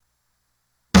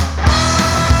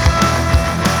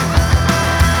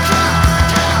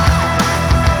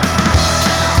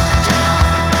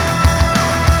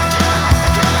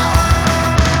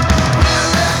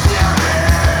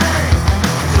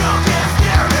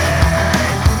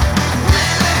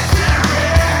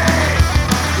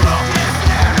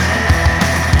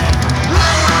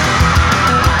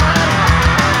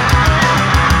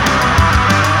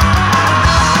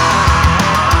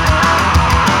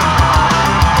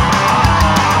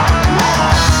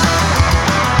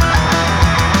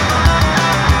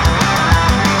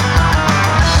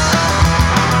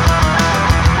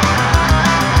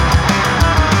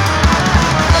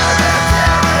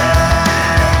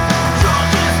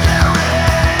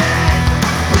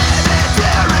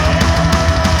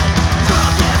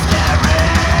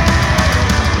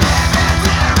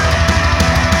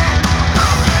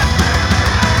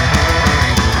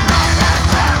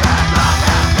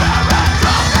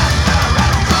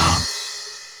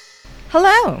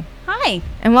Hello, Hi.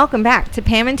 and welcome back to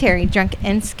Pam and Terry, Drunk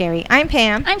and Scary. I'm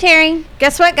Pam. I'm Terry.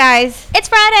 Guess what, guys? It's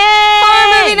Friday!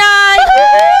 Horror movie night!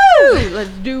 Woo-hoo! Let's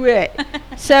do it.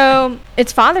 So,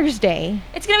 it's Father's Day.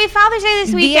 It's going to be Father's Day this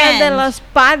Dia weekend. de los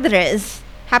Padres.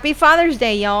 Happy Father's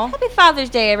Day, y'all. Happy Father's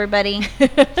Day, everybody.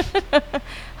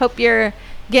 Hope you're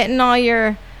getting all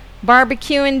your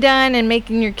barbecuing done and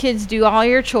making your kids do all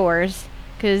your chores,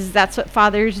 because that's what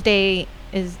Father's Day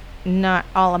is not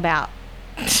all about.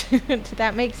 Did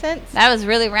that make sense? That was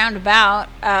really roundabout.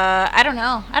 I don't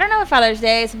know. I don't know what Father's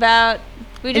Day is about.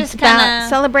 We just It's about kind of...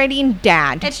 celebrating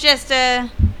Dad. It's just hey,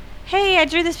 I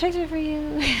drew this picture for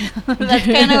you. That's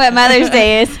kind of what Mother's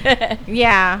Day is.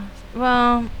 Yeah.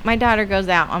 Well, my daughter goes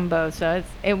out on both, so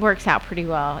it works out pretty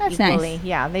well. That's equally. nice.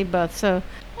 Yeah, they both. So,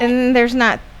 and there's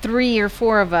not 3 or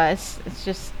 4 of us. It's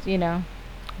just,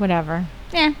 whatever.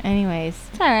 Yeah, Anyways,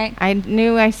 it's all right. I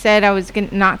knew I said I was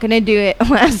not going to do it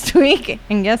last week,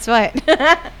 and guess what?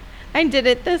 I did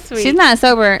it this week. She's not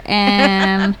sober,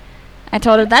 and I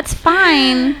told her, that's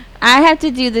fine. I have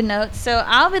to do the notes, so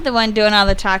I'll be the one doing all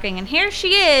the talking. And here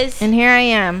she is. And here I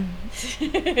am,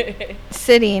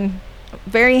 sitting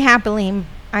very happily,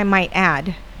 I might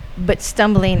add, but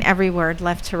stumbling every word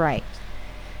left to right.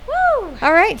 Woo!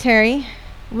 All right, Terry,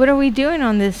 what are we doing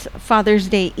on this Father's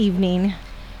Day evening?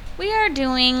 We are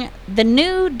doing The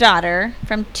New Daughter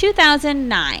from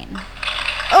 2009.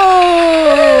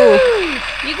 Oh!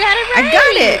 You got it right. I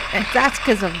got it. That's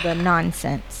because of the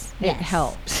nonsense. It Yes.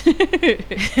 helps.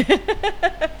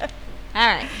 All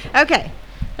right. Okay.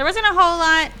 There wasn't a whole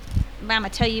lot, but I'm going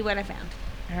to tell you what I found.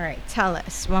 All right. Tell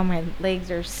us while my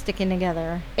legs are sticking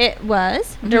together. It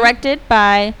was directed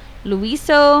by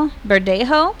Luiso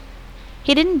Verdejo.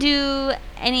 He didn't do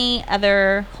any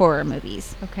other horror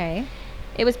movies. Okay.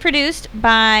 It was produced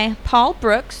by Paul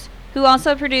Brooks, who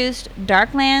also produced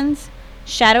Darklands,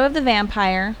 Shadow of the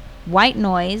Vampire, White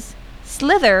Noise,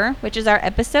 Slither, which is our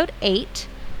episode 8,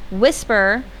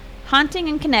 Whisper, Haunting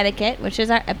in Connecticut, which is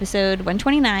our episode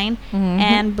 129,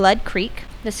 and Blood Creek.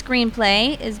 The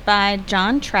screenplay is by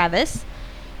John Travis.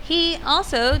 He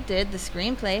also did the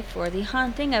screenplay for The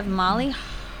Haunting of Molly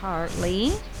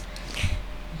Hartley.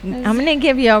 I'm going to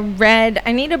give you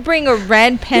I need to bring a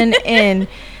red pen in.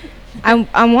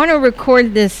 I want to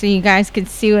record this so you guys can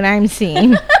see what I'm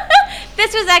seeing.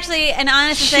 This was actually an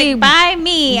honest She mistake by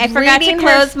me. I forgot to reading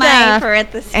her close my stuff,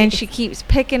 parentheses. and she keeps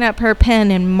picking up her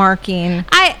pen and marking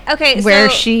where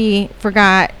so she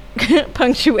forgot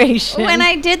punctuation. when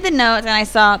I did the notes and I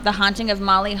saw The Haunting of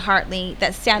Molly Hartley,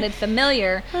 that sounded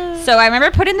familiar. So I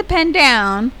remember putting the pen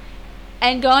down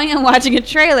and going and watching a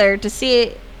trailer to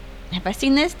see, have I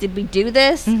seen this? Did we do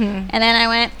this? And then I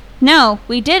went, no,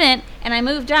 we didn't. And I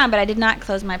moved on, but I did not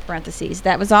close my parentheses.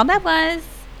 That was all that was.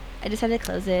 I just had to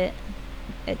close it.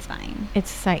 It's fine.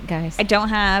 It's a sight, guys. I don't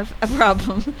have a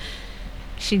problem.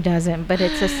 She doesn't, but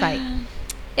it's a sight.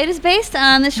 It is based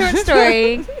on the short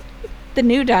story The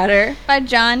New Daughter by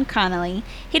John Connolly.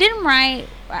 He didn't write...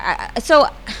 so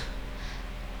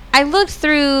I looked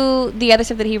through the other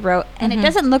stuff that he wrote, and it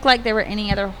doesn't look like there were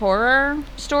any other horror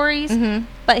stories,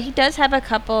 but he does have a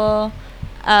couple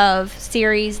of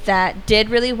series that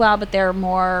did really well, but they're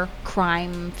more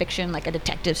crime fiction, like a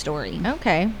detective story.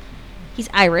 Okay. He's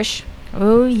Irish.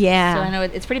 Oh, yeah. So I know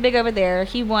it's pretty big over there.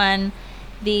 He won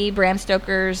the Bram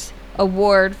Stoker's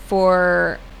award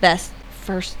for best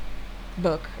first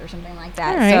book or something like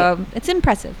that. All right. So it's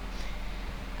impressive.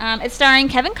 It's starring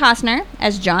Kevin Costner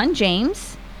as John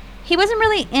James. He wasn't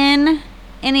really in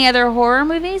any other horror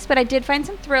movies, but I did find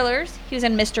some thrillers. He was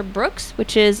in Mr. Brooks,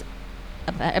 which is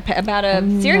about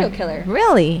a serial killer.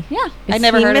 Really? Yeah. Is I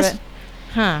never he heard of it.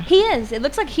 Huh. He is. It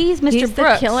looks like he's Mr. He's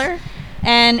Brooks. the killer?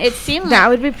 And it seemed That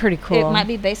like would be pretty cool. it might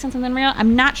be based on something real.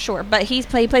 I'm not sure, but he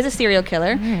plays a serial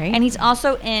killer, right. and he's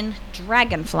also in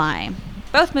Dragonfly.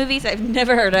 Both movies I've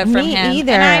never heard of from Me him.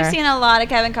 either. And I've seen a lot of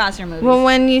Kevin Costner movies. Well,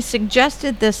 when you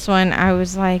suggested this one, I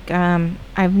was like,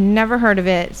 I've never heard of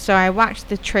it. So I watched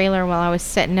the trailer while I was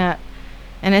setting up.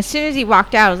 And as soon as he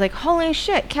walked out, I was like, holy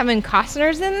shit, Kevin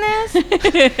Costner's in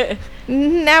this?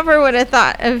 Never would have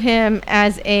thought of him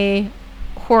as a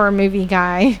horror movie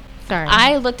guy. Sorry.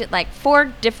 I looked at like 4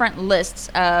 different lists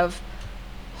of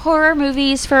horror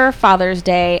movies for Father's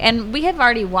Day, and we have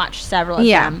already watched several of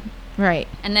them. Right.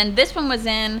 And then this one was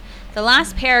in the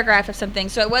last paragraph of something,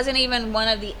 so it wasn't even one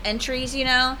of the entries,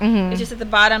 It's just at the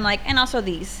bottom, like, and also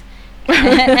these.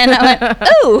 And I went,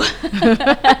 ooh,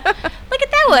 look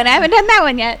at that one. I haven't done that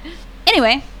one yet.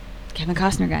 Anyway, Kevin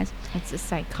Costner, guys. It's a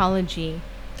psychology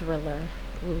thriller.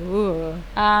 Ooh.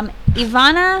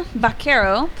 Ivana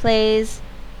Baquero plays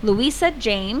Louisa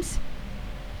James.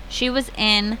 She was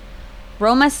in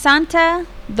Roma Santa,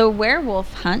 The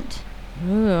Werewolf Hunt,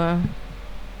 Ooh.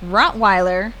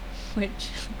 Rottweiler, which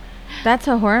That's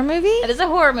a horror movie? it is a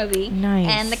horror movie. Nice.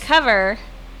 And the cover,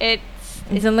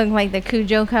 Does it look like the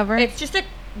Cujo cover? it's just a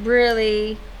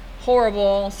really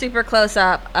horrible, super close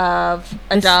up of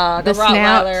a dog, the a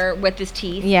snout. Rottweiler with his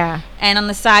teeth. Yeah. And on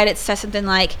the side it says something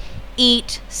like,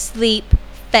 eat, sleep,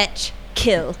 fetch,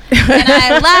 kill. And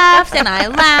I laughed and I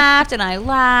laughed and I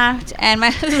laughed. And my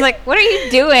husband was like, what are you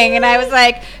doing? And I was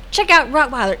like, check out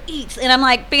Rottweiler eats. And I'm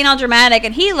like being all dramatic.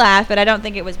 And he laughed, but I don't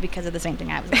think it was because of the same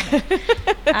thing I was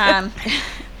laughing.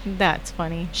 That's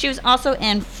funny. She was also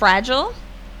in Fragile,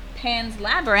 Pan's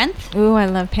Labyrinth, Ooh, I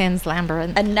love Pan's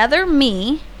Labyrinth. Another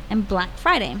Me, and Black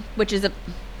Friday, which is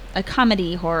a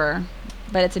comedy horror,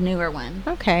 but it's a newer one.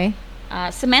 Okay.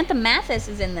 Samantha Mathis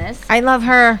is in this. I love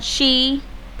her. She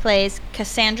plays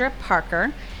Cassandra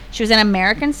Parker. She was in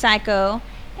American Psycho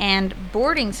and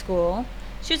Boarding School.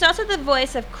 She was also the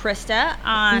voice of Krista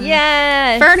on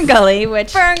Yes. Fern Gully,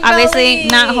 which Fern obviously Gully.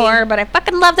 not horror, but I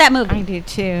fucking love that movie. I do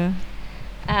too.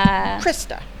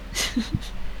 Krista.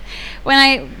 when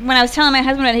I was telling my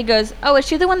husband about it, he goes, "Oh, is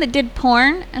she the one that did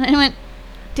porn?" And I went,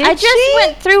 I just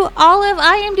went through all of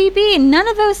IMDb and none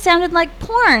of those sounded like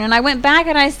porn. And I went back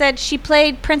and I said she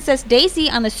played Princess Daisy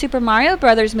on the Super Mario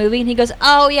Brothers movie. And he goes,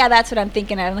 "Oh yeah, that's what I'm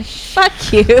thinking of." I'm like,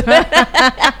 "Fuck you."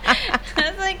 I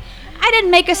was like, I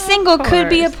didn't make a single could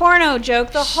be a porno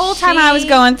joke the whole time I was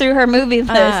going through her movie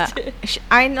list.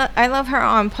 I love her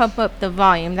on Pump Up the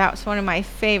Volume. That was one of my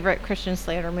favorite Christian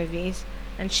Slater movies,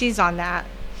 and she's on that.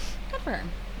 Good for her.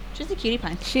 She's a cutie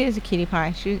pie. She is a cutie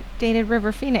pie. She dated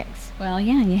River Phoenix. Well,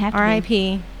 yeah, you have to.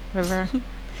 R.I.P. River.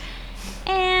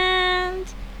 And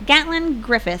Gatlin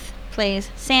Griffith plays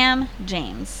Sam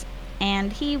James,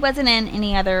 and he wasn't in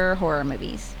any other horror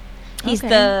movies. He's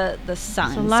Okay. the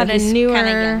son. So a lot of he's kinda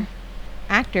newer young.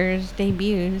 actors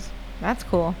debuts. That's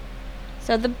cool.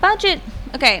 So the budget.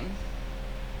 Okay,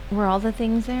 Were all the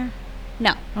things there?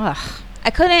 no, Ugh. I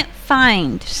couldn't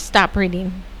find. Stop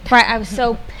reading. Right, I was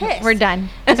so pissed. We're done.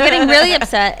 I was getting really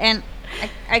upset, and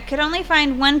I could only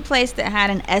find one place that had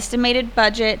an estimated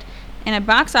budget and a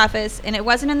box office, and it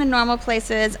wasn't in the normal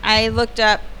places. I looked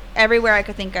up everywhere I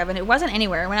could think of, and it wasn't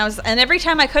anywhere. And every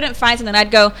time I couldn't find something,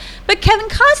 I'd go, "But Kevin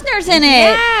Costner's in it."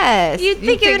 Yes. You'd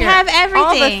think it would figure have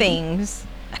all the everything. things.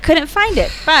 I couldn't find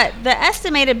it, but the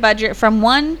estimated budget from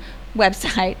one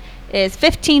website is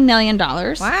 $15 million.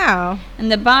 Wow.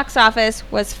 And the box office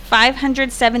was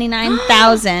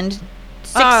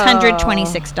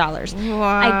 $579,626. Wow.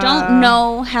 I don't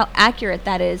know how accurate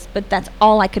that is, but that's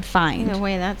all I could find. Either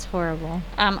way, that's horrible.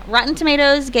 Rotten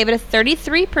Tomatoes gave it a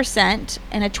 33%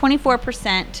 and a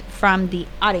 24% from the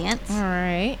audience. All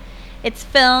right. It's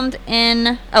filmed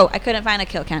in... Oh, I couldn't find a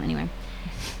kill count anyway.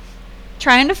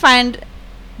 Trying to find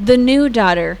The New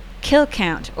Daughter kill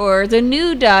count or The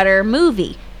New Daughter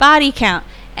movie body count.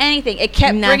 Anything. It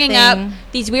kept bringing up Nothing.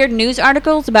 these weird news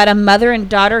articles about a mother and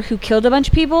daughter who killed a bunch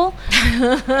of people.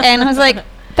 And I was like,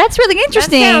 that's really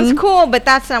interesting. That sounds cool, but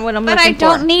that's not what I'm But looking I for.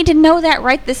 don't need to know that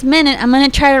right this minute. I'm going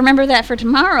to try to remember that for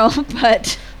tomorrow.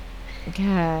 But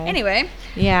God. anyway.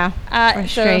 Yeah. So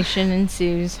Frustration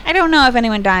ensues. I don't know if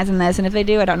anyone dies in this. And if they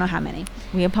do, I don't know how many.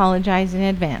 We apologize in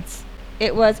advance.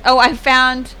 It was, I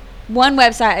found one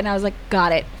website and I was like,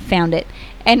 got it, found it.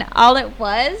 And all it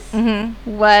was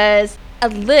was a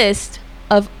list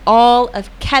of all of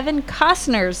Kevin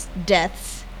Costner's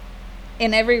deaths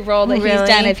in every role that he's Really?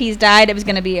 done. If he's died, it was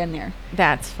going to be in there.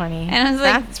 That's funny. And I was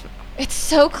like, That's, it's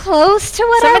so close to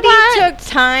what somebody I want. took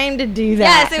time to do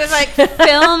that. Yes, it was like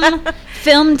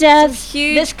film deaths,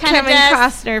 Huge this kind Kevin of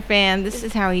deaths, Costner fan. This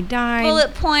is how he died.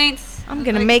 bullet points. I'm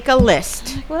gonna Like, make a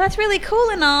list. Well, that's really cool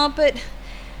and all, but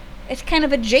it's kind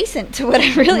of adjacent to what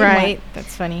I really Right. want.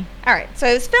 That's funny. All right, so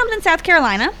it was filmed in South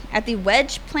Carolina at the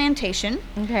Wedge Plantation.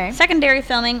 Okay. Secondary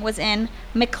filming was in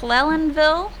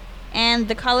McClellanville and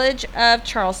the College of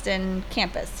Charleston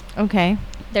campus. Okay.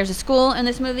 There's a school in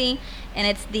this movie, and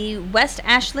it's the West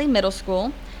Ashley Middle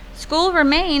School. School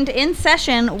remained in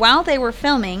session while they were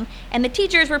filming, and the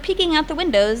teachers were peeking out the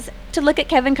windows to look at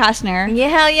Kevin Costner. Yeah,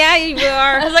 hell yeah, you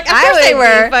are. I was like, of course they would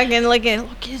were. be fucking looking.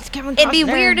 Look, it's Kevin Costner. It'd be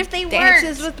weird if they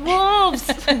dances weren't. with wolves.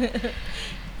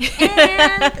 And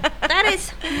that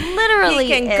is literally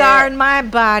He can it. guard my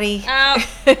body. Oh,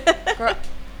 girl.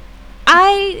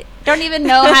 I don't even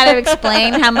know how to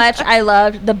explain how much I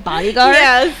loved The Bodyguard.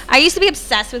 Yes. I used to be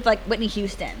obsessed with like Whitney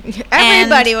Houston.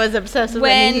 Everybody And was obsessed with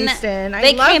when Whitney Houston. I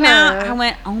they love came her. out, I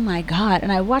went, oh my God.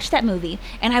 And I watched that movie,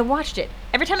 and I watched it.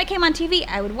 Every time it came on TV,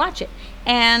 I would watch it.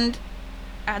 And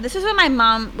this was when my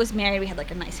mom was married. We had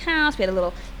like a nice house. We had a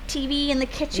little TV in the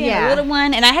kitchen, Yeah. a little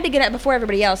one. And I had to get up before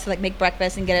everybody else to like make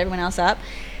breakfast and get everyone else up.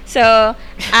 So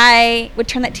I would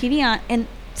turn that TV on, and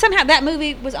somehow that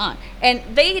movie was on. And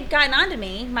they had gotten on to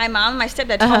me. My mom and my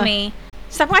stepdad told me,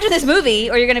 stop watching this movie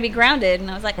or you're going to be grounded. And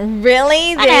I was like,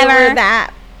 really? They were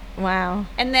that? Wow.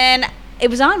 And then it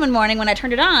was on one morning when I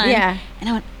turned it on. Yeah. And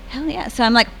I went, hell yeah. So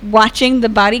I'm like watching The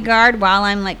Bodyguard while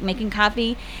I'm like making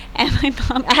coffee. And my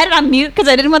mom, I had it on mute because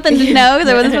I didn't want them to know because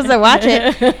I wasn't supposed to watch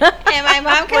it. And my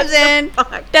mom comes in,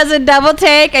 does a double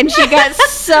take, and she got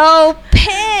so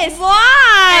pissed.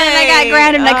 Why? And then I got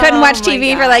grounded and I couldn't watch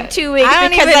TV for like 2 weeks. I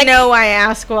don't even know why I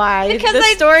ask why. Because the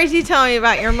stories you tell me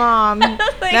about your mom,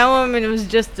 that woman was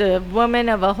just a woman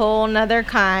of a whole nother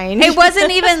kind. It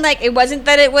wasn't even like, it wasn't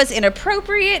that it was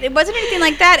inappropriate. It wasn't anything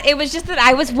like that. It was just that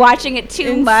I was watching it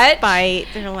too much.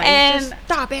 They're like, And just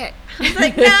stop it. I was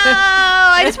like, no,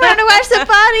 I just wanted to watch The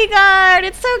Bodyguard.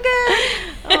 It's so good.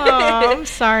 Oh, I'm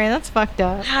sorry. That's fucked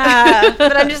up.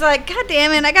 But I'm just like, God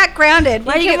damn it, I got grounded.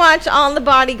 You can watch all The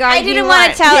Bodyguard. I didn't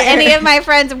want to tell any of my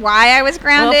friends why I was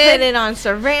grounded. We'll put it on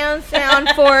surround sound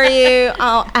for you.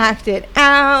 I'll act it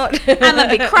out. I'm going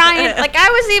to be crying. Like, I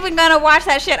was even going to watch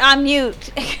that shit on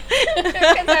mute.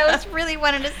 Because I was really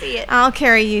wanting to see it. I'll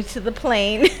carry you to the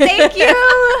plane. Thank you.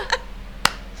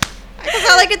 Because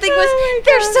all I could think was,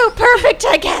 they're so perfect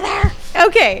together.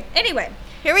 Okay. Anyway,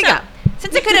 here we go.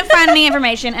 Since I couldn't find any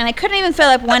information and I couldn't even fill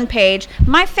up one page,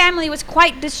 my family was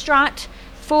quite distraught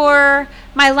for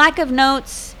my lack of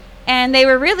notes. And they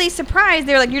were really surprised.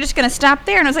 They were like, you're just going to stop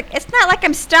there? And I was like, it's not like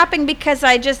I'm stopping because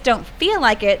I just don't feel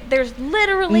like it. There's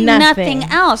literally nothing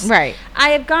else. Right. I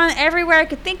have gone everywhere I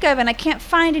could think of and I can't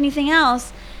find anything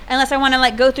else unless I want to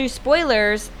like go through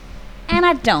spoilers. And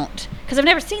I don't. Because I've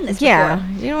never seen this before. Yeah,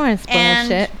 you don't want to spoil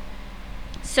shit.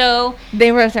 So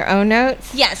they wrote their own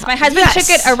notes? Yes, my husband took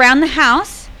it around the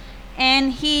house,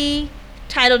 and he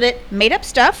titled it Made Up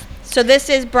Stuff. So this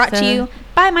is brought to you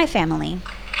by my family. You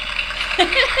don't even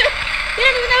know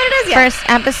what it is yet. First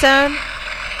episode,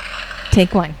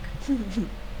 take one.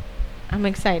 I'm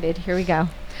excited. Here we go.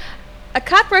 A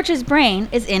cockroach's brain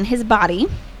is in his body.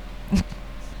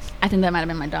 I think that might have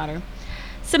been my daughter.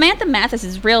 Samantha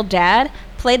Mathis's real dad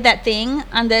played that thing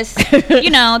on this, you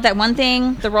know, that one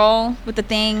thing, the role with the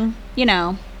thing, you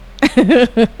know.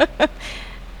 That's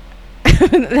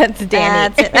Danny.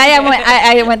 That's it.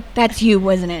 I went, that's you,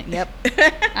 wasn't it? Yep.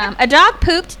 A dog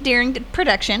pooped during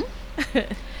production.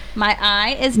 My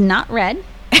eye is not red.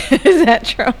 Is that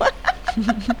true? I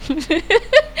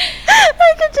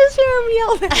could just hear him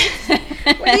yell that.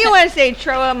 What do you want to say,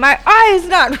 Troa? My eye is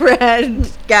not red.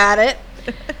 Got it.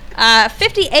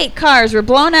 58 cars were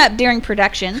blown up during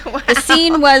production. Wow. The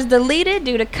scene was deleted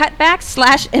due to cutbacks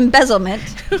 / embezzlement.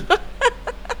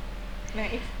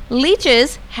 Nice.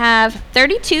 Leeches have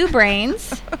 32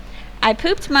 brains. I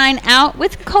pooped mine out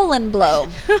with colon blow.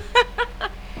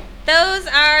 Those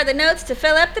are the notes to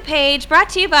fill up the page, brought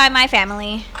to you by my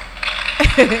family.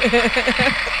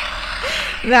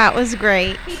 That was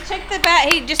great. He took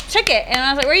he just took it, and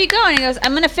I was like, where are you going? He goes,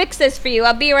 I'm going to fix this for you.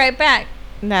 I'll be right back.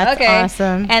 That's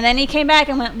awesome. And then he came back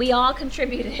and went, we all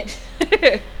contributed.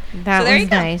 That was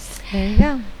nice. There you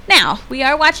go. Now, we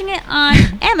are watching it on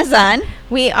Amazon.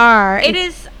 We are. It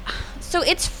is, so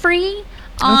it's free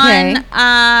on,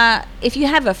 if you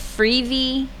have a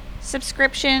Freevee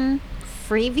subscription.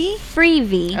 Freevee?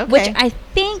 Freevee, okay. Which I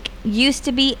think used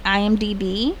to be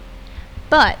IMDb,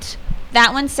 but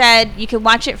that one said you could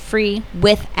watch it free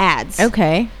with ads.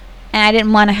 Okay. And I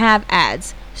didn't want to have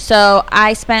ads. So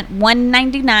I spent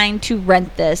 $1.99 to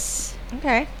rent this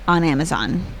on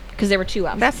Amazon because there were 2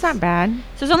 options. That's not bad.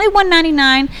 So it's only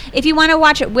 $1.99. If you want to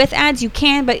watch it with ads, you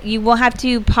can, but you will have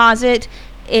to pause it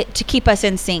to keep us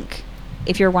in sync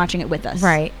if you're watching it with us.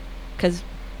 Right. Because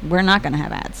we're not going to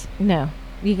have ads. No.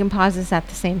 You can pause this at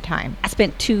the same time. I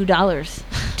spent $2.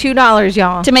 $2,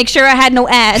 y'all. To make sure I had no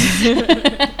ads.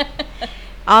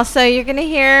 Also, you're going to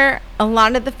hear a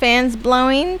lot of the fans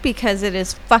blowing because it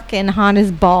is fucking hot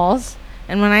as balls.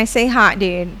 And when I say hot,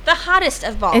 dude, the hottest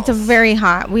of balls. It's very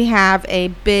hot. We have a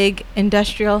big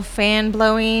industrial fan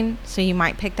blowing, so you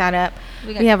might pick that up.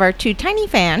 We have our 2 tiny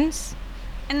fans.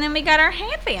 And then we got our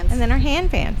hand fans. And then our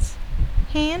hand fans.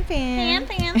 Hand fans.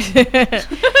 Hand fans.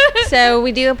 So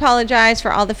we do apologize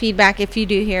for all the feedback if you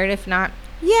do hear it. If not,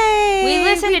 yay! We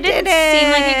listened. It didn't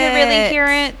seem like you could really hear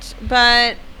it,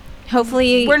 but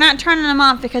hopefully we're not turning them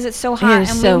off because it's so hot. It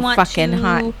is so fucking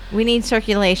hot. We need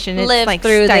circulation. It's like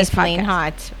stifling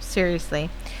hot. Seriously.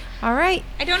 All right.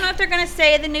 I don't know if they're going to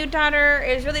say the new daughter.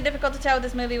 It is really difficult to tell what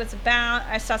this movie was about.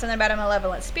 I saw something about a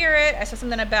malevolent spirit. I saw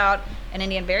something about an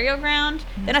Indian burial ground.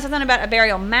 Mm-hmm. Then I saw something about a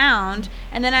burial mound.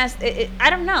 And then I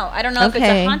don't know. I don't know if it's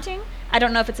a haunting. I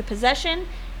don't know if it's a possession.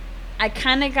 I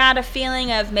kind of got a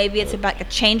feeling of maybe it's about a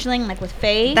changeling, like with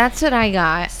Faye. That's what I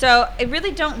got. So I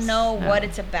really don't know what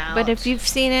it's about. But if you've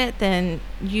seen it, then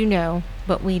you know,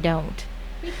 but we don't.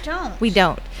 We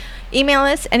don't. Email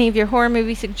us any of your horror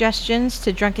movie suggestions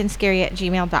to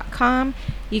drunkenscary@gmail.com.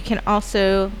 You can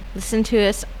also listen to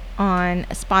us on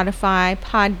Spotify,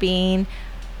 Podbean,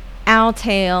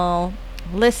 Owltail,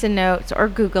 Listen Notes, or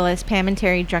Google us, Pam and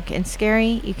Terry Drunk and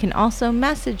Scary. You can also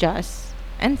message us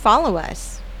and follow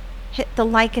us. Hit the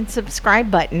like and subscribe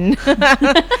button.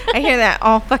 I hear that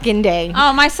all fucking day.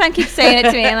 Oh, my son keeps saying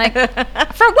it to me. I'm like,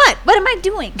 for what? What am I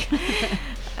doing?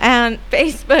 And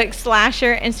Facebook,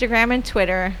 Slasher, Instagram, and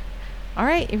Twitter. All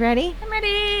right, you ready? I'm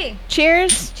ready.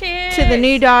 Cheers. Cheers. To the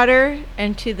new daughter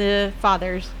and to the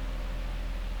fathers.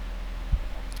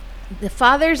 The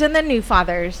fathers and the new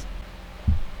fathers.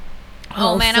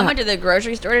 Oh, man, I fuck. went to the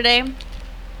grocery store today.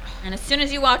 And as soon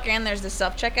as you walk in, there's the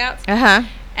self-checkouts. Uh-huh.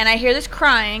 And I hear this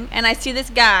crying, and I see this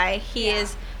guy. He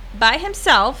is by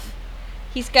himself.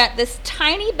 He's got this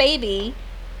tiny baby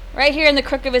right here in the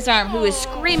crook of his arm who is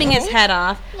screaming his head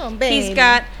off. Little baby. He's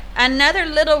got another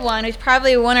little one who's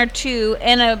probably 1 or 2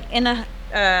 in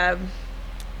a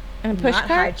push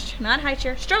cart? not high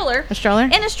chair, stroller. A stroller?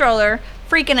 In a stroller,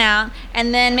 freaking out,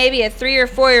 and then maybe a 3 or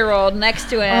 4-year-old next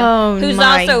to him who's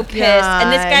my also pissed.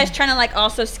 And this God. guy's trying to like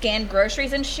also scan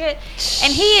groceries and shit,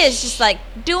 and he is just like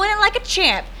doing it like a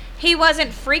champ. He wasn't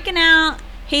freaking out.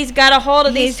 He's got a hold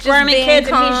of He's these just squirmy being kids,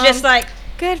 and calm. he's just like,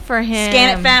 Good for him.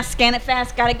 scan it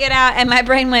fast, gotta get out. And my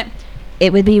brain went,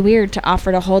 it would be weird to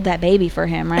offer to hold that baby for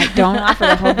him, right? Don't offer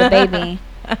to hold the baby.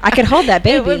 I could hold that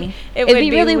baby. It It'd would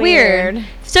be really weird.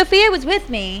 Sophia was with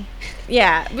me.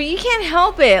 Yeah, but you can't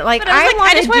help it. Like, But I was like,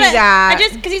 want to do wanna-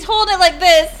 that. because he's holding it like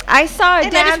this. I saw a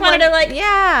And dad. I just wanted to, like,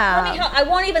 yeah. Let me help. I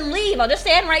won't even leave. I'll just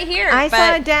stand right here. I But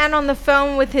saw a dad on the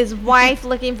phone with his wife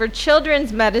looking for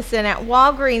children's medicine at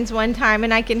Walgreens one time,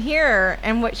 and I can hear her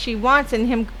and what she wants, and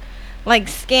him like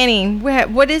scanning.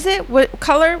 What is it? What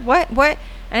color? What?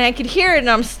 And I could hear it, and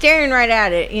I'm staring right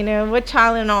at it. You know what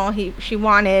Tylenol she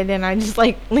wanted, and I just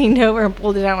like leaned over and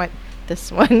pulled it out. And went,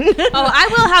 this one. Oh, I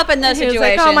will help in those He was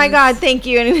situations. like, "Oh my God, thank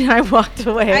you," and then I walked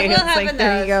away. I will It's help like, in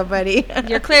there those. you go, buddy.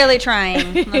 You're clearly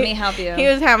trying. Let me help you. He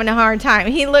was having a hard time.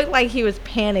 He looked like he was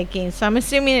panicking, so I'm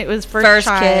assuming it was first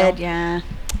child. kid, yeah.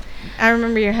 I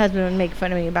remember your husband would make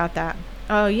fun of me about that.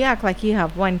 Oh, you act like you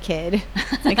have one kid.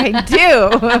 It's like, I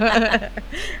do.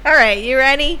 All right, you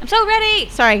ready? I'm so ready.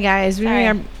 Sorry, guys.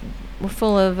 Sorry. We're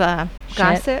full of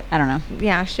gossip. I don't know.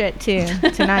 Yeah, shit, too,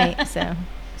 tonight. So,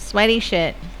 sweaty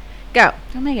shit. Go.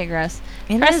 Don't make it gross.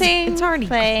 It is- Pressing it's already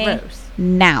play gross.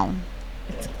 now.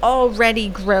 Already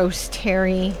gross,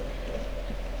 Terry.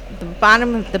 The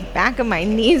bottom of the back of my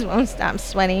knees won't stop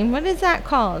sweating. What is that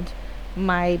called?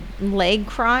 My leg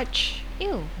crotch?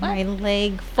 Ew. My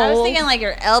leg I fold? was thinking like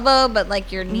your elbow, but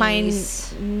like your my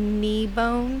knees. knee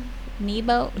bone?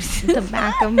 Nebo. The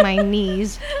back of my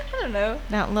knees. I don't know.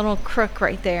 That little crook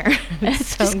right there. It's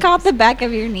So just called the back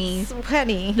of your knees.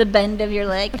 sweaty. The bend of your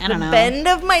leg. I don't know. The bend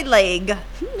of my leg.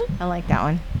 I like that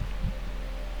one.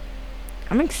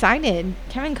 I'm excited.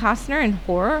 Kevin Costner in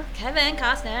horror. Kevin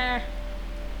Costner.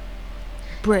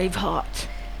 Braveheart.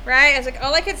 Right? I was like,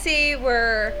 all I could see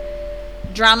were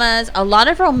dramas, a lot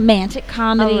of romantic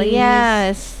comedies. Oh,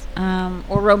 yes.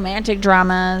 Or romantic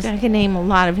dramas. I can name a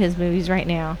lot of his movies right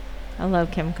now. I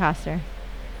love Kevin Costner.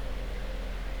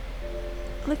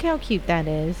 Look how cute that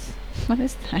is. What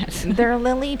is that? They're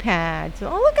lily pads. Oh,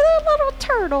 look at that little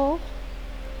turtle.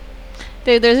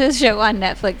 Dude, there's this show on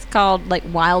Netflix called like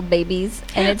Wild Babies,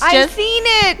 and it's I've just seen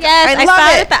it. yes, I love saw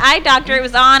it it. at the eye doctor. It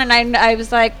was on, and I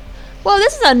was like, "Whoa,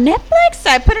 this is on Netflix."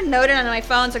 So I put a note in on my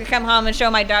phone so I could come home and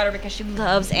show my daughter because she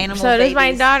loves animal So babies. does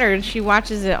my daughter. She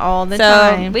watches it all the So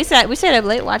time. we stayed up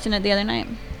late watching it the other night.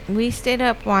 We stayed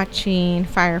up watching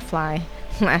Firefly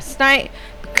last night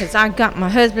because I got my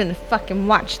husband to fucking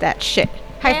watch that shit.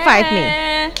 High five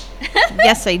me.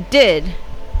 Yes, I did.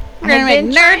 We're gonna I've make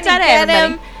been nerds trying to out of get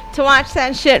everybody. him to watch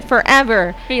that shit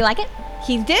forever. Do you like it?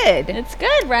 He did. It's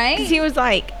good, right? Because he was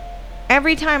like,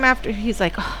 every time after, he's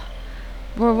like, oh,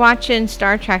 we're watching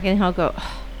Star Trek, and he'll go,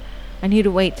 oh, I need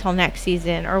to wait till next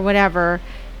season or whatever,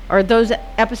 or those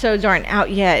episodes aren't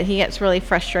out yet. He gets really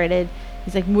frustrated.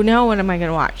 He's like, well, no, what am I going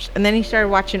to watch? And then he started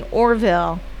watching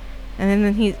Orville, and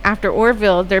then he's after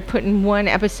Orville, they're putting one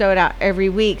episode out every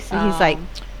week. So he's like,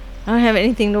 I don't have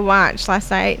anything to watch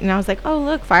last night. And I was like, oh,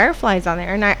 look, Firefly's on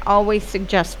there. And I always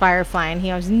suggest Firefly. And he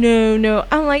goes, no.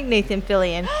 I like Nathan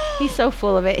Fillion. He's so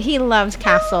full of it. He loves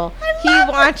Castle. He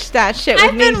watched that shit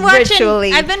with me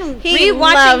ritually. I've been He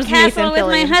rewatching loves Castle Nathan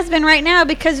with my Fillion. husband right now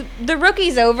because the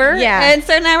rookie's over. Yeah. And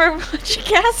so now we're watching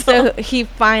Castle. So he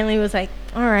finally was like,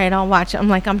 all right, I'll watch it. I'm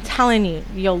like, I'm telling you,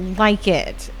 you'll like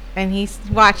it. And he's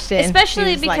watched it. Especially and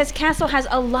he was because like, Castle has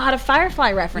a lot of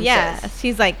Firefly references. yes.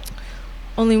 He's like,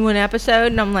 only one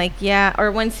episode? And I'm like, yeah.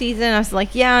 Or one season? I was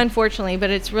like, yeah, unfortunately, but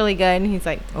it's really good. And he's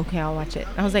like, okay, I'll watch it.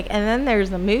 I was like, and then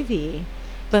there's the movie.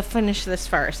 But finish this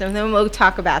first, and then we'll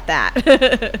talk about that.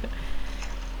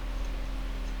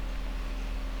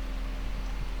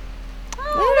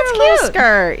 Oh, That's that's cute. cute.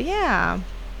 Skirt, yeah.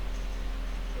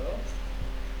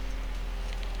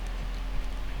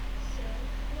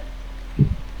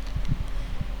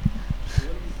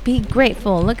 Be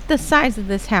grateful. Look at the size of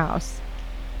this house.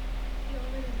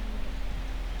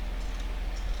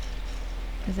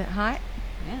 Is it hot?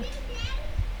 Yeah.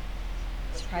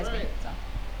 Surprised me. So.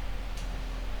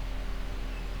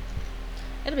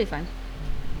 It'll be fine.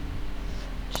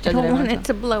 She I does don't every want once in it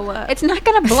to blow up. It's not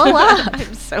gonna blow up.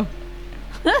 I'm so.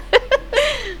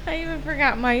 I even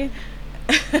forgot my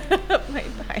my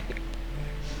bike.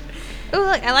 Oh,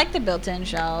 look! I like the built-in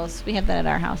shelves. We have that at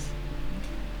our house.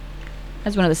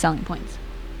 That's one of the selling points.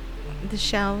 The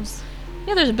shelves.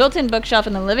 Yeah, there's a built-in bookshelf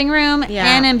in the living room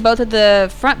Yeah. and in both of the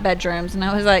front bedrooms, and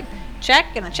I was like, check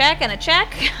and a check and a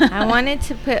check. I wanted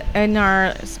to put in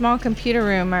our small computer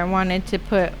room. I wanted to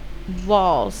put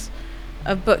walls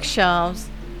of bookshelves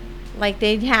like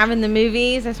they have in the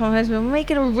movies. I told my husband, we'll make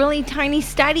it a really tiny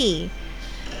study.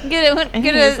 Get And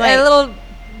a he's like- little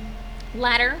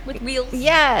ladder with wheels.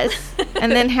 Yes.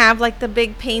 And then have like the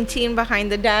big painting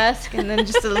behind the desk, and then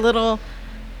just a little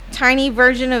tiny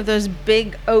version of those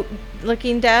big oak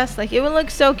looking desks. Like, it would look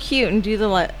so cute, and do the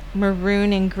like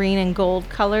maroon and green and gold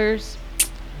colors.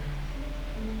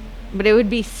 But it would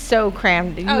be so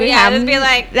crammed. You Oh, would yeah, have it'd be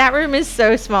like- that room is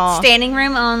so small. Standing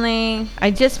room only.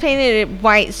 I just painted it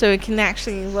white so it can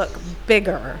actually look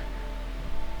bigger.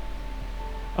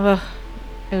 Ugh.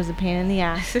 It was a pain in the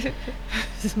ass. It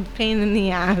was a pain in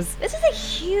the ass. This is a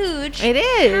huge It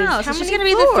is. house. How It's just many gonna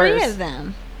be the three floors? of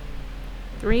them.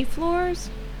 3 floors?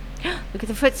 Look at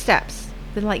the footsteps.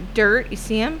 They're like dirt. You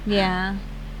see them? Yeah.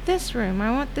 This room.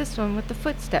 I want this one with the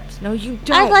footsteps. No, you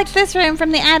don't. I like this room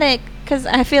from the attic because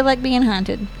I feel like being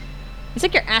haunted. It's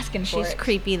like you're asking for She's it.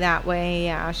 creepy that way.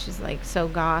 Yeah, she's like so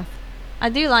goth. I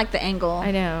do like the angle. I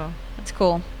know. It's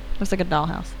cool. Looks like a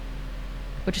dollhouse,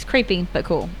 which is creepy but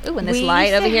cool. Ooh, and this We light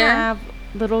used over to here. have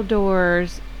little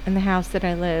doors in the house that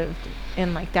I lived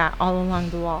in, like that, all along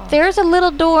the wall. There's a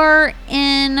little door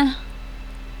in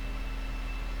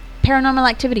Paranormal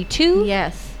Activity 2.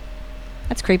 Yes,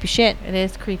 That's creepy shit. it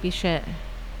is creepy shit.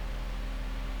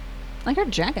 Like her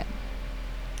jacket.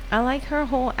 I like her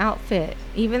whole outfit,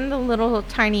 even the little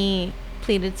tiny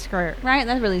pleated skirt. Right?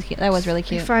 That's really cute. That was really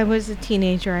cute. If I was a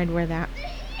teenager, I'd wear that.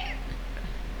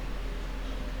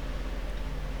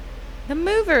 The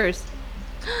movers.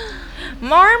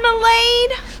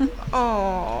 Marmalade.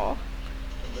 Oh.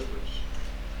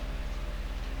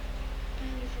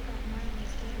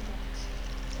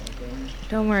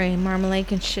 Don't worry, Marmalade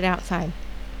can shit outside.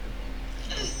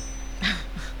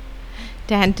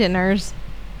 Dad dinners.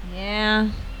 Yeah.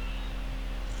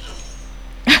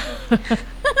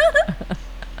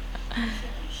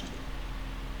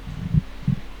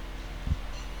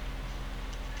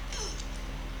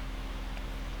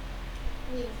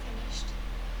 We are finished.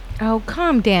 Oh,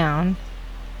 calm down.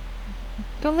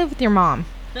 Go live with your mom.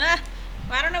 Well,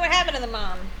 I don't know what happened to the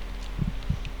mom.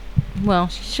 Well,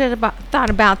 she should have thought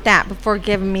about that before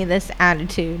giving me this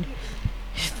attitude.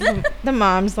 The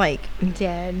mom's like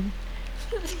dead.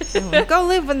 Oh, go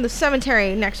live in the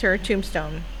cemetery next to her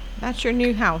tombstone. That's your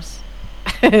new house.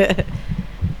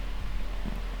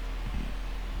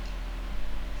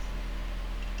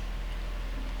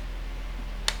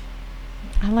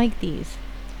 I like these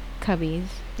cubbies.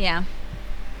 Yeah.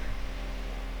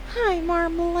 Hi,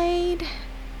 Marmalade. How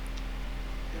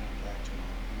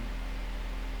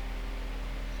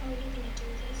are you gonna do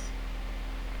this?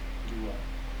 Do what?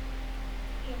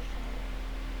 Your father.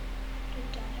 You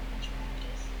don't have much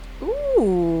practice.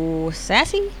 Ooh,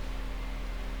 sassy. I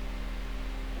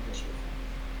guess we're fine.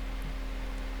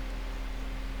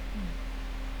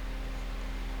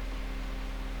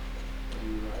 Are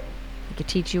you right? I could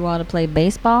teach you all to play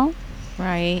baseball.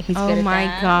 Right. He's good Oh at my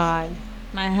that. God.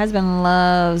 My husband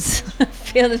loves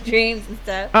Field of Dreams and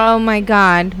stuff. Oh my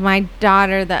God. My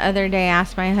daughter the other day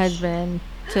asked my husband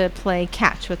to play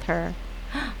catch with her.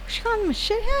 She called him a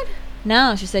shithead?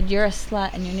 No, she said you're a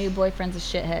slut and your new boyfriend's a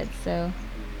shithead. So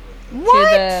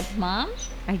What? to the mom.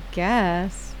 I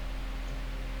guess.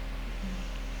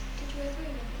 Did you ever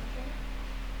even love her?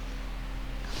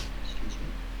 Excuse me?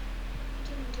 You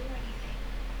didn't do anything.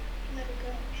 You let her go.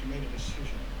 She made a decision, so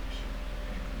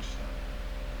I couldn't stop.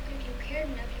 If you cared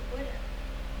enough, you would have.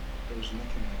 There was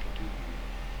nothing I could do.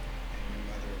 And your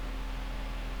mother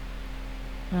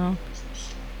Well, was no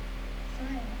son. Fine. I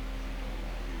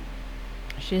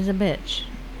don't want she's a bitch,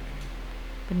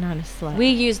 but not a slut. We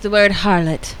use the word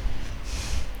harlot.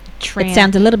 Tramp. It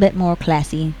sounds a little bit more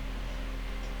classy.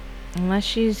 Unless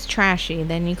she's trashy,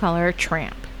 then you call her a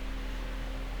tramp.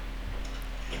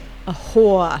 A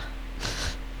whore.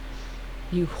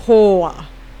 You whore.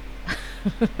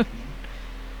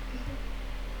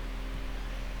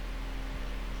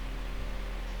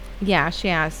 Yeah, she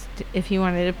asked if he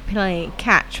wanted to play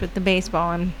catch with the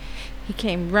baseball, and he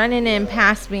came running in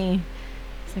past me.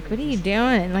 It's like, what are you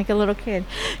doing? Like a little kid.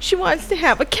 She wants to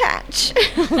have a catch.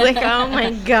 I was like, oh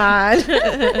my God.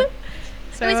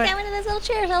 So he's got one of those little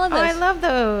chairs. I love Oh, those. I love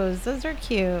those. Those are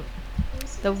cute.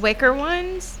 The wicker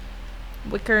ones.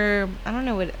 Wicker, I don't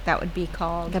know what that would be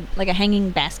called. like a hanging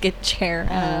basket chair.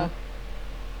 Uh, I like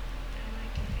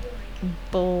to feel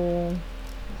like bowl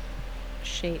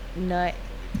shaped nut.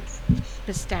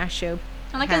 Pistachio.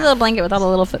 I like his half. little blanket with all the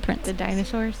little footprints. The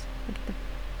dinosaurs. Look at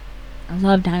I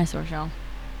love dinosaurs, y'all.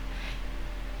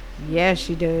 the- Yeah,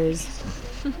 she does.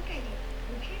 look at it.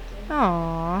 Look at it.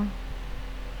 Aww.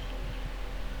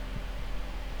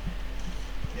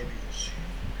 maybe you'll see it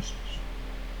for Christmas.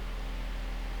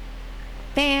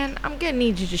 Dan, I'm gonna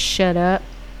need you to shut up.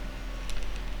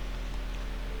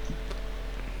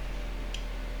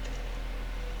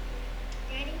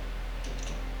 Daddy?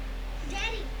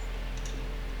 Daddy!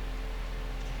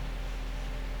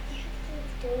 You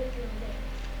have to go through it.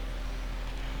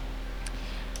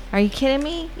 Are you kidding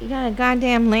me? You got a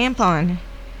goddamn lamp on. Daddy's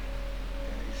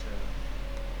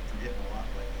forgetting a lot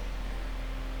lately.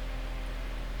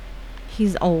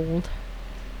 He's old.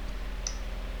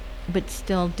 But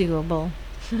still doable.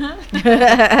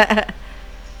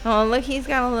 Oh, look, he's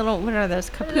got a little, what are those,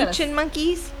 at us. capuchin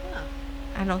monkeys? Oh.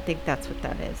 I don't think that's what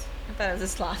that is. I thought it was a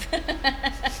sloth.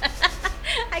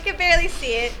 I could barely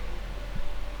see it.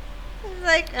 I was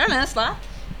like, I don't know, sloth.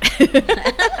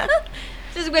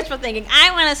 Just wishful thinking.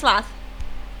 I want a sloth.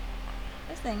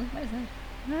 This thing, what is that?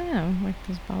 I don't know, like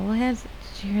those bobbleheads.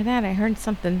 Did you hear that? I heard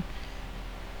something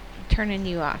turning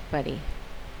you off, buddy.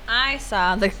 I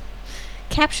saw the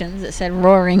captions that said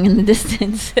roaring in the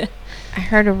distance. I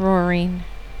heard a roaring.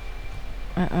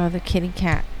 Uh-oh, the kitty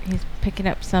cat. He's picking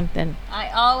up something.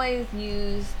 I always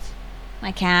used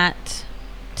my cat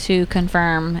to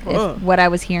confirm Whoa. if what I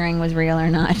was hearing was real or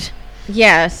not.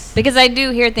 Yes. Because I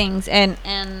do hear things, and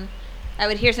I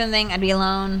would hear something, I'd be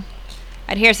alone.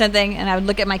 I'd hear something, and I would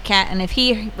look at my cat, and if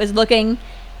he was looking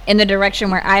in the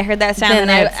direction where I heard that sound, Then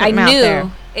then there's I something out there.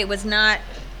 knew it was not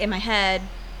in my head.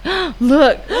 Look.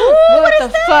 What the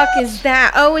fuck is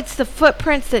that? Oh, it's the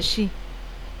footprints that she...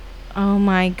 Oh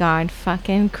my God,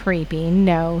 fucking creepy.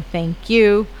 No, thank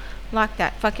you. Lock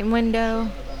that fucking window.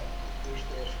 About there's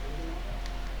the sugar.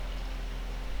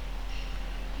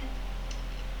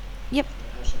 Yep.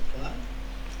 Have some fun?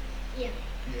 Yeah.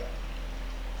 Yeah.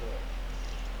 Good.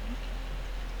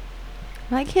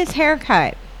 Like his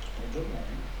haircut. Well, good morning.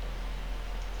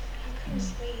 I couldn't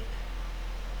sleep.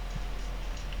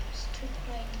 It's too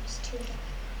quiet. It's too dark.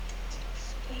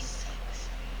 Space sucks.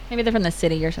 Maybe they're from the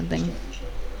city or something. Something's over there.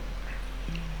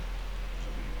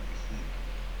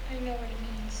 Something you I know what it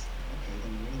means. Okay,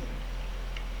 then what is it?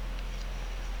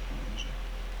 What is it?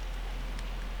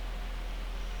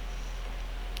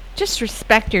 Just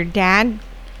respect your dad.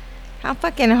 How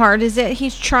fucking hard is it?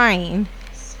 He's trying.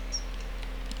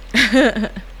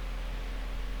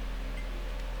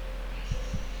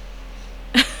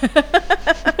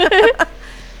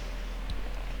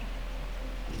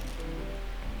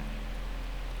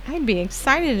 I'd be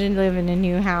excited to live in a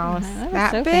new house. That was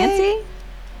That so big? fancy.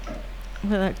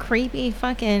 With a creepy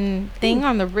fucking thing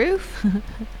on the roof?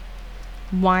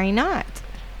 Why not?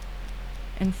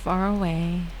 And far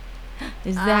away.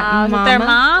 Is that Is mama? it their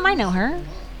mom? I know her.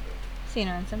 Seen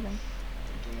her in something.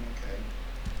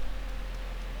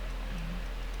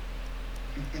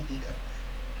 You're doing okay?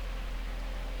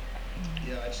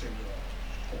 Yeah. Yeah, I'd say we're all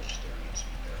both staring at some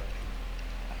therapy.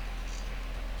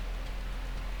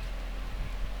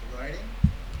 The writing?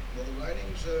 Well, the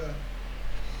writing's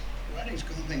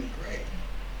going great.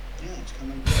 Yeah, it's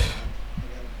coming great. I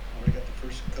already got the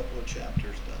first couple of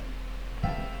chapters done.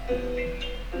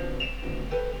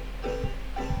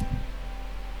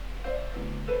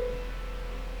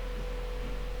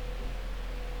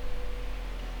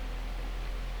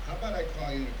 How about I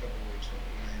call you in a couple of weeks?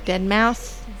 And Dead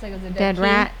mouse? It's like it was a Dead key.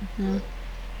 rat? Yeah.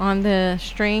 On the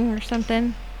string or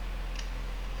something?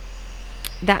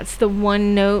 That's the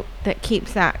one note that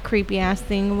keeps that creepy ass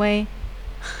thing away.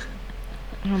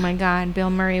 Oh my God, Bill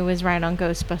Murray was right on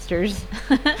Ghostbusters.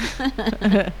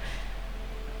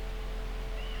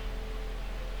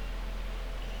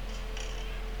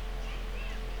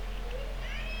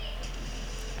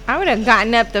 I would have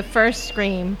gotten up the first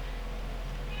scream.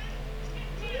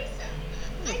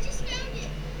 I just found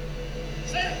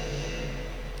it.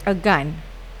 A gun.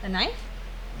 A knife?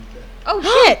 Okay. Oh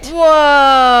shit!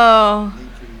 Whoa. Need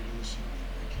for you to listen.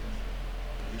 Be careful.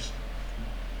 Listen.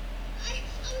 I was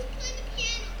playing the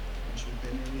piano. Once you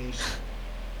bend your knees.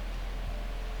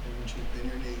 Once you bend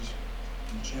your knees.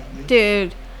 Gently.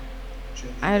 Dude,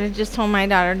 Gently. I would have just told my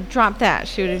daughter, drop that.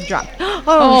 She would have dropped. Oh,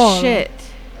 Oh. shit.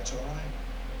 That's all right.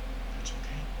 That's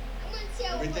okay. I want to see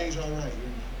how it Everything's works. all right. You're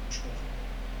in control.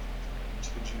 Let's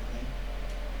get gently.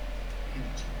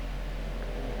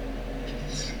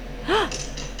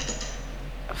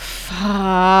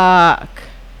 Fuck.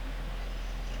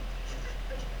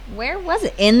 Where was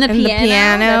it? In the In the piano?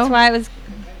 piano. That's why it was.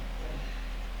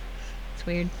 It's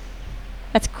weird.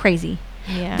 That's crazy.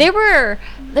 Yeah.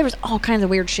 There was all kinds of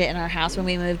weird shit in our house when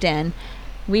we moved in.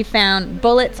 We found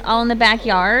bullets all in the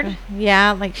backyard.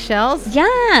 Yeah, like shells?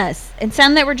 Yes, and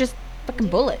some that were just fucking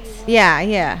bullets. Yeah,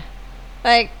 yeah.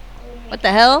 Like, what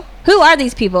the hell? Who are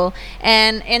these people?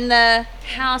 And in the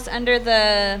house under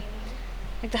the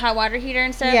like the hot water heater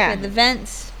and stuff, Yeah. we had the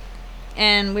vents,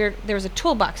 and there was a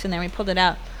toolbox in there. We pulled it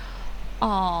out.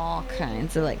 All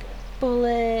kinds of like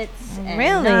bullets, and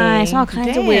Really? knives, all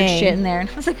kinds of weird Dang. shit in there. And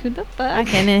I was like, who the fuck?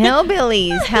 Fucking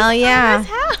hillbillies. Hell yeah.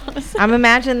 House. I'm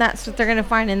imagining that's what they're going to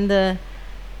find in the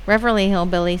Beverly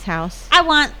Hillbillies house. I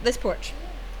want this porch.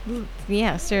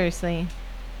 Yeah, seriously.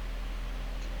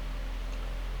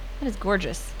 That is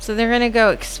gorgeous. So they're going to go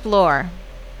explore.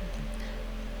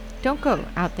 Don't go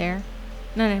out there.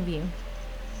 None of you.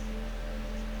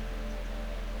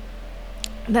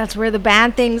 That's where the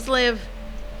bad things live.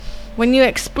 When you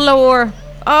explore.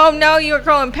 Oh no, you're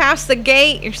going past the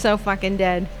gate. You're so fucking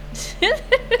dead.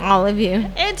 All of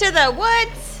you. Into the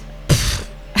woods.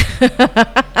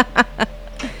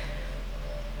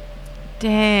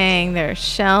 Dang, there's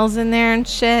shells in there and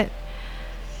shit.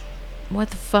 What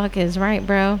the fuck is right,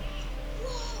 bro?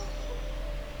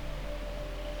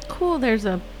 Cool, there's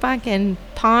a fucking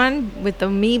pond with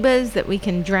amoebas that we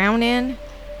can drown in.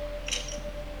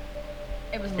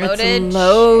 It was loaded. It's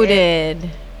loaded.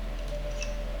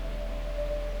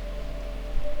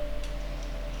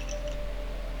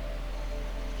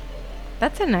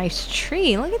 That's a nice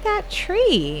tree. Look at that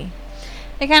tree.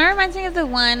 It kind of reminds me of the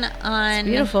one on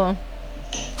Beautiful.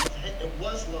 It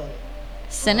was loaded.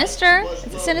 Sinister. It was Is it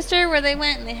loaded. Sinister where they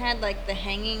went and they had like the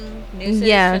hanging nooses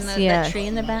Yes, from yes. that tree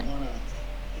in the back? You might wanna,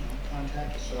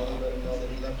 contact the seller, let him know that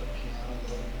he left a piano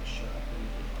loaded in the shop.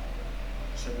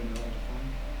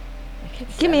 And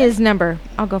 7 Give me his number.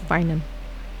 I'll go find him.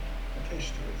 Okay,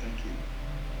 Stuart, thank you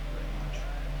very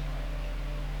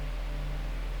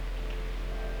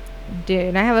much.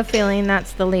 Dude, I have a feeling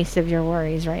that's the least of your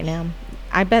worries right now.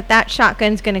 I bet that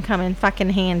shotgun's gonna come in fucking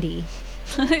handy.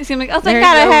 He's gonna be like, oh, thank There's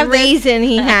God I no have this. reason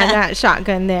he had that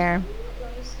shotgun there.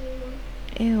 Roses.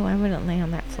 Roses. Ew, I wouldn't lay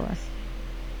on that floor. Roses.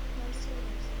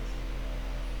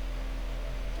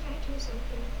 Did I do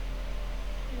something?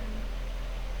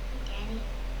 No. Daddy.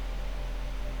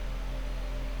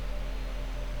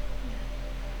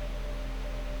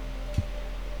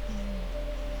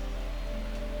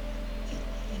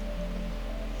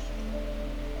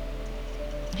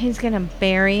 He's gonna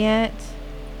bury it.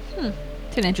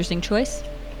 It's an interesting choice.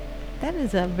 That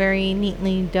is a very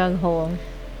neatly dug hole.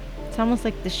 It's almost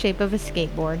like the shape of a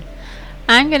skateboard.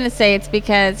 I'm gonna say it's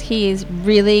because he's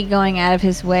really going out of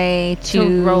his way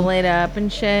To roll it up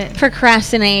and shit.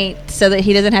 procrastinate so that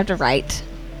he doesn't have to write.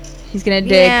 He's gonna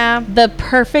dig Yeah. the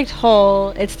perfect hole.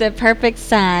 It's the perfect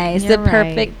size, You're the right.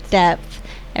 perfect depth.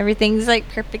 Everything's like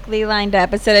perfectly lined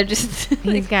up instead of just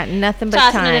He's got nothing but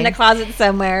tossing it in a time. closet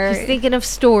somewhere. He's thinking of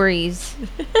stories.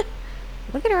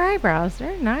 Look at her eyebrows.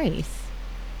 They're nice.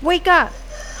 Wake up.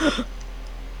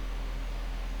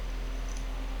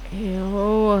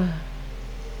 Ew.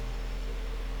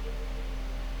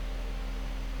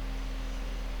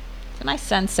 So my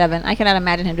son's 7. I cannot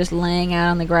imagine him just laying out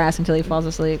on the grass until he falls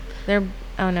asleep. They're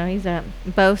oh no, he's up.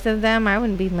 Both of them. I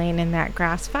wouldn't be laying in that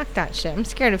grass. Fuck that shit. I'm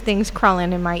scared of things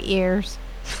crawling in my ears,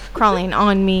 crawling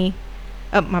on me,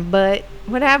 up my butt,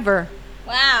 whatever.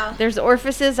 Wow. There's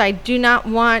orifices I do not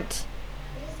want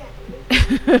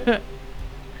What is that? I don't know.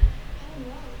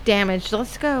 damaged.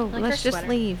 Let's go. Like Let's her just sweater.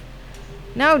 leave.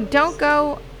 No, don't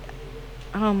go.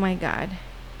 Oh my god.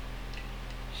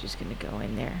 She's gonna go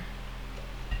in there.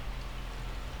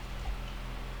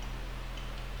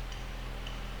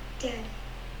 Dad.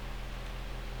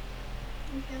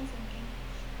 We found something.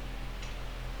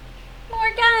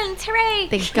 More guns! Hooray!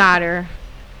 They got her. Are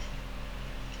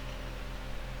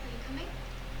you coming?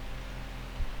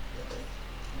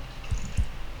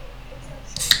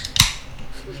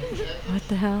 What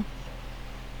the hell?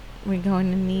 We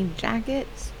going to need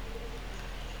jackets?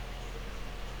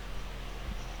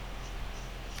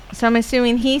 So I'm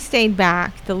assuming he stayed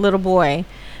back, the little boy,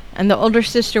 and the older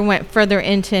sister went further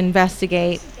in to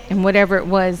investigate, and whatever it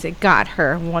was, it got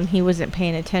her when he wasn't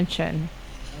paying attention.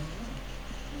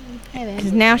 Hey,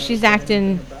 Because now she's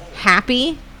acting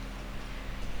happy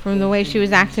from the way she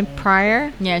was acting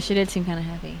prior. Yeah, she did seem kind of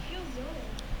happy. Feels good.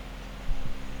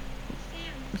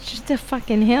 Sam, It's just a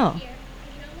fucking hill. here.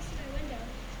 I can almost see my window.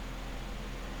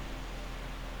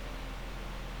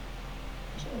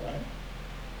 It's all right.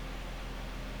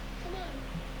 Come on.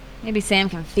 Maybe Sam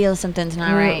can feel something's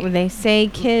not Ooh, right. They say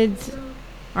kids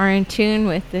are in tune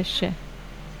with this shit.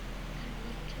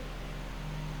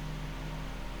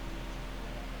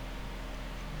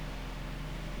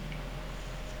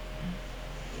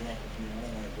 I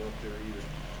don't want to go up there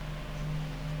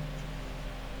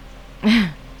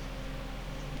either.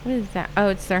 What is that? Oh,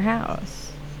 it's their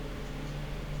house.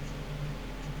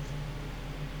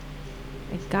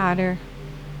 They got her.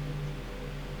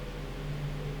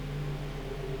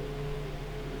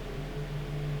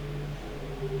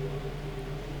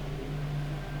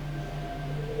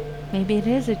 Maybe it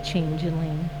is a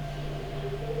changeling.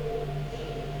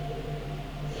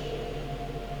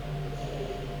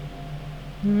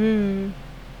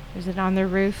 Is it on their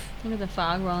roof? Look at the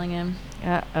fog rolling in.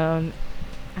 Uh-oh.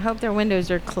 I hope their windows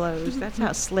are closed. That's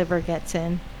how Sliver gets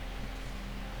in.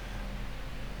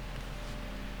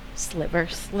 Sliver,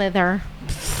 slither.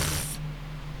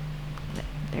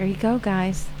 There you go,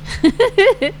 guys.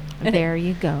 There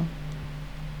you go.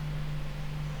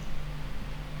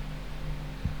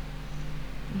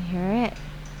 You hear it?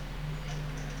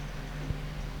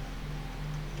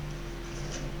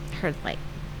 Heard like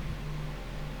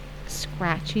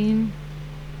scratching.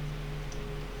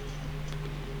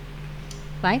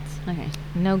 Lights? Okay.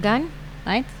 No gun?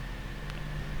 Lights?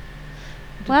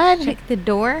 What? Check the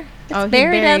door. It's he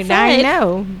buried I outside.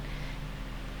 know.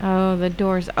 Oh, the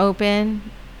door's open.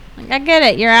 Like, I get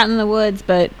it. You're out in the woods,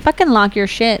 but fucking lock your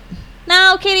shit.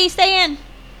 No, Kitty, stay in.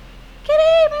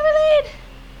 Kitty, Marmalade.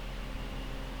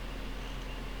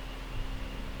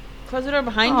 Close the door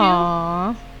behind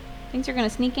Aww. you. Things are gonna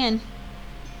sneak in.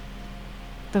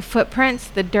 The footprints,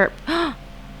 the dirt.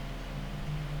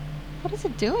 What is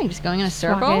it doing? Just going in a Just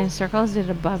walking in circle? circles. Is it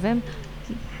above him?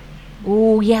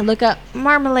 Oh yeah, look up.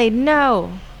 Marmalade,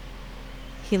 no.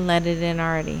 He let it in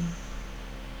already.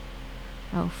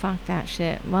 Oh, fuck that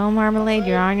shit. Well, Marmalade,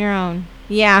 you're on your own.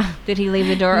 Yeah. Did he leave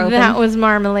the door open? That was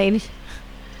Marmalade.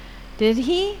 Did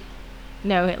he?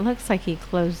 No, it looks like he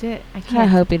closed it. I I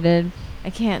can't. hope he did. I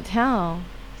can't tell.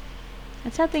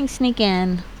 That's how things sneak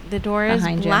in. The door is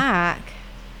Behind ya. black.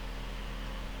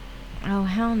 Oh,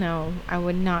 hell no. I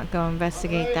would not go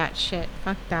investigate that shit.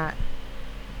 Fuck that.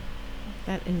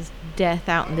 That is death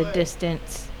out in the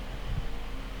distance.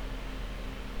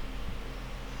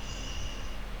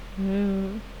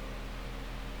 Ooh.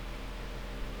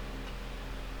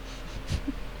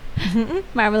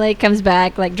 Marmalade comes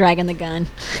back like dragging the gun.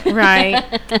 Right.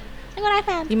 Look what I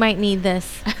found. You might need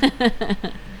this.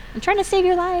 I'm trying to save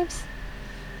your lives.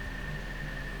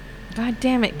 God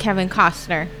damn it, Kevin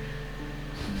Costner.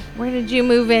 Where did you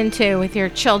move into with your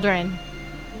children?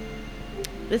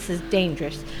 This is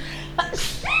dangerous.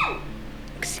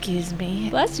 Excuse me.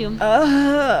 Bless you.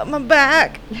 My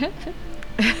back.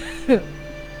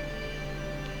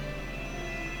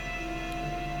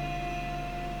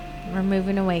 We're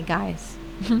moving away, guys.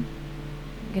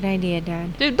 Good idea,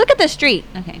 Dad. Dude, look at the street.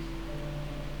 Okay.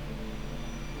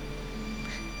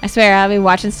 I swear, I'll be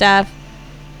watching stuff,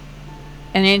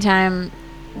 and anytime,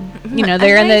 you know,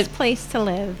 they're a in nice the, place to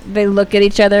live. they look at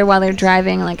each other while they're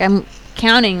driving. Like, I'm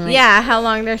counting. Like, Yeah, how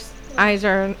long their eyes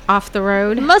are off the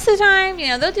road. most of the time, you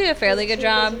know, they'll do a fairly good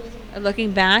job of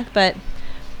looking back, but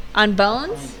on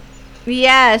Bones,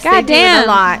 Yes, God they do it damn, a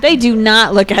lot. they do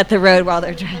not look at the road while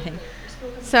they're driving.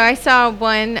 So I saw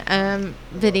one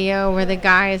video where the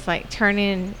guy is like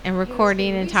turning and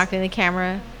recording and talking to the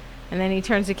camera, and then he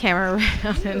turns the camera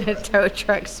around and a tow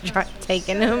truck's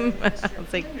taking him. I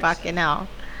was like, fucking hell.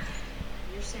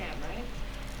 You're Sam, right?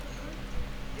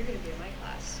 You're gonna be in my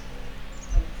class.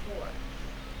 I'm 4.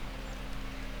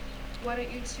 Why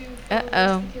don't you two go watch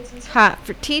Uh-oh. the kids inside? Hot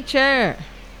for teacher.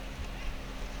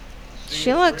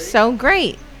 She looks so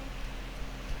great.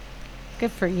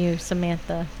 Good for you,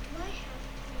 Samantha.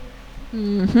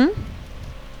 Mm-hmm.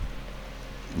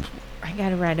 I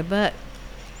gotta write a book.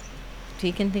 If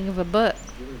you can think of a book.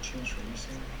 Give her a chance for me,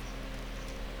 Sam.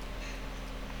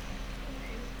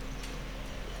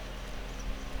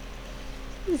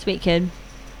 He's a sweet kid.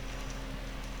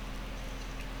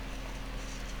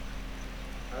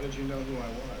 How did you know who I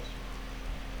was?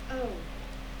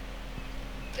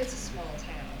 It's a small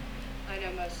town. I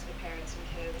know most of the parents and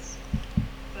kids.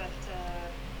 But,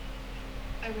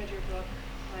 I read your book,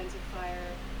 Lines of Fire,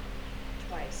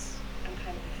 twice. I'm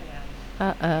kind of a fan.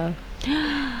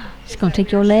 Uh-oh. She's Is gonna that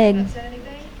take your weird? leg. Upset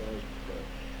anything?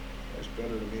 It's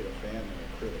better to meet a fan than a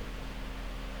critic.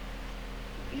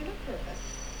 You look perfect.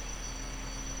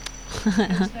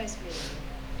 It was nice meeting you.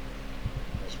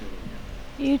 Nice meeting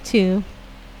you. You too.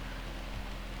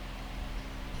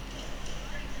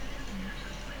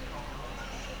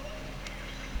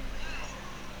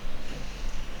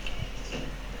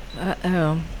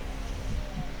 Uh-oh.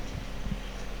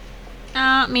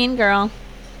 Oh, mean girl.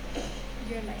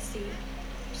 You're in my seat.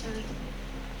 Sorry.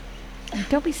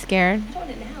 Don't be scared. I don't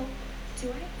want it now. Do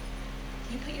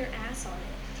I? You put your ass on it.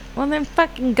 Well, then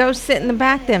fucking go sit in the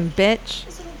back then, bitch.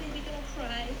 Is little baby gonna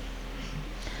cry?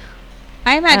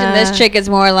 I imagine this Uh, chick is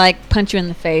more like punch you in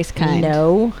the face kind.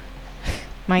 No.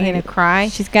 Am I Like, gonna cry?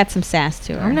 She's got some sass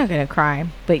to her. I'm not gonna cry,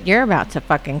 but you're about to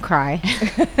fucking cry.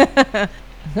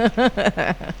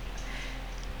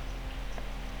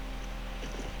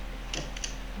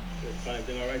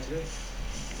 Everything all right today?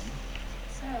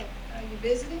 So, are you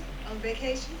visiting? On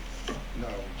vacation? No,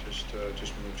 we just moved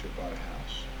here, bought a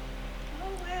house. Oh,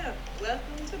 well.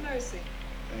 Welcome to Mercy.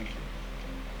 Thank you.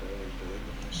 Can barely believe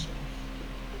it myself.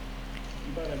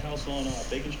 You buy that house on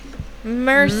Bacon Street?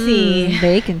 Mercy.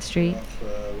 Bacon Street.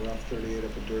 We're off 38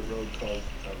 up a dirt road called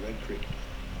Red Creek.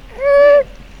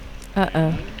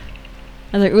 Uh-oh.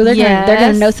 I was like, ooh, they're gonna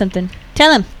Yes. know something.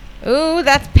 Tell him. Ooh,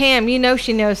 that's Pam. You know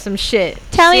she knows some shit.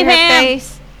 Tell See me, her Pam.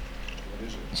 face? What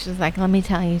is it? She's like, let me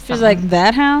tell you something. She's like,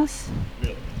 that house?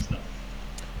 Really? It's not.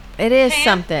 it is Pam,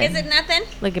 something. Is it nothing?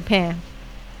 Look at Pam.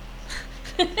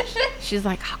 She's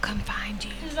like, I'll come find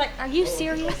you. She's like, are you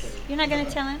serious? You're not gonna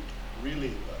tell him?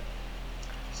 Really?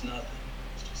 It's nothing.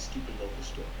 It's just stupid local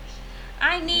stories.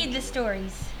 I need the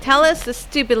stories. Tell us the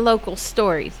stupid local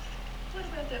stories. What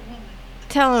about that woman?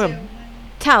 Tell So, him.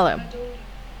 Tell him. my daughter.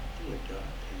 Dear God,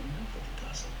 Pam, enough of the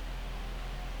gossip.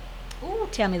 Ooh,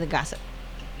 tell me the gossip.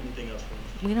 Anything else for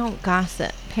me? We don't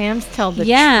gossip. Pam's tell the truth.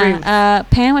 Yeah,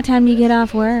 Pam, what time do you get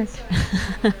off work?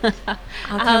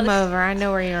 I'll come over. I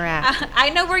know where you're at. I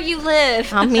know where you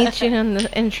live. I'll meet you in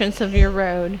the entrance of your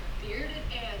road. Bearded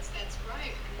ants, that's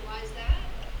right. Why is that?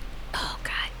 Oh,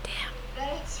 god damn.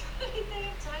 That's right. They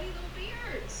have tiny little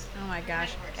beards. Oh my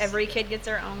gosh. Every kid gets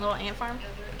their own little ant farm? Now,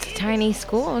 there It's a is tiny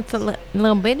school. It's a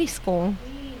little bitty school.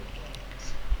 Queen ant.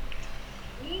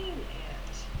 Queen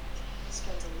ant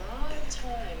spends a lot of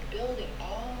time building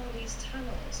all these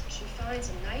tunnels. She finds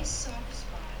a nice soft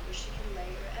spot where she can lay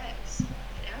her eggs. And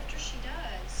after she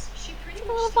does, she pretty A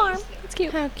much little stays farm. there. It's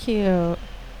cute. How cute.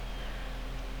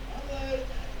 Marmalade.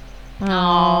 Oh,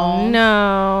 Aw.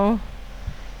 no.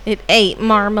 It ate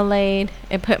marmalade.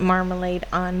 It put marmalade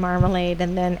on marmalade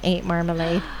and then ate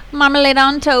marmalade. Marmalade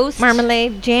on toast.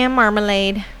 Marmalade, jam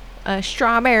marmalade,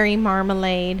 strawberry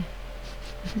marmalade.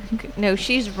 No,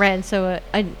 she's red, so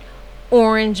a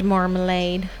orange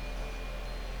marmalade.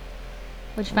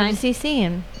 What'd you What find? is he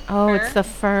seeing? Oh, it's Fur? the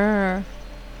fur.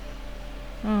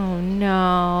 Oh no,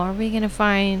 are we gonna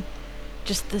find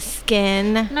just the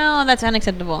skin? No, that's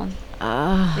unacceptable. The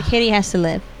Ugh, kitty has to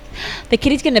live. The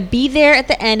kitty's gonna be there at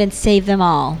the end and save them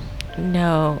all.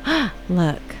 no.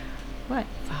 Look, What?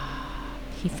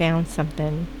 he found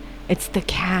something. It's the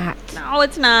cat. No,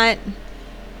 it's not.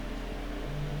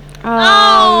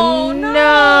 Oh,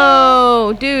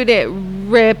 Oh, no. Dude, it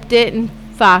ripped it in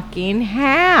fucking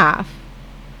half.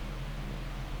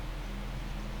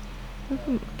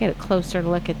 Get a closer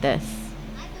look at this.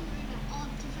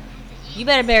 You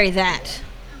better bury that.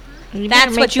 You That's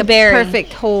better what make you the bury.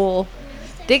 Perfect hole.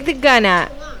 Dig the gun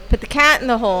up. Put the cat in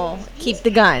the hole. Keep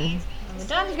the gun.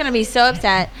 John's gonna be so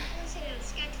upset. I was saying on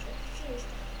sketch for first.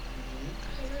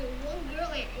 There's only one girl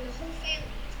ant in the whole family.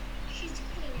 She's the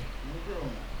queen, New girl now.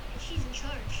 and she's in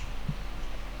charge.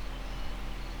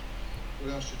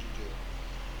 What else did you do?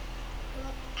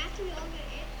 Well, after we all got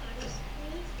ant bodies,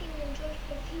 we each came and George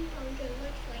played ping pong during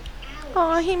lunch for like hours.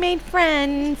 Oh, he made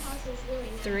friends. Also, was really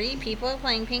nice. 3 people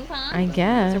playing ping pong? I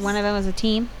guess. So one of them was a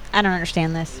team? I don't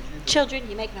understand this. Children,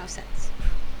 you make no sense.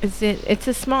 It's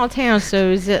a small town, so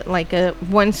is it like a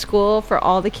one school for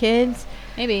all the kids?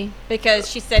 Maybe. Because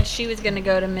she said she was going to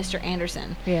go to Mr.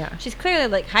 Anderson. Yeah. She's clearly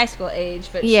like high school age,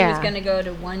 but she Yeah. was going to go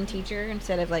to one teacher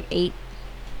instead of like 8.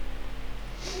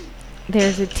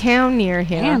 There's a town near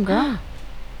here. Damn, girl.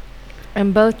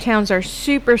 And both towns are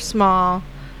super small.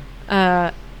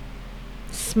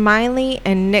 Smiley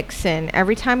and Nixon.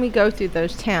 Every time we go through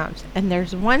those towns, and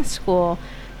there's one school,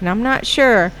 and I'm not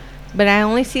sure, but I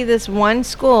only see this one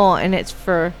school, and it's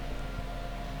for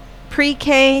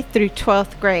pre-K through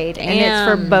 12th grade, and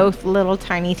it's for Damn. both little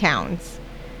tiny towns.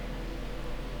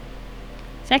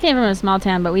 So I came from a small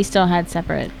town, but we still had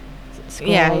separate schools.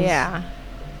 Yeah.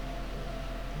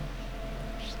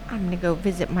 I'm gonna go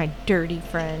visit my dirty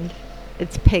friend.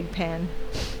 It's Pigpen.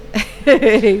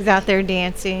 He's out there You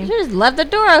dancing. should just left the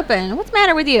door open. What's the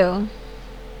matter with you?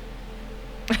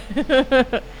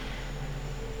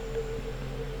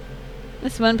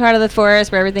 This one part of the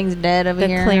forest where everything's dead over The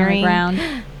here clearing. on the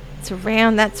ground. It's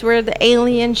around. That's where the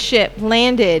alien ship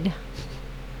landed.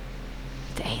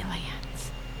 The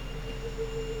aliens.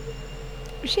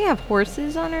 Does she have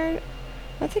horses on her?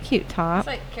 That's a cute top.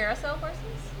 like carousel horses.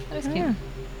 That is Yeah.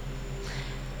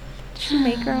 Does she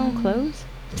make her own clothes?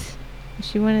 Is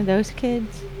she one of those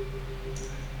kids?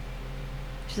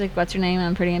 She's like, what's her name?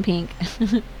 I'm Pretty in Pink.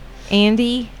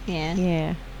 Andy? Yeah.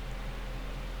 Yeah.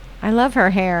 I love her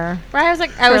hair. Right, I was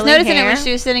like, I was Curly noticing it hair. when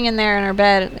she was sitting in there in her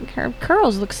bed. Like, her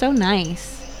curls look so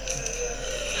nice.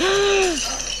 Oh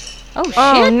shit,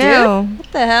 Oh, no. dude!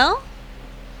 What the hell?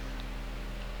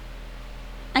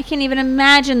 I can't even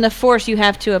imagine the force you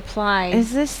have to apply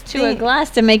Is this to a glass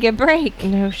to make it break.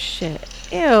 No shit.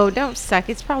 Ew, don't suck.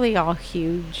 It's probably all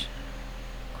huge.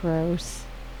 Gross.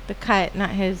 The cut,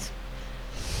 not his.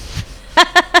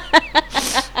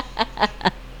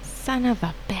 Son of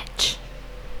a bitch.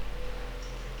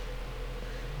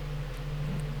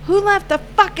 Who left the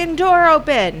fucking door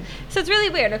open? So it's really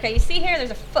weird. Okay, you see here,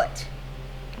 there's a foot.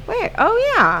 Where?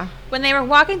 Oh, yeah. When they were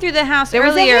walking through the house There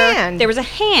was a earlier, hand. there was a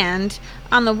hand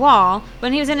on the wall.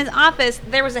 When he was in his office,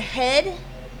 there was a head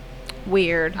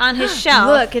Weird. on his shelf.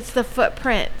 Look, it's the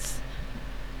footprints.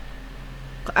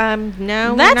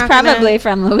 No, we're That's not probably Gonna,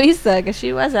 from Louisa, because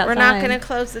she was outside. we're not going to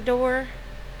close the door.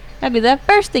 That'd be the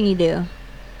first thing you do.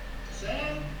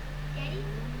 Sam? Daddy?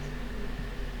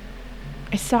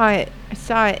 I saw it.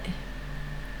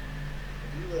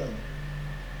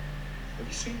 Have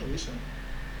you seen Louisa? Did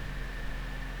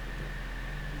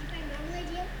you find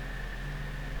marmalade yet?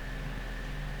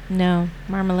 No,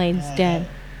 Marmalade's dead.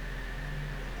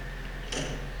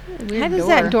 Weird How does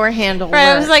that door handle Right,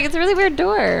 I work? was like, it's a really weird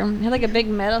door. It had like a big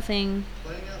metal thing.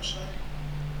 Playing outside?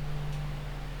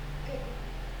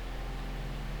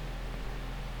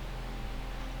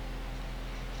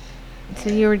 So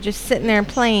you were just sitting there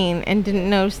playing and didn't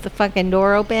notice the fucking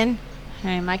door open?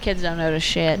 Hey, my kids don't notice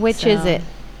shit. Which is so-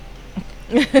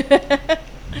 it?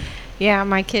 Yeah,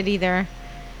 my kid either.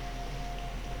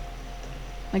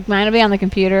 Like mine will be on the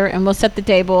computer, and we'll set the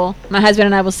table. My husband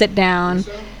and I will sit down.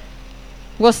 Lisa?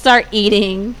 We'll start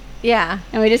eating, Yeah.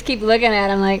 and we just keep looking at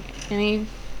him like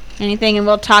anything, and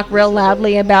we'll talk real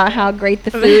loudly about how great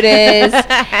the food is.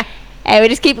 And we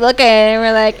just keep looking, and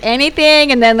we're like,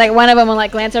 anything? And then, like, one of them will,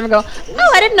 like, glance over and go,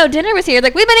 oh, I didn't know dinner was here.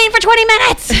 Like, we've been eating for 20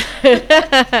 minutes.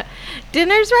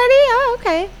 Dinner's ready? Oh,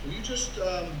 okay. Were you just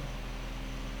outside?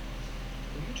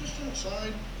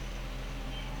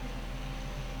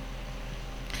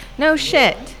 No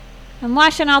shit. I'm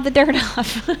washing all the dirt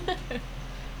off.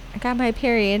 I got my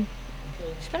period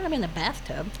She's better be in the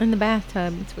bathtub. in the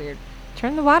bathtub. It's weird.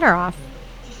 Turn the water off.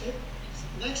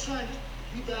 Next time,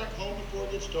 be back home before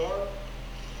it gets dark.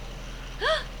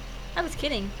 I was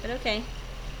kidding, but okay.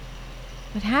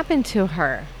 What happened to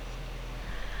her?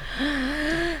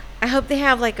 I hope they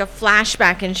have like a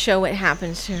flashback and show what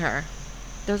happens to her.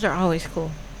 Those are always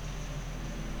cool.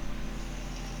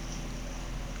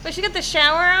 But she got the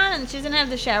shower on, and she doesn't have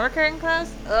the shower curtain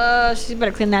closed. Oh, she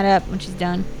better clean that up when she's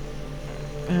done.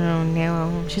 Oh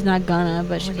no. She's not gonna,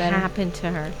 but she What better. happened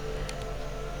to her?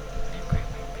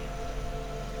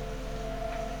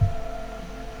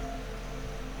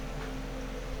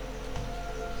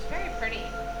 She's very pretty.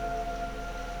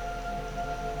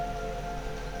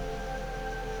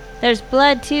 There's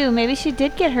blood too. Maybe she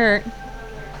did get hurt.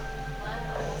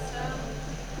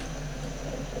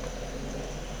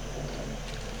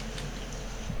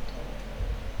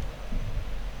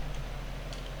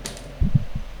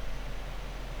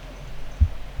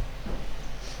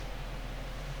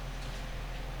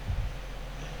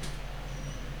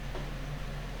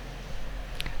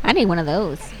 I need one of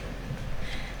those.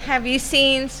 Have you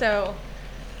seen? So,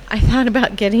 I thought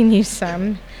about getting you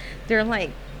some. They're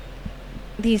like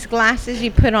these glasses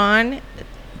you put on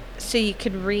so you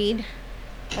could read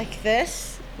like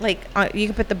this. Like you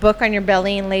can put the book on your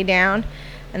belly and lay down,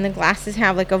 and the glasses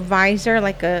have like a visor,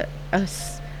 like a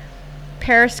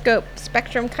periscope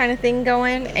spectrum kind of thing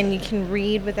going, and you can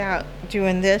read without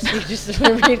doing this. You just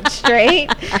read straight.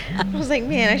 I was like,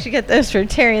 man, I should get those for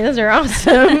Terry. Those are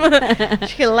awesome.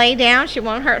 She can lay down. She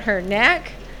won't hurt her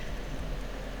neck.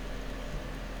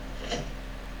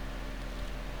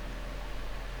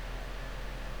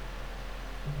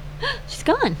 She's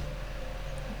gone.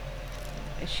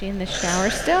 she in the shower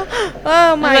still?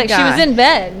 Oh my Like god. she was in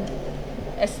bed,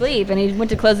 asleep, and he went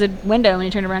to close the window. And he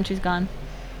turned around, she's gone.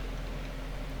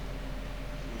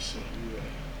 You said you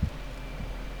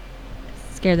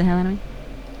Scared the hell out of me.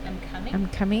 I'm coming. I'm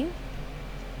coming.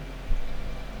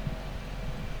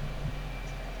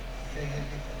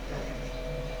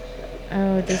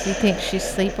 Oh, does he think she's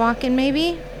sleepwalking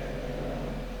maybe?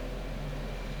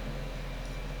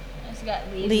 She's got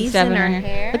leaves, Leaves and stuff in her hair.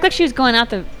 hair? Looked like she was trying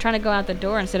to go out the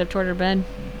door instead of toward her bed.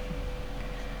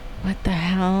 What the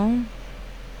hell?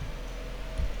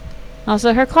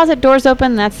 Also, her closet door's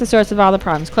open. That's the source of all the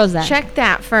problems. Close that. Check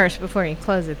that first before you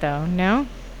close it though, no?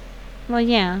 Well,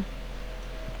 yeah.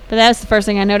 But that was the first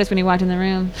thing I noticed when he walked in the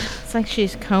room. It's like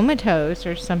she's comatose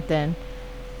or something.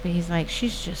 But he's like,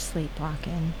 she's just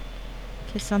sleepwalking.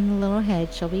 Kiss on the little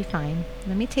head, she'll be fine.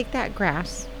 Let me take that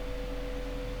grass.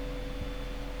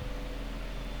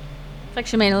 It's like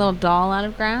she made a little doll out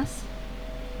of grass.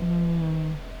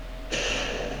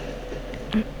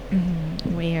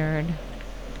 Weird.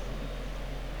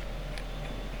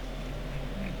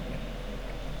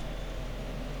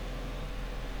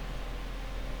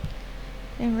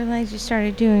 Didn't realize you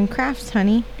started doing crafts,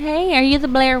 honey. Hey, are you the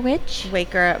Blair Witch? Wake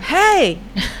her up. Hey!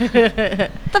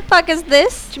 The fuck is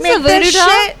this? Did you make this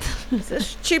shit? Is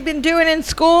this what you've been doing in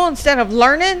school instead of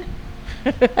learning?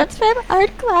 That's from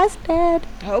art class, Dad.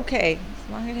 Okay,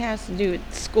 as long as it has to do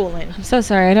with schooling. I'm so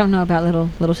sorry. I don't know about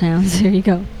little towns. Here you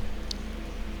go.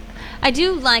 I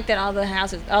do like that all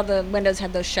the windows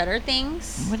had those shutter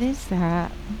things. What is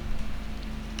that?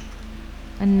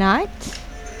 A nut?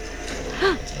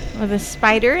 With a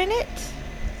spider in it?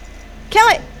 Kill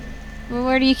it! Well,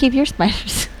 where do you keep your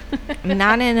spiders?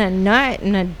 Not in a nut,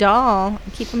 in a doll.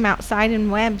 Keep them outside in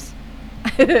webs.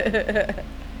 Except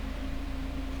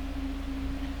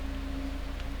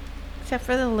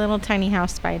for the little tiny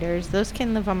house spiders. Those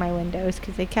can live on my windows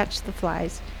because they catch the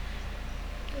flies.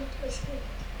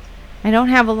 I don't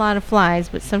have a lot of flies,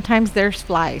 but sometimes there's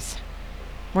flies.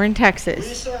 We're in Texas.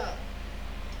 Lisa!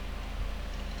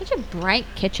 Such a bright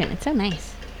kitchen. It's so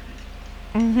nice.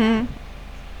 Mm-hmm.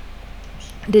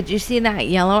 Did you see that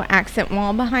yellow accent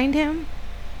wall behind him?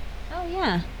 Oh,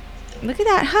 yeah. Look at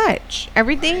that hutch.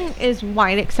 Everything is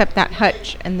white except that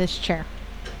hutch and this chair.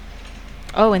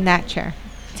 Oh, and that chair.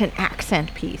 It's an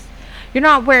accent piece. You're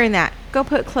not wearing that. Go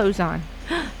put clothes on.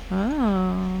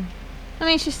 Oh. I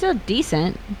mean, she's still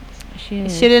decent. She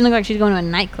is. She didn't look like she's going to a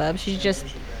nightclub. She's just,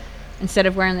 instead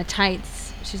of wearing the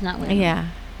tights, she's not wearing them. Yeah.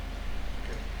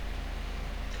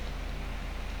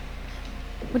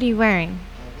 What are you wearing?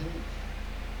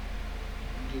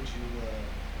 Did you,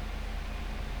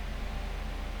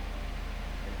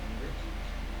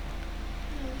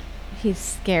 He's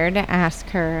scared to ask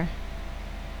her.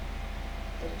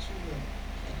 how did you,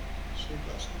 sleep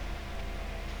last night?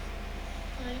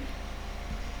 Fine.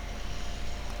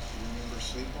 Do you remember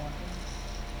sleepwalking?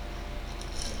 I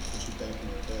had to put you back in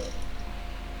your bed.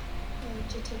 Oh, did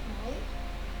you take Molly?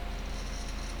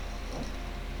 What?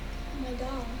 My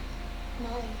doll.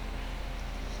 Molly.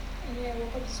 And then I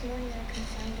woke up this morning and I couldn't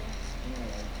find her.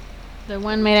 Alright. The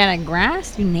one made out of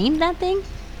grass? You named that thing?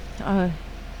 Oh.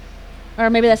 Or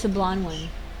maybe that's the blonde one.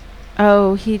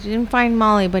 Oh, he didn't find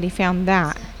Molly, but he found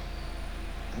that. I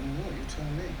don't know, you tell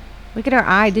me. Look at her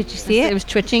eye. Did you see It it? was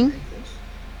twitching. Think this?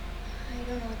 I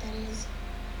don't know what that is.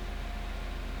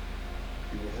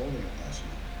 You were holding it last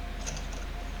night.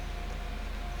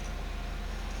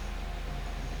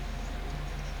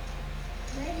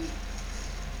 Ready?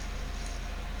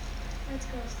 Let's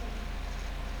go sleep.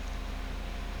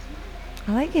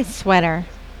 I like his sweater.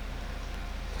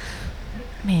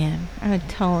 Man, I would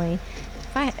totally.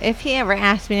 If he ever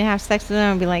asked me to have sex with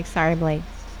him, I'd be like, sorry, Blake.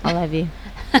 I love you.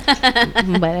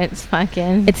 But it's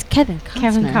fucking. It's Kevin Costner.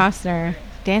 Kevin Costner.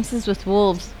 Dances with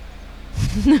Wolves.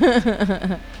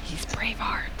 He's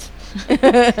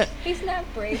Braveheart. He's not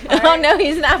brave. Oh, no,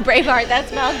 he's not Braveheart.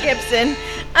 That's Mel Gibson.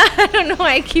 I don't know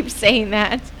why I keep saying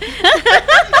that.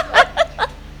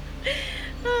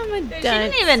 I'm a She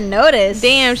dunce. didn't even notice.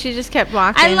 Damn, she just kept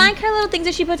walking. I like her little things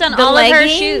that she puts on The all of her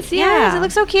leggings? shoes. Yeah. Yes, it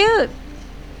looks so cute.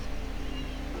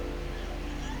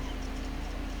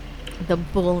 the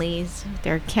bullies with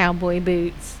their cowboy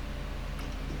boots.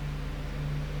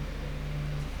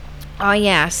 Oh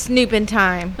yeah, snooping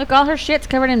time. Look, all her shit's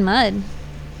covered in mud.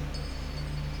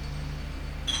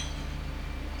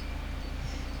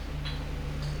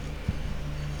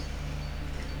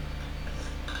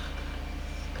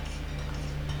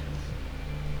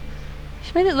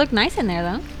 She made it look nice in there,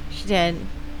 though. She did.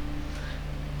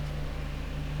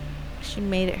 She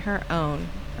made it her own.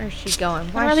 Where's she going?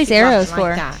 What are is these she arrows walking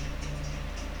like for? that?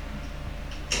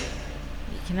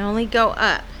 You can only go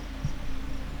up.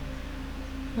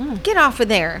 Oh. Get off of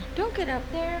there. Don't get up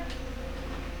there.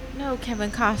 No,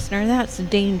 Kevin Costner, that's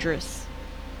dangerous.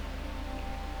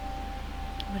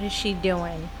 What is she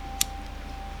doing?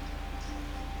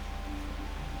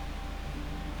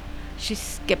 She's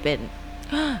skipping.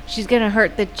 She's gonna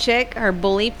hurt the chick, her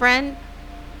bully friend.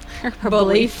 Her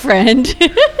bully friend.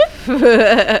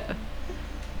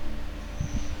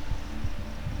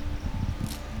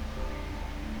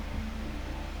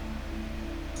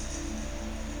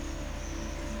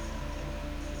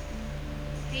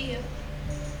 Hey, you.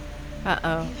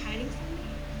 Uh-oh. You hiding from me?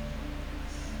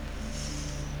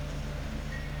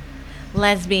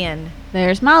 Lesbian.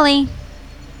 There's Molly.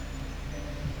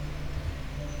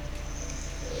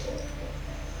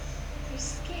 You're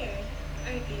scared,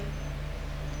 aren't you?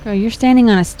 Girl, you're standing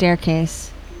on a staircase.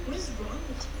 What is wrong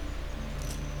with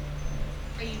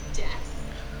you? Are you deaf?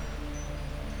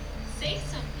 Say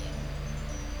something.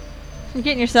 You're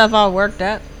getting yourself all worked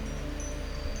up.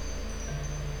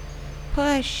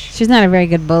 Push. She's not a very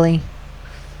good bully.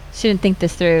 She didn't think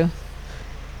this through.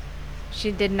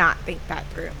 She did not think that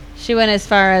through. She went as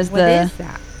far as What the is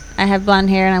that? I have blonde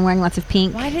hair and I'm wearing lots of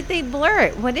pink. Why did they blur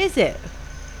it? What is it?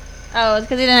 Oh, it's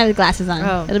because he didn't have his glasses on.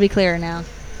 Oh. It'll be clearer now.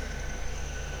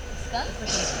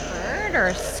 Bird or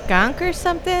a skunk or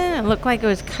something? It looked like it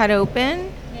was cut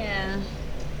open. Yeah.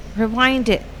 Rewind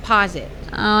it. Pause it.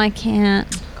 Oh, I can't.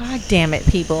 God damn it,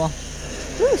 people.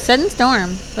 Ooh, sudden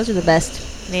storm. Those are the best.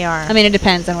 They are. I mean, it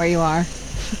depends on where you are.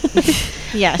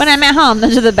 yes. When I'm at home,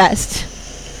 those are the best.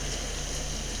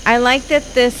 I like that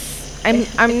this. I'm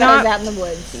If I was not. out in the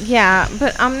woods. Yeah,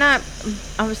 but I'm not.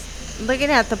 I was looking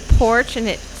at the porch and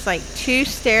it's like 2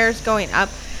 stairs going up.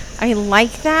 I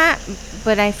like that,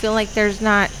 but I feel like there's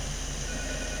not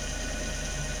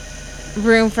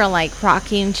room for like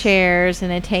rocking chairs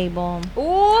and a table.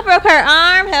 Ooh, broke her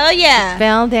arm. Hell yeah.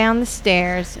 Fell down the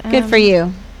stairs. Good for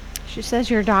you. She says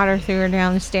your daughter threw her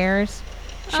down the stairs.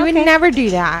 She would Okay. never do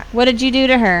that. What did you do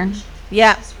to her?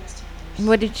 Yep.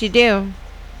 What did you do?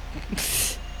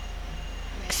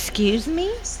 Excuse me?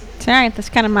 It's all right. That's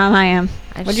the kind of mom I am.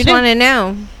 I What'd just you do? want to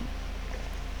know.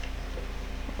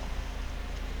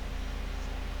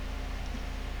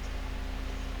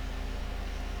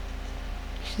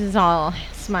 She's all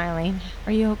smiling.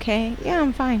 Are you okay? Yeah,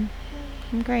 I'm fine.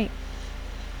 I'm great.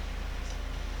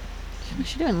 What's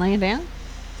she doing? Laying down?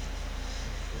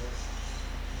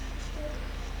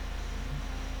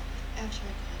 After I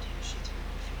called you, she threw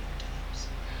up a few more times.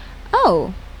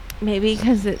 Oh. Maybe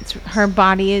because it's her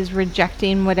body is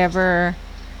rejecting whatever.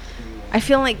 I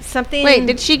feel like something. Wait,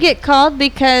 did she get called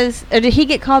because, or did he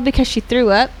get called because she threw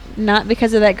up, not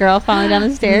because of that girl falling down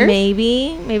the stairs?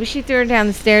 Maybe she threw her down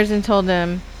the stairs and told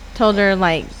her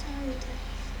like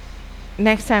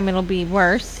next time it'll be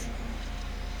worse.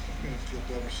 I'm gonna feel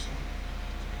better soon.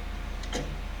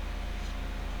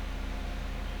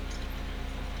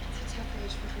 It's a tough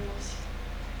age for girls.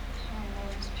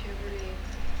 Hormones, puberty,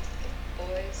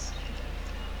 boys.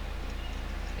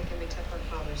 It can be tough on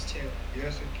fathers too.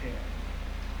 Yes, it can.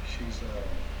 She's,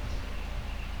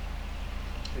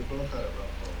 they both had it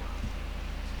rough for a while.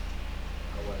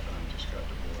 My wife and I just got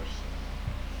divorced.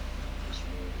 Just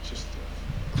moved. It's just,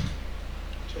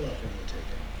 it's a rough thing to take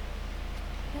in.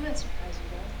 I'm not surprised you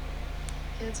though.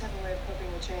 Kids have a way of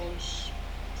coping with change,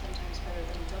 sometimes better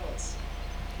than adults.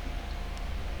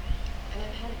 And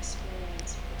I've had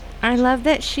experience with adults. I love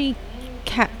that she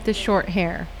kept the short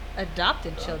hair.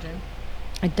 Adopted children.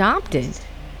 Adopted.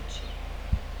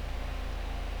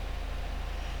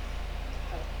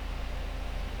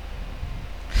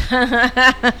 Said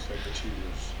that she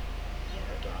was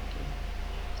adopted.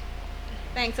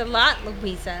 Thanks a lot,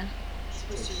 Louisa.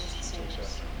 Supposed to use the same.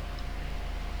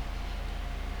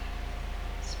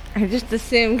 I just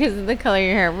assumed because of the color of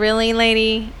your hair. Really,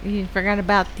 lady? You forgot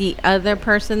about the other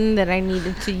person that I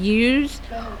needed to use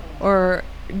or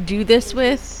do this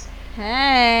with?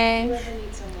 Hey. Whoever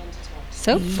needs someone to talk to.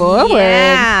 So forward.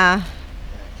 Yeah.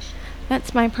 Thanks.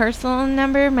 That's my personal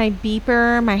number, my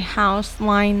beeper, my house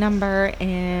line number,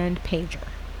 and pager.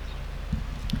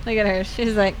 Look at her.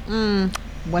 She's like,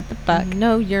 what the fuck?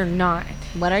 No, you're not.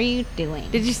 What are you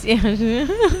doing? Did you see?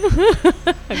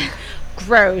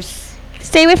 Gross.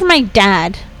 Stay away from my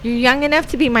dad. You're young enough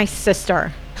to be my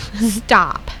sister.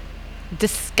 Stop.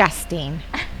 Disgusting.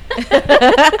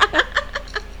 That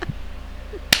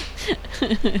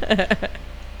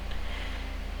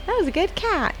was a good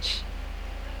catch.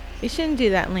 You shouldn't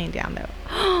do that laying down though.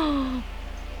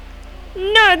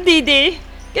 No, Didi.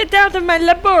 Get out of my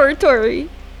laboratory.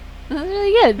 That was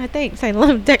really good. Thanks. I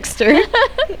love Dexter.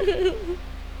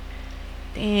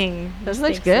 Dang. This steak's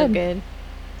looks so good. good.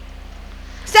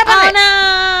 Step on Oh it.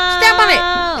 no! Step on it.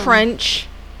 Crunch.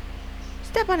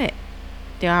 Step on it.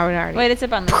 Dude, I would already Wait, it's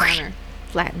up on the counter.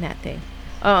 flatten that thing.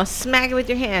 Oh, smack it with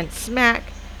your hand. Smack.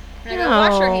 We're gonna go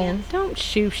wash our hands. Don't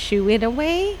shoo it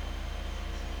away.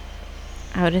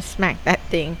 I would have smacked that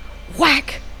thing.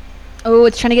 Whack. Oh,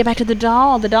 it's trying to get back to the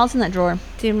doll. The doll's in that drawer.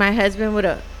 Dude, my husband would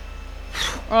have.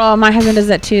 Oh, my husband does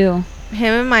that too.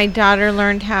 Him and my daughter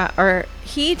learned how, or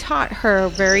he taught her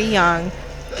very young.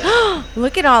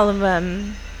 Look at all of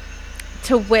them.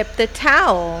 To whip the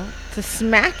towel, to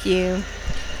smack you.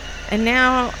 And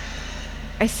now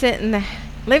I sit in the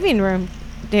living room.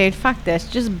 Dude, fuck this.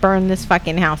 Just burn this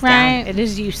fucking house Right. down. It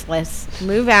is useless.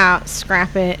 Move out,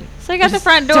 scrap it. So you got the Just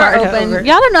front door start open. over.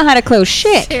 Y'all don't know how to close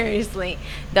shit. Seriously.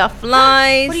 The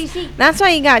flies. What do you see? That's why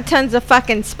you got tons of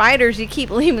fucking spiders. You keep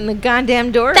leaving the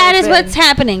goddamn door That is open. what's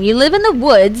happening. You live in the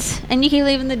woods and you keep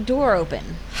leaving the door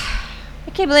open.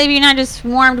 I can't believe you're not just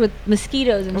swarmed with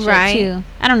mosquitoes and shit Right. too.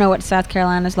 I don't know what South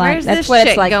Carolina's like. Where's That's this what chick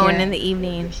it's like going here. in the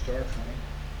evening? It's dark, honey.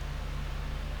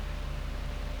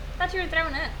 I thought you were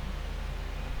throwing up.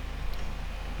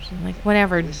 She's like,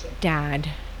 whatever, Dad.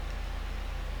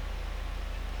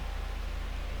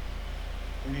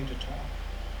 We need to talk.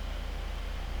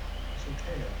 It's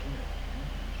okay, I get it. I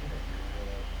get it.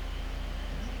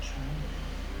 You're not a child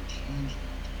anymore. You're changing.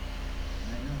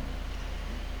 And I know.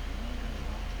 You know, I got a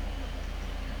lot to know about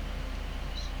the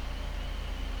parents.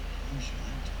 Please, you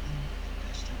have to be the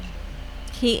best I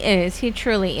can. He is. He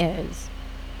truly is.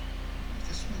 If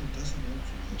this one doesn't work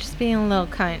for you, Just being a little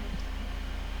cunt.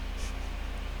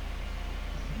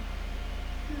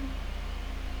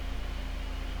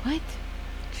 What?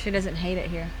 She doesn't hate it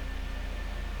here.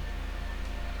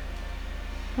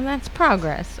 Well, that's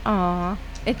progress. Aw,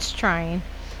 it's trying.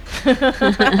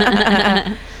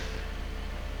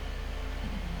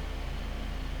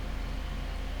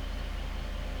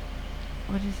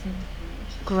 What is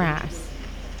it? Grass.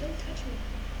 Don't touch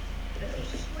me.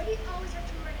 Why do you always have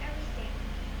to ruin everything?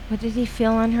 What did he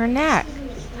feel on her neck?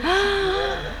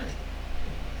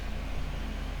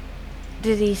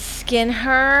 Did he skin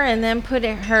her and then put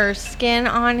her skin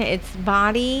on its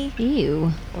body?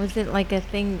 Ew. Was it like a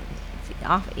thing,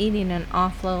 eating an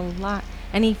awful lot?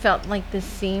 And he felt like the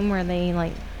seam where they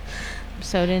like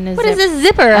sewed in a What is this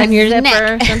zipper on your zipper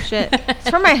neck? or some shit. It's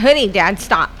for my hoodie, Dad.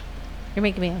 Stop. You're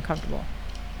making me uncomfortable.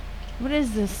 What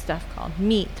is this stuff called?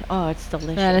 Meat. Oh, it's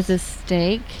delicious. That is a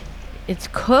steak. It's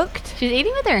cooked. She's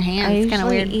eating with her hands. I It's kind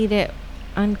of usually weird. eat it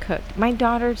uncooked. My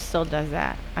daughter still does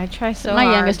that. I try so My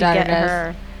hard youngest to daughter get does.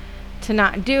 her to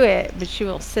not do it, but she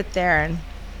will sit there and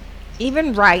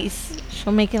even rice,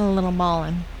 she'll make it a little ball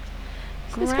and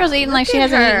This girl's eating like Look she at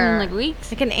hasn't eaten her. in like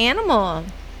weeks. like an animal.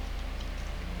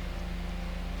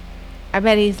 I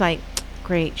bet he's like,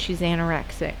 great, she's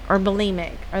anorexic or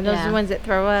bulimic. Are those Yeah. the ones that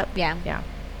throw up? Yeah. Yeah.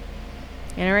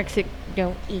 Anorexic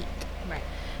don't eat. Right.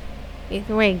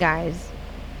 Either way, guys,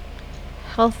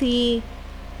 healthy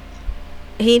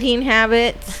eating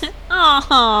habits. Aww.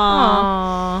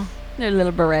 Aww. They're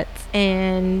little barrettes.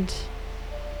 And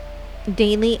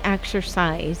daily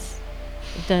exercise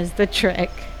does the trick.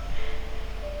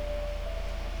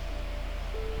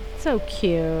 So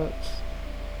cute.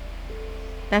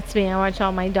 That's me. I watch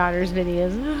all my daughter's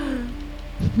videos.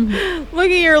 Look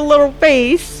at your little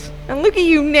face. And look at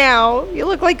you now. You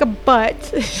look like a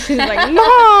butt. She's like,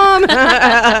 Mom!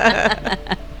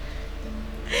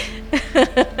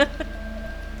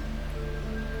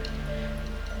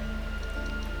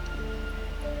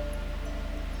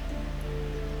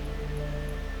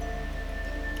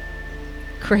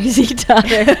 Crazy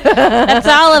daughter. That's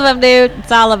all of them, dude.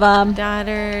 It's all of them.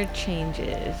 Daughter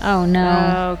changes. Oh,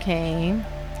 no. Okay.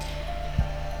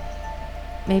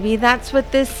 Maybe that's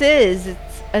what this is.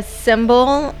 It's a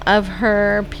symbol of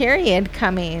her period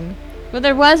coming. Well,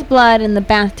 there was blood in the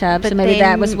bathtub, so maybe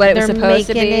that was what it was supposed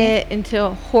to be. They're making it into a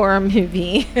horror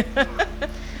movie.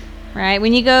 Right?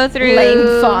 When you go through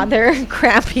Lame father,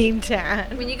 crappy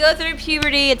dad. When you go through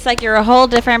puberty, it's like you're a whole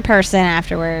different person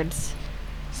afterwards.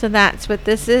 So that's what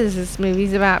this is. This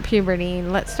movie's about puberty.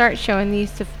 Let's start showing these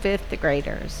to 5th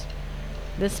graders.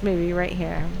 This movie right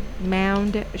here.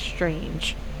 Mound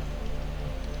Strange.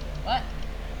 What?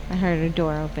 I heard a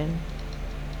door open.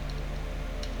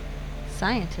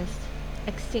 Scientist.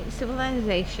 Extinct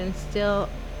civilization still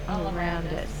all around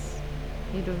us.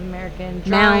 Native American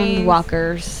Mound drawings.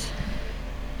 walkers.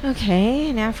 Okay,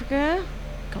 in Africa.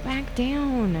 Go back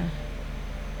down.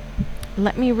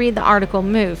 Let me read the article.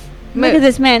 Move. Look at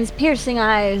this man's piercing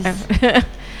eyes.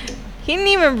 He didn't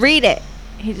even read it.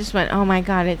 He just went, "Oh my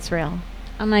God, it's real."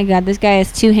 Oh my God, this guy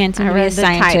is too handsome to be a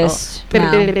scientist.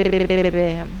 Wow.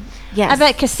 Yes. I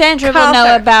bet Cassandra Call will know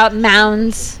her. about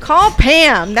mounds. Call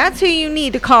Pam. That's who you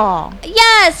need to call.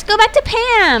 Yes, go back to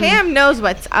Pam. Pam knows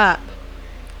what's up.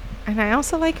 And I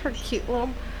also like her cute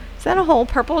little. Is that a whole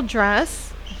purple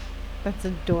dress? That's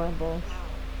adorable. Wow.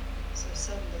 So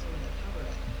Sutton doesn't want to cover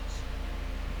it.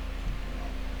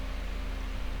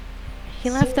 He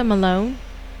left them alone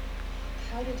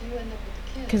How did you end up with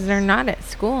the kids? because they're not at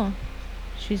school.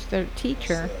 She's their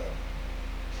teacher.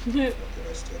 That's what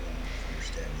I still don't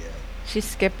understand yet. She's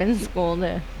skipping school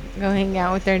to go hang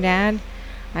out with their dad.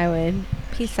 I would.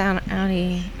 Peace out,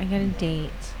 Audi. I got a date.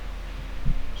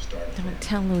 Started from Don't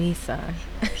tell Louisa.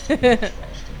 she wanted us to move to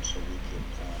Charleston so we could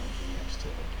be next to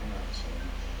her parents.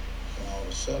 And then all of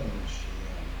a sudden,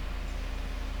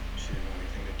 she didn't want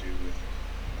anything to do with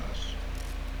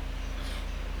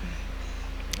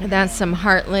us. That's some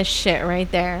heartless shit right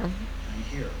there. I'm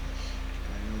here. And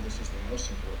I know this is the most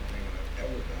important thing that I've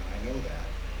ever done. I know that.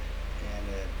 And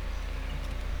it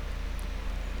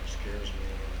scares me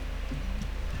more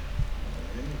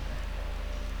than anything.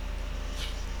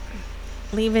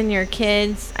 Leaving your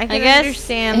kids. I I can guess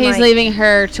understand. he's like- leaving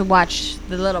her to watch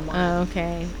the little one. Oh,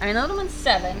 okay. I mean, the little one's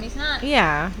 7. He's not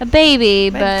Yeah. a baby,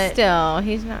 But, but still,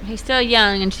 he's not. he's still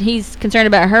young, and he's concerned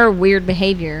about her weird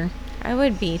behavior. I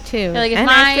would be too. Like, if and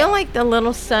I my- feel like the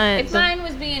little son. If mine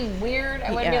was being weird,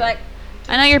 I wouldn't be Yeah. like,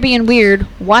 I know you're being weird.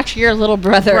 Watch your little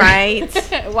brother. Right.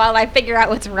 While I figure out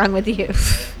what's wrong with you.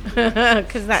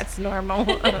 Because that's normal.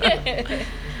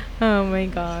 Oh my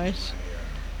gosh. A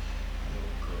little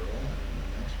girl, and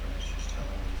the next minute she's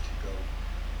telling me to go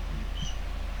use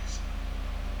my son.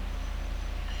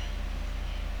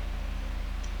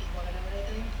 You want to know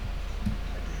anything?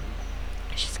 I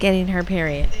do. She's getting her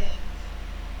period. Yeah.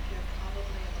 You're probably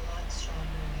a lot stronger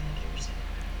than you give yourself.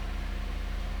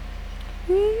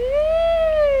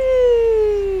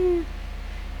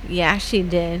 Yeah, she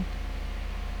did.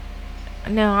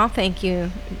 No, I'll thank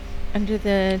you. Under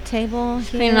the table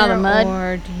Cleaning all the here, mud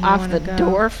or do you off wanna the go?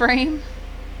 door frame.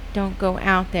 Don't go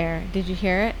out there. Did you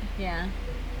hear it? Yeah.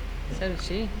 So did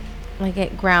she. Like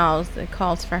it growls. It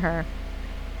calls for her.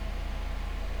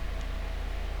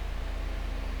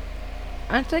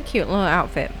 That's a cute little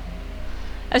outfit.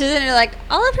 I was just in there like,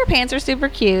 all of her pants are super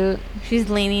cute. She's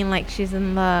leaning like she's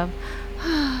in love.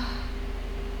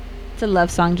 It's a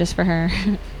love song just for her.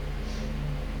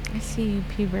 I see you,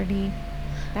 puberty.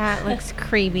 That looks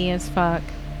creepy as fuck.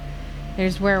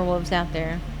 There's werewolves out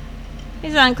there.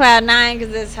 He's on cloud 9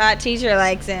 because this hot teacher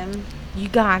likes him. You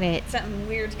got it. Something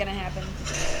weird's gonna happen.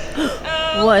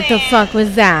 What the fuck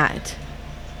was that?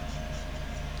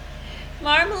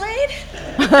 Marmalade?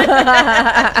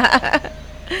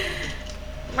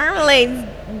 Marmalade's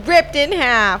ripped in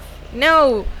half.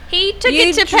 No. He took you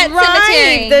it to Pet drive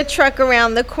Cemetery. the truck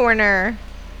around the corner.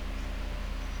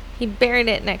 He buried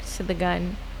it next to the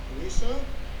gun. Lisa?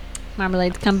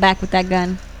 Marmalade's come back with that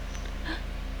gun.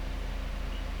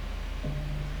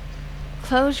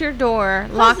 Close your door.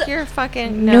 Lock your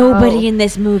fucking. Nobody in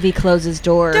this movie closes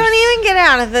doors. Don't even get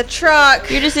out of the truck.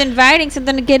 You're just inviting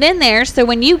something to get in there, so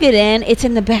when you get in, it's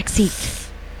in the back seat.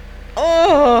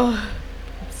 Oh.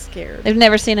 I'm scared. They've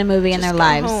never seen a movie in Just their go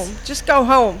lives. home. Just go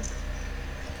home.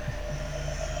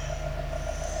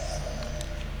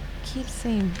 Keep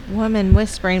saying woman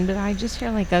whispering, but I just hear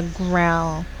like a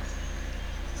growl.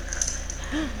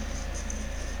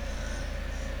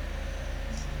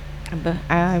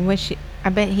 I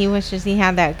bet he wishes he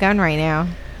had that gun right now.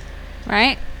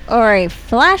 Right? Or a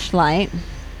flashlight.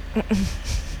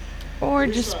 Or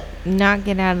just not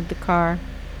get out of the car.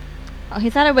 Oh, he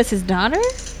thought it was his daughter?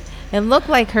 It looked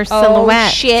like her silhouette.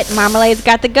 Oh, shit. Marmalade's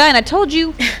got the gun. I told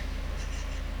you.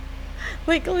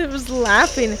 Like it was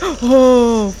laughing.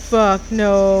 Oh, fuck,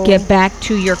 no. Get back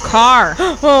to your car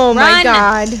Oh, my Run.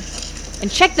 God.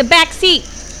 and check the back seat.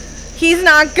 He's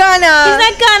not gonna. He's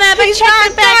not gonna, but He's check not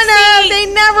the back gonna. seat. They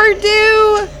never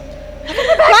do.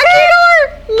 Lock your door.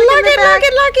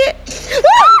 Lock it.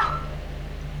 Ah!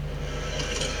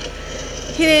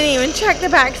 He didn't even check the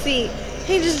back seat.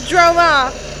 He just drove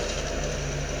off.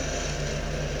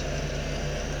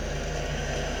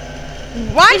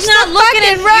 Watch He's not the looking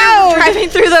at fucking road. road. Driving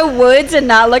through the woods and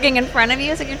not looking in front of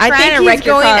you. It's like you're I trying think to wreck he's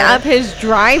your going car. up his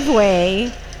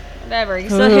driveway. Whatever. You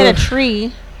still hit a Ugh.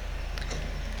 tree.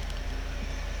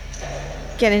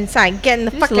 Get inside. Get in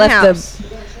the You just fucking left house.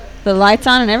 the lights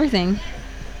on and everything. Is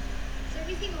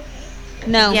everything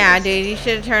okay? No. Yeah, dude, you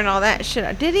should have turned all that shit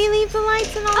off. Did he leave the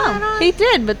lights and all that Oh, on? he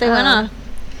did, but they went Oh. off.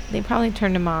 They probably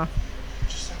turned them off.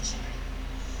 Just outside.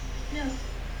 No.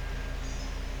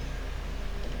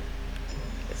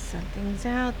 Something's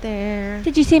out there.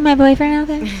 Did you see my boyfriend out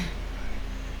there?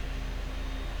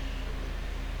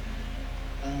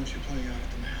 Why don't you play out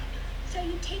at the mound? So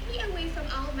you take me away from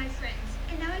all of my friends,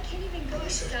 and now I can't even go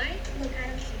outside? Look, I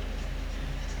don't see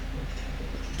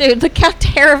Dude, look how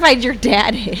terrified your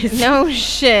dad is. No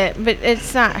shit, but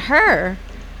it's not her.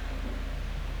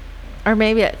 Or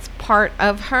maybe it's part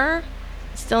of her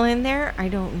still in there. I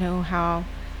don't know how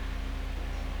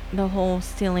the whole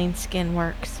stealing skin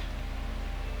works.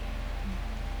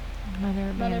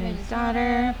 Mother abandoned his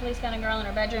daughter. Police found a girl in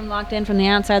her bedroom locked in from the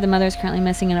outside. The mother is currently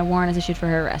missing and a warrant is issued for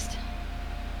her arrest.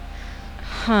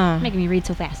 Huh. Making me read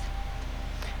so fast.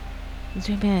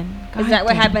 Zoom in. Is that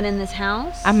what damn. happened in this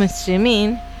house? I'm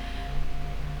assuming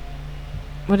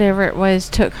whatever it was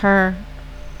took her,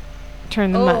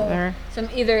 turned the mother. So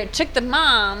either it took the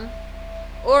mom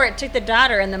or it took the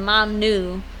daughter and the mom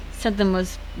knew something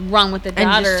was wrong with the And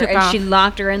just daughter took and she off.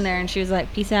 locked her in there and she was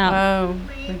like, peace out. Oh,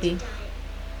 maybe.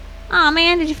 Oh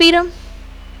man, did you feed him? I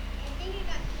think I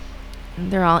got.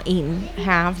 They're all eating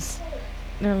halves.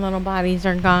 Their little bodies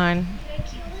are gone. Did I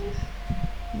kill him?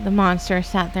 The monster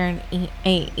sat there and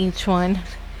ate each one.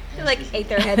 They like ate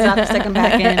their heads off and stuck them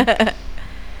back in.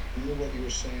 Remember what you were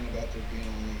saying about there being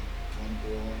only one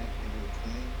girl in it and you were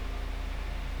queen?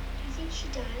 I think she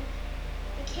died.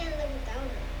 I can't live without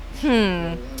her.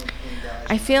 Hmm. When the queen dies,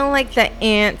 I feel like the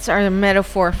ants are the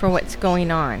metaphor for what's going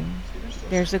on.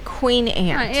 There's a queen Right,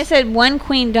 ant. it said one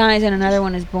queen dies and another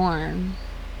one is born.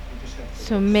 you just have to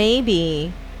So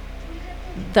maybe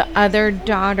the other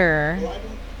daughter Well, I don't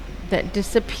that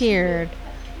disappeared,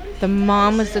 the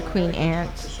mom was the queen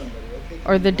ant, to somebody, okay?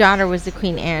 or the daughter was the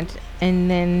queen ant,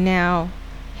 and then now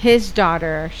his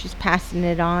daughter, she's passing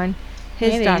it on.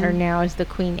 His Maybe. daughter now is the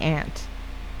queen ant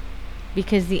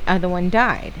because the other one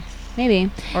died Maybe.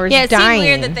 or is Yeah, it dying.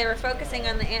 seemed weird that they were focusing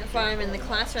on the ant farm in the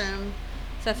classroom.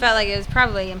 So I felt like it was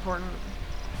probably important.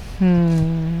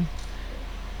 I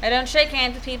don't shake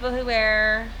hands with people who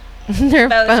wear their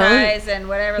bow phone, ties and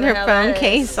whatever the their hell phone that is.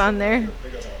 case on there.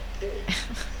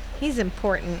 He's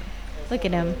important. Look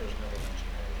at him.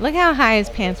 Look how high his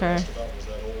pants are.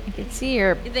 You can see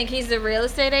your You think he's the real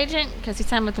estate agent? Because he's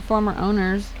talking with the former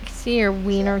owners.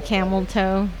 wiener camel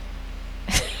toe.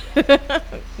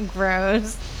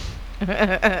 Gross. Was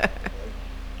that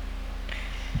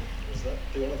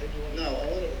the only thing you wanted? No, I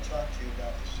wanted to talk to you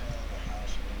about the sale of the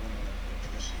house and the woman that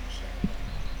went missing the same.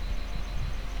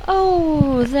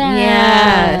 Oh, that.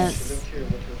 Yes. She lived here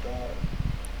with her daughter.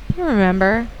 You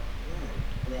remember?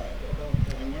 Right.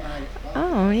 And when I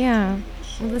Oh, yeah.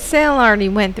 Well, the sale already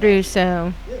went through,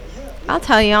 so I'll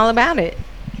tell you all about it.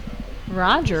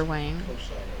 Roger Wayne.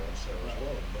 Co-signer on Sarah's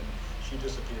loan. When she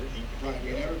disappeared, he Right,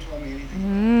 you never told me anything.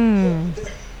 Mm. There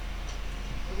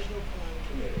was no crime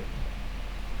committed.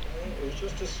 It was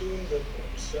just assumed that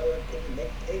Sarah couldn't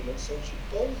make payments, so she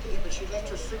bolted. Yeah, but she left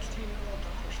her 16-year-old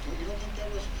daughter, Stu. You don't think that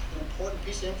was an important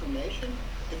piece of information?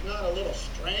 If not a little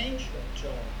strange?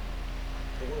 John,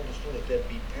 the world is full of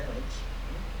deadbeat parents.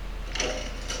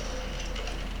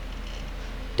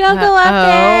 Don't go up Uh-oh.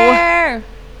 there.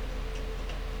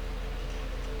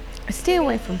 Stay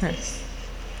away from her.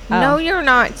 Oh. No, you're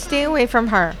not. Stay away from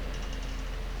her.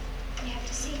 We have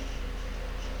to see.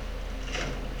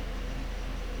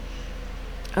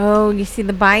 Oh, you see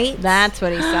the bite? That's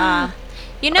what he saw.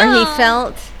 You know. Or he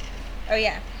felt. Oh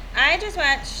yeah. I just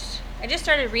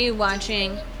started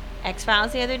rewatching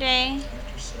X-Files the other day.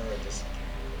 After Sarah disappeared,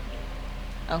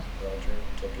 Oh. Roger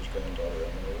took his granddaughter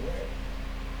Emily away.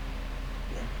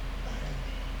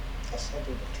 A suburb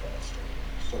of Charleston.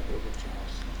 Suburb of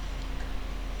Charleston.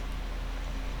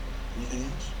 Anything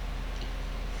else?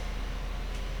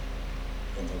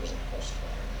 And there was a house fire.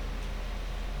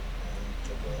 And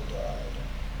the girl died.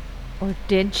 Or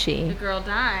did The she? girl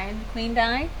died. The queen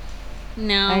died?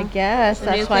 No. I guess.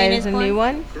 The new That's why queen there's is a born? new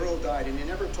one. Girl died, and you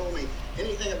never told me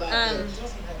anything about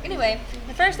this. Anyway,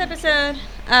 the first episode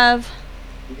of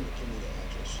You're gonna give me the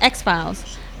address.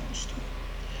 X-Files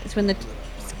is when the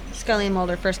Scully and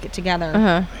Mulder first get together.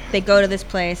 Uh-huh. They go to this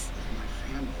place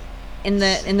My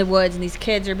family. in the woods, and these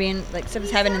kids are being like stuff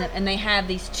is happening, and they have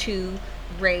these two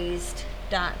raised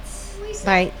dots.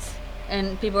 Bites.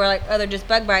 And people are like, oh, they're just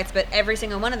bug bites, but every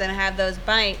single one of them have those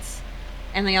bites,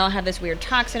 and they all have this weird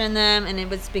toxin in them, and it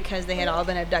was because they had all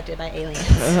been abducted by aliens.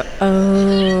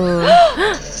 Oh.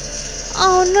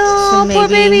 Oh no, So poor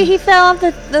maybe baby, he fell off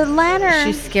the ladder.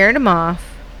 She scared him off.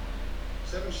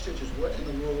 7 Stitches, what in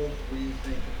the world were you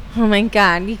thinking? Oh my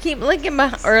God! You keep looking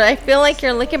behind, or I feel like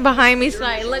you're looking behind me, so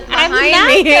I look I'm behind not,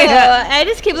 me. though. I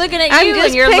just keep looking at I'm you, just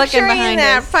and you're looking picturing behind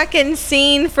that us. fucking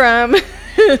scene from.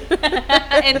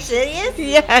 Insidious?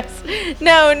 Yes.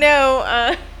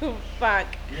 No. Fuck.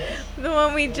 The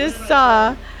one we just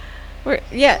saw. Where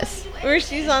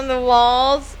she's on the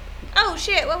walls. Oh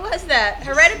shit! What was that?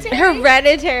 Hereditary.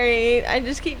 Hereditary. I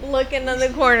just keep looking in the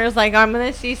corners like I'm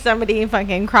gonna see somebody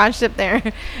fucking crouched up there,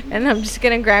 and I'm just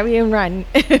gonna grab you and run.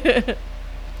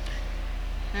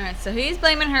 All right, so he's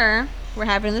blaming her for what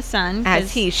happened to the son. As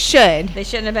 'cause he should. They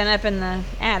shouldn't have been up in the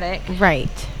attic. Right.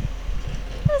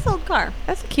 This old car.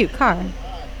 That's a cute car.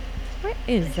 What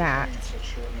is that? Such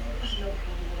short notice. No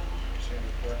problem at all. Sandra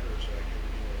Parker is giving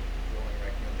you a glowing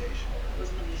recommendation.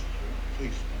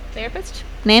 Please. Therapist?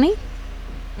 Nanny?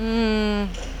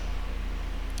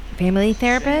 Family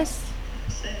therapist?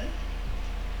 She's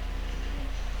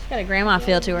got a grandma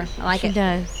feel to her. I like She it.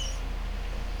 does.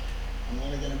 I'm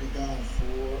only going to be gone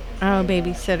 4 or 5 Oh, hours.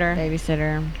 babysitter.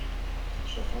 Babysitter.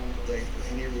 So if I'm late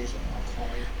for any reason, I'll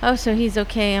call you. Oh, so he's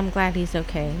okay. I'm glad he's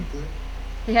okay. Good?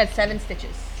 He had 7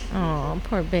 stitches. Oh,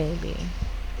 poor baby.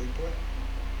 Big boy?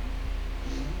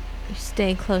 You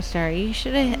stay close to her. You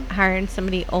should have hired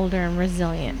somebody older and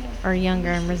resilient, or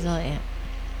younger and resilient.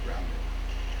 Grounded.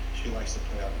 She likes to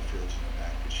play out in the fields in the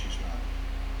back, but she's not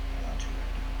allowed to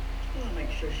right now. I'll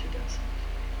make sure she does.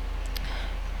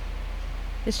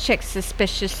 This chick's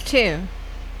suspicious too.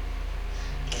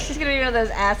 She's gonna be one of those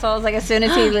assholes like as soon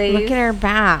as he leaves. Look at her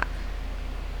back.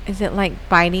 Is it like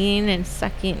biting and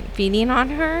sucking, feeding on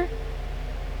her?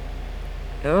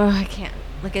 Oh, I can't.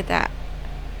 Look at that.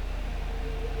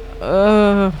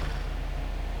 Oh.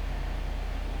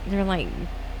 They're like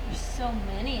There's so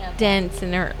many of them. dents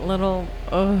in her little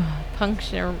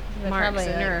puncture They're marks probably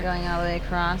in like, her. going all the way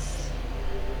across.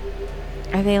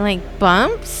 Are they like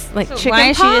bumps? Like So chicken why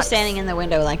is she pox? just standing in the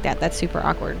window like that? That's super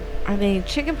awkward. Are they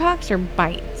chicken pox or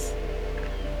bites?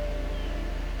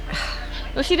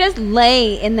 Well, she does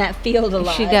lay in that field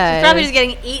alive. She She's probably does. just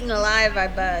getting eaten alive by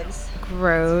bugs.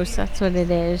 Gross. That's what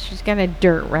it is. She's got a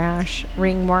dirt rash,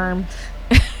 ringworm.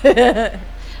 All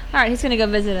right, he's gonna go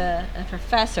visit a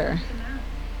professor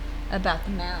about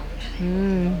the mound.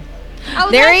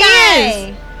 Oh, There that he guy!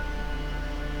 is.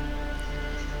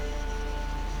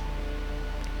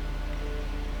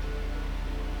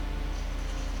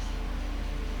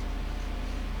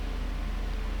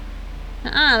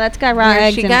 That's got raw There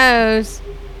eggs she in it. goes.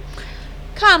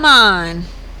 Come on.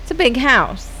 It's a big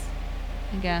house.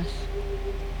 I guess.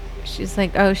 She's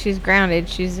like, oh, she's grounded.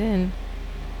 She's in.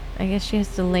 I guess she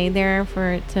has to lay there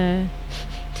for it to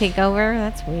take over.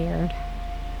 That's weird.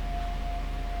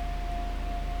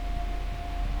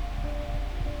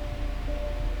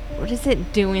 What is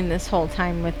it doing this whole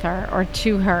time with her or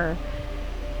to her?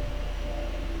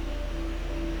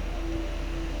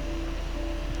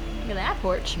 Look at that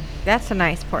porch. That's a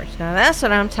nice porch. Now that's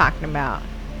what I'm talking about.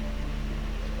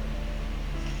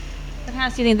 What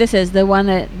house do you think this is? The one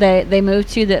that they moved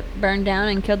to that burned down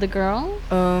and killed the girl?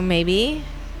 Oh, maybe.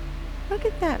 Look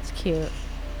at that. It's cute.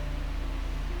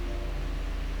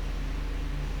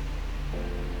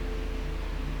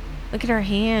 Look at her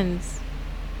hands.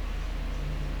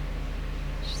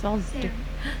 She's all Sam,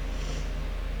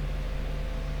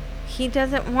 He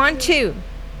doesn't want to.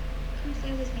 come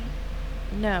play with me.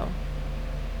 No.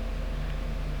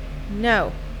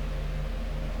 No.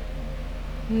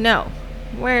 No.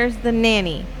 Where's the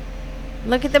nanny?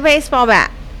 Look at the baseball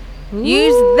bat.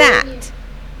 Use that.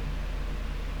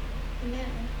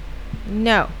 No,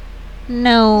 No.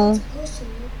 No. supposed to.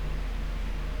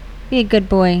 Be a good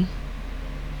boy.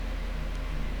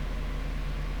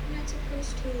 I'm not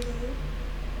supposed to. Lou.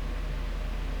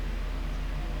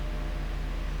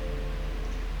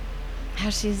 How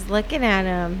she's looking at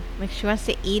him. Like she wants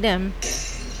to eat him.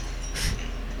 Is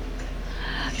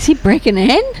he breaking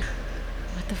in?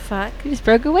 What the fuck? He just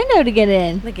broke a window to get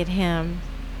in. Look at him.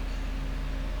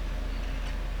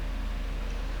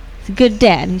 He's a good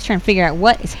dad. He's trying to figure out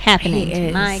what is happening He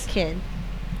to my is. kid.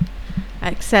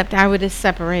 Except I would have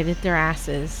separated their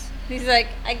asses. He's like,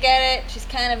 I get it. She's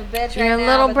kind of a bitch Your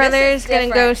little brother is going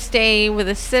to go stay with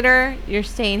a sitter. You're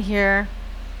staying here.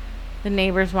 The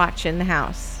neighbor's watching the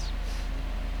house.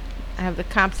 I have the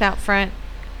cops out front.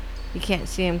 You can't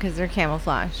see them because they're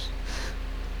camouflaged.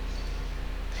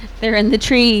 They're in the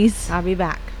trees. I'll be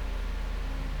back.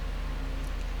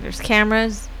 There's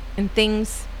cameras and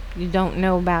things. You don't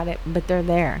know about it, but they're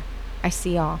there. I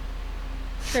see all.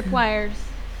 Tripwires.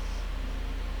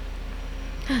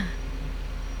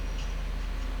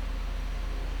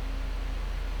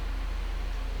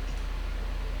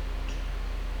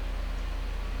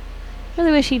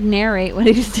 Really wish he'd narrate what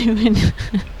he was doing.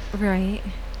 Right.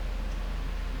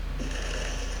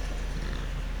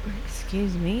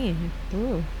 Excuse me.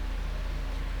 Ooh.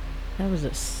 That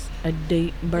was a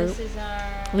deep burp. This is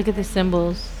our. Look at the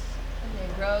symbols.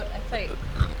 They wrote. I thought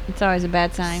it's always a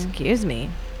bad sign. Excuse me.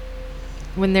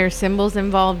 When there's symbols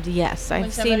involved, yes. When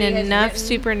I've seen somebody has enough written-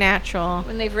 supernatural.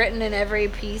 When they've written in every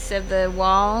piece of the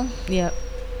wall. Yep.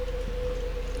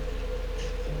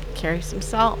 Carry some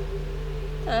salt.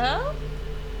 Oh.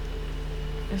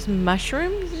 There's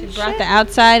mushrooms. She and brought shit. the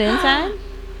outside inside.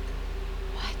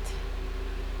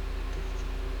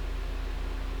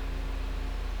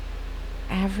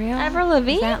 Avril? Avril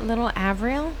Lavigne? Is that little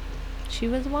Avril? She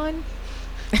was one?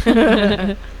 Is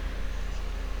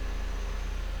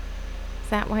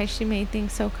that why she made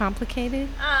things so complicated?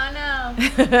 Oh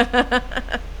no.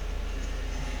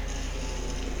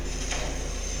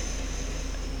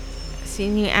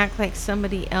 Seeing you act like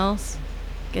somebody else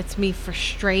gets me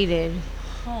frustrated.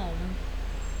 Home.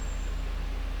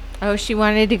 Oh, she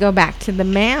wanted to go back to the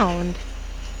mound.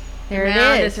 There it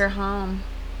Mound is. is her home.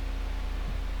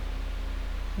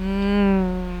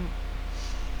 Mm.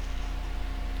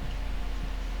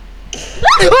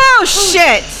 Oh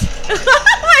shit!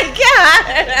 Oh my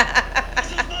god!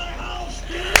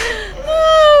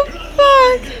 Oh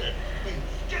fuck!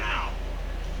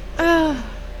 Oh.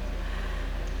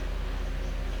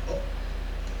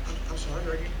 I'm sorry,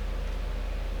 are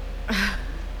you?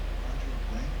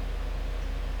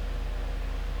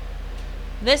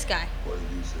 This guy. What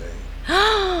did you say?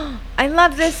 I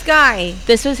love this guy.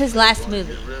 This was his last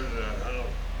movie. Get rid of that house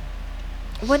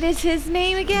What is his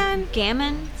name again?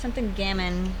 Gammon? Something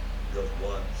Gammon. just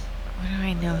once. Where do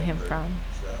I know him from?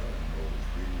 Sarah in over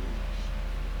 3 weeks.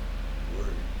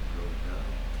 Word broke down.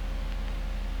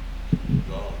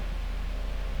 Gone.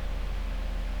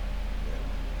 Yeah.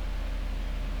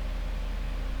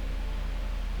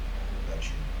 That's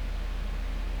you.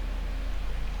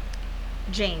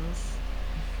 James.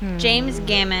 Hmm. James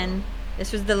Gammon.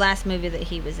 This was the last movie that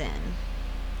he was in.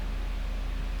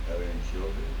 Have any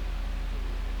children?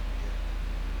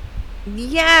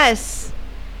 Yes.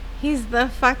 He's the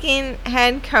fucking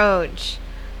head coach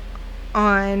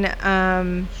on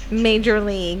Major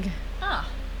League. Oh.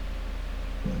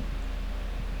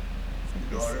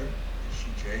 Your daughter? Is she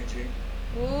changing?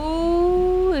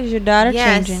 Ooh, is your daughter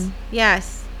Yes. changing?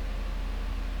 Yes.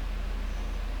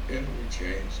 And we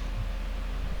changed.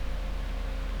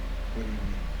 What do you mean?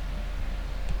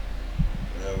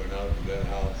 When I went out to that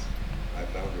house, I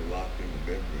found her locked in the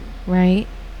bedroom. Right.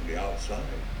 On the outside,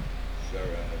 Sarah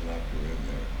had locked her in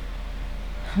there.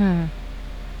 Huh.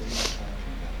 What are you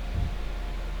talking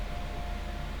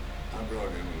about? I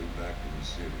brought Emily back to the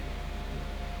city.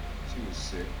 She was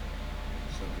sick.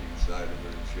 Something inside of her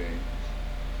had changed.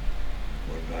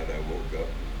 One night I woke up.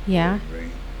 Yeah. It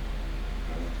rained.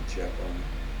 I went to check on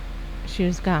her. She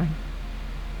was gone.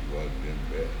 She wasn't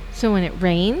in bed. So when it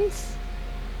rains,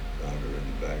 Found her in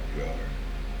the backyard.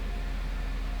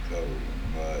 Covered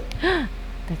in mud.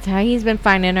 that's how he's been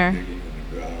finding her. Digging in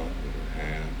the ground with her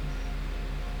hands.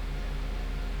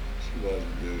 She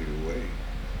wasn't really awake.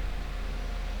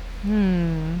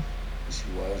 But she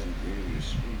wasn't really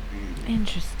asleep either.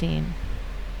 Interesting.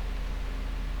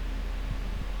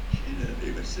 She didn't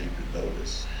even seem to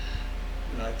notice.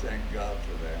 And I thank God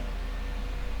for that.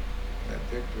 I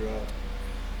picked her up,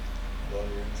 brought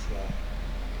her inside.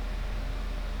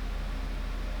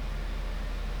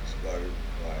 Started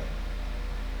to cry.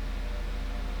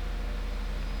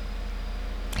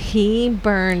 He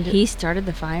burned He started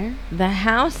the fire? the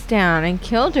house down and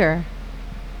killed her.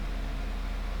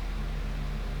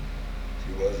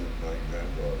 She wasn't my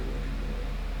granddaughter anymore.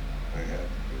 I had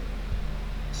to do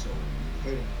it. So,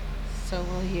 wait a minute. So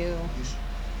will you.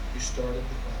 You started the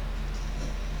fire.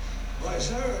 Why,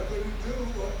 Sarah couldn't do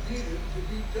what needed to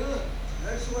be done.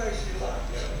 That's why she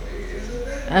locked me, isn't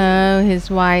it? Oh, his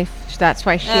wife. That's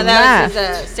why she that left.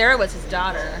 was his, Sarah was his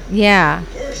daughter. Yeah.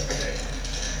 First thing.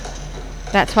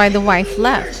 That's why the wife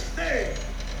left. First thing.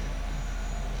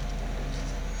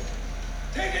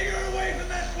 Taking her away from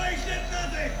that place did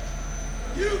nothing.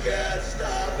 You can't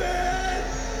stop it.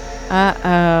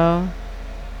 Uh-oh.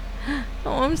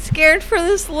 Oh, I'm scared for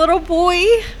this little boy.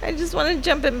 I just want to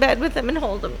jump in bed with him and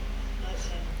hold him.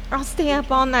 I'll stay up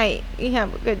all night. You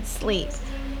have a good sleep.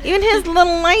 Even his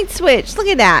little light switch. Look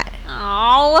at that.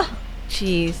 Oh,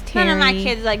 Jeez, Terry. none of my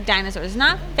kids like dinosaurs.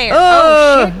 Not fair.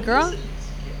 Oh. Oh shit, girl.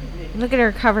 Look at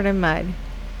her covered in mud.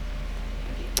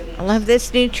 I love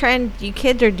this new trend you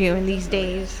kids are doing these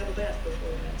days.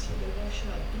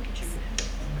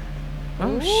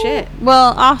 Oh, shit.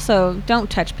 Well, also, don't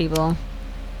touch people.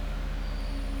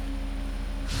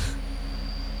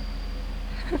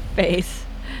 Her face.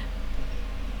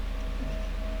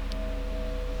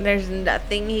 There's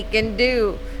nothing he can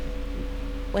do.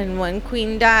 When one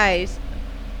queen dies,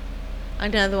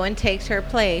 another one takes her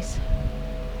place.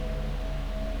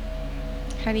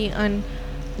 How do you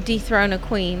dethrone a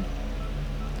queen?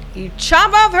 You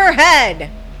chop off her head!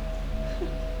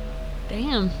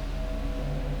 Damn.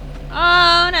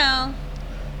 Oh no.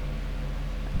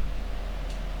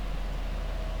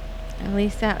 At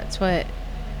least that's what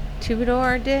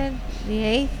Tudor did. The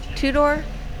 8th Tudor.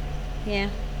 Yeah.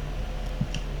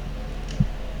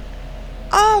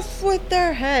 Off with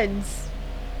their heads.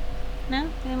 No?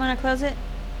 You want to close it?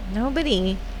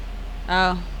 Nobody.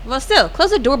 Oh. Well, still,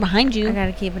 close the door behind you. I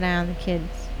gotta keep an eye on the kids.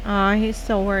 Oh, he's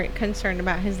still worried, concerned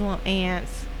about his little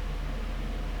ants.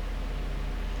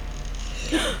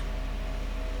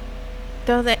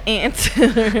 Throw the ants.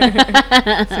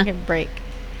 It's like a break.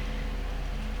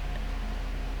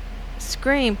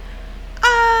 Scream.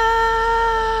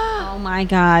 Ah! Oh my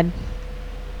God.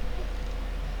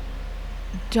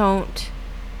 Don't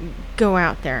go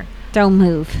out there. Don't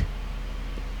move.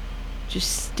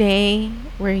 Just stay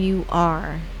where you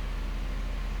are.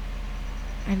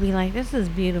 I'd be like, this is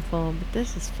beautiful, but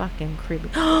this is fucking creepy.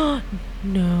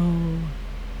 No.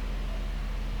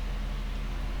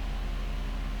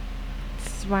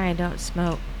 This is why I don't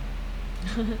smoke.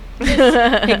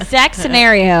 Exact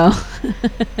scenario.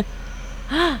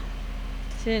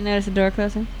 She didn't notice the door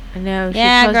closing? I know. She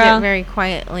Yeah, closed girl. it very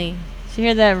quietly. She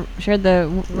heard the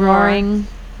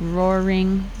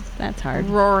roaring. That's hard.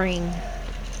 Roaring.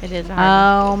 It is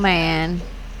hard. Oh man.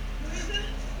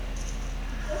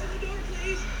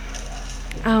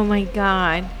 Oh my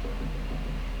god.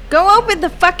 Go open the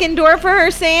fucking door for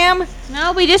her, Sam.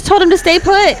 No, we just told him to stay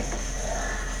put.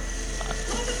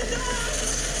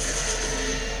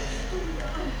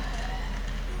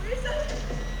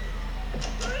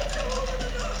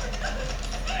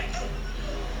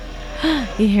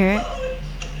 You hear it?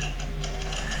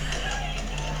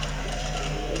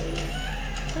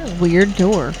 Weird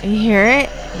door. You hear it?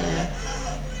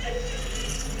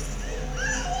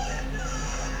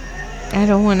 I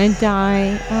don't want to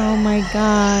die. Oh my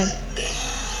god.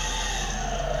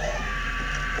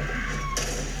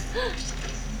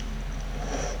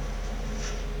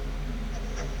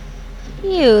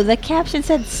 Ew, the caption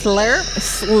said slurp.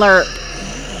 Slurp.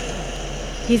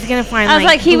 He's gonna find I was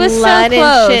like, he was so blood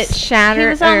close. and shit shattered He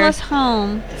was or almost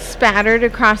home. spattered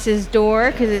across his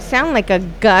door because it sounded like a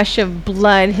gush of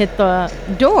blood hit the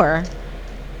door.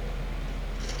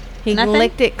 He Nothing?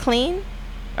 licked it clean.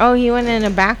 Oh, he went in a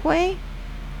back way.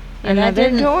 Yeah, that Another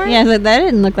didn't- door. Yeah, that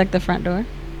didn't look like the front door.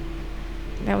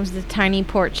 That was the tiny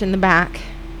porch in the back,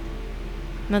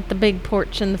 not the big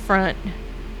porch in the front.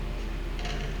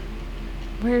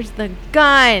 Where's the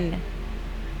gun?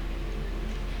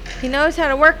 He knows how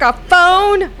to work a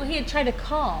phone. Well, he had tried to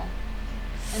call,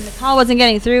 and the call wasn't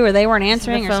getting through, or they weren't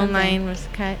answering, The or phone something. line was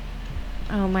cut.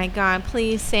 Oh my god,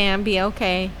 please, Sam, be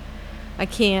okay. I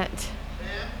can't.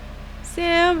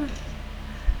 Sam?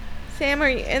 Sam, are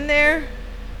you in there?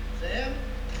 Sam?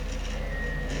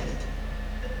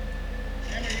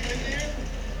 Sam, are you in there?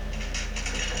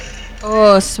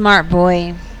 Oh, smart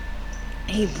boy.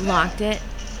 He blocked it.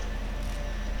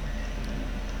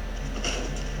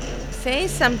 Say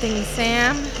something,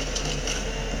 Sam.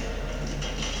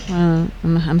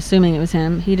 I'm assuming it was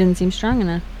him. He didn't seem strong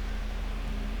enough.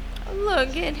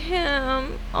 Look at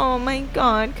him. Oh my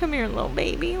god. Come here, little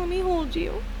baby. Let me hold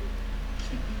you.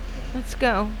 Let's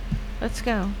go. Let's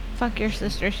go. Fuck your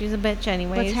sister. She's a bitch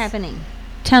anyways. What's happening?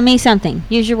 Tell me something.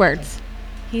 Use your words.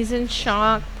 He's in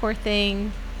shock. Poor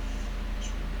thing.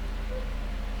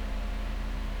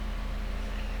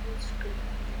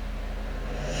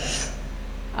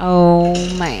 Oh,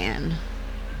 man.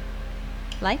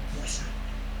 Lights? Melissa.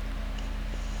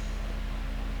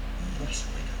 Melissa,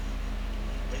 wake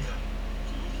up. Wake up.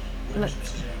 Look.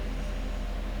 Mrs.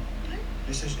 Ann.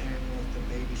 Mrs. Ann with the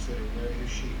babysitter. Where is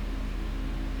she?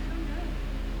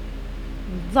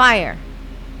 Liar.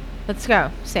 Let's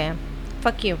go, Sam.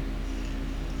 Fuck you.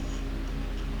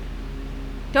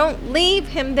 Don't leave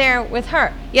him there with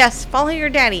her. Yes, follow your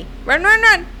daddy. Run, run,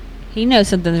 run. He knows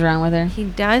something's wrong with her. He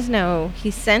does know.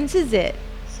 He senses it.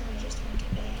 So I just went to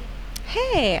bed.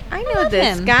 Hey, I know love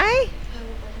this him. guy. I woke up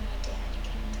and my dad came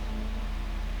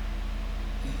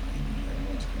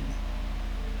and told me.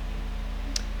 Everyone's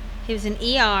good. He was in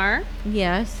ER,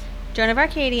 Yes. Joan of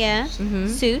Arcadia, Mm-hmm.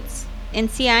 Suits,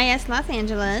 NCIS Los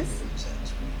Angeles,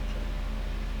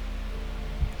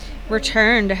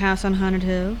 Return to House on Haunted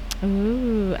Hill.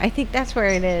 Ooh, I think that's where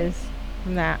it is.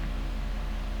 From that.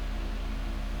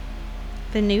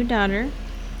 The New Daughter.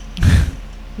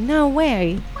 No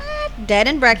way. What? Dead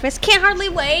and Breakfast. Can't hardly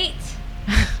wait.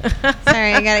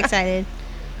 Sorry, I got excited.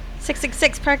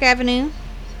 666 Park Avenue.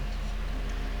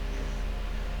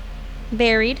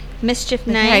 Buried. Mischief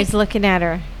The Night. guy's looking at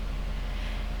her.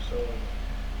 So,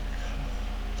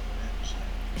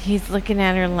 He's looking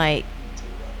at her like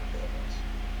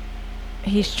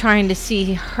he's trying to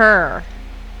see her,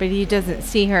 but he doesn't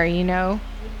see her, you know?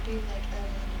 Would be like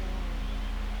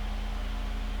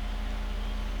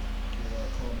Ellen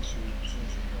call me soon as you know.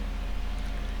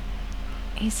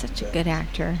 He's such a good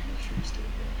actor. Make sure you stay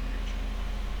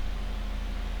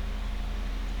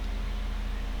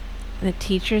there. The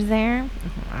teacher's there.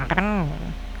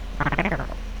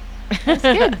 That's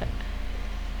good.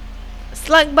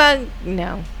 Slug bug?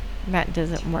 No, that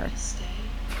doesn't work. Stay.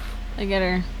 Look at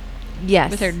her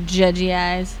Yes. with her judgy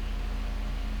eyes.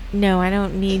 No, I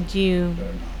don't need you.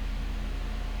 Better not.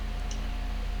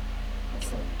 I'll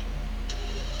try to.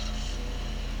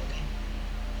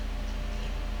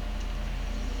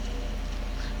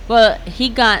 Well, he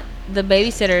got the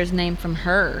babysitter's name from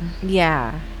her.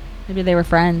 Yeah. Maybe they were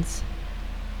friends.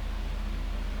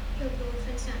 Your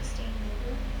girlfriend's not staying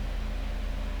over.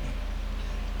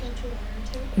 Don't you want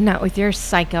her to? Not with your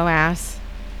psycho ass.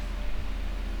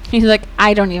 He's like,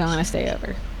 I don't even want to stay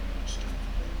over.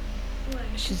 Why?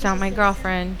 She's not my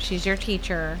girlfriend. She's your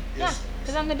teacher. Yes,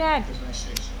 because I'm the dad. because I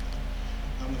say so.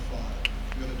 I'm the father.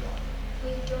 You're the daughter.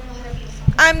 Well, you don't know how to be a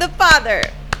father. I'm the father.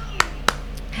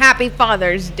 Happy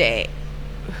Father's Day.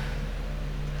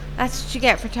 That's what you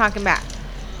get for talking back.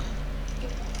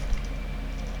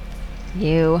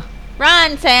 You.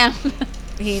 Run, Sam.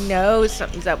 He knows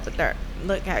something's up with her.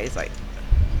 Look how he's like.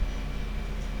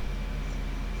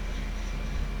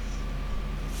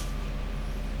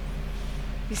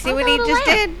 You see Oh, what he no, the just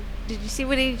lamp. did? Did you see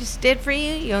what he just did for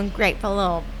you? You ungrateful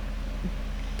little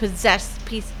possessed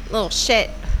piece, little shit.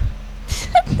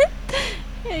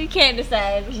 You can't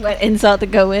decide what insult to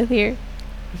go with here.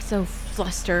 I'm so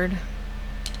flustered.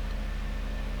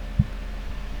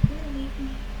 You leave me.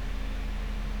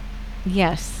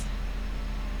 Yes.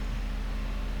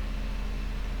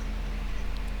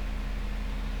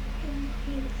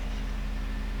 Please.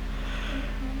 Don't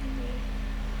harm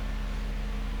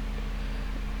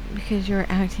me. Because you're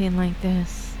acting like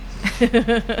this.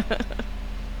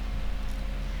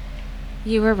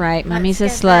 You were right. Mommy's a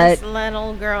Let's get this slut.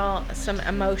 little girl some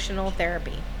emotional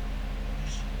therapy.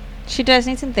 She does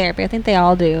need some therapy. I think they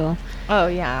all do. Oh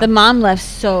yeah. The mom left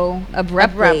so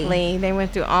abruptly. They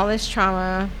went through all this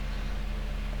trauma.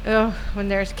 Ugh, when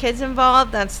there's kids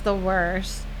involved, that's the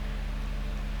worst.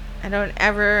 I don't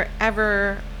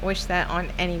ever wish that on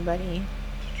anybody.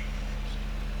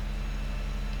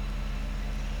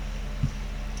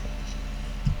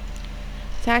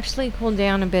 It's actually cooled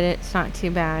down a bit. It's not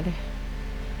too bad.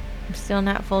 I'm still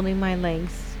not folding my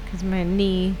legs because my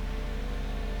knee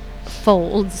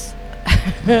folds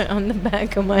on the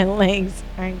back of my legs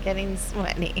are getting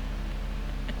sweaty.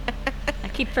 I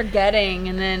keep forgetting,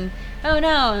 and then, oh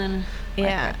no, and then,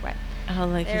 Yeah. whack. Oh,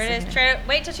 look. There it is. Try to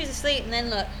wait till she's asleep, and then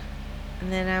look.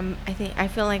 And then I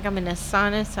feel like I'm in a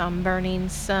sauna, so I'm burning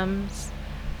some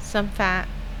fat.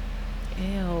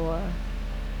 Ew.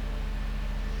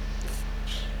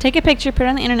 Take a picture, put it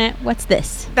on the internet. What's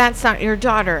this? That's not your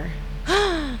daughter.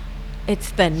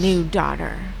 It's the new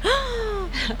daughter.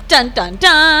 Dun dun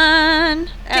dun.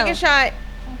 Take Oh. a shot.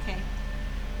 Okay.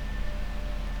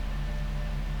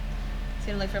 Is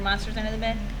he gonna look for monsters under the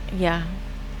bed? Yeah.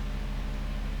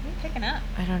 What are you picking up?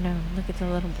 I don't know. Look at the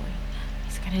little boy.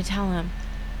 He's gonna tell him.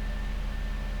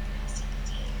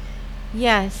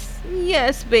 Yes.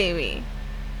 Yes, baby.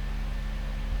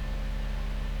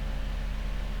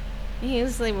 You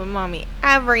sleep with mommy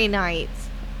every night.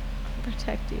 I'll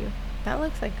protect you. That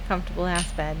looks like a comfortable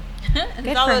ass bed. It's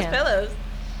Good all for those him. pillows.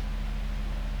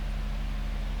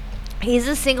 He's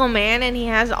a single man and he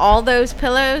has all those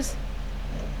pillows.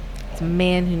 It's a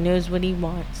man who knows what he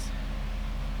wants.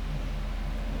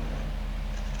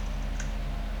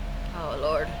 Oh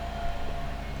Lord.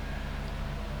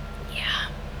 Yeah.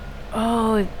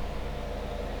 Oh.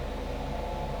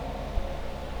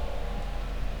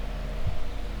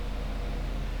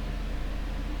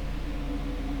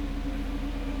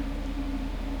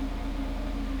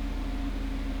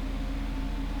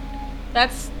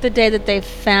 That's the day that they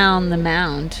found the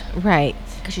mound. Right.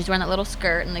 Because she's wearing that little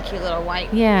skirt and the cute little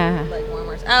white Yeah. leg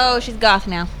warmers. Oh, she's goth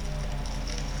now.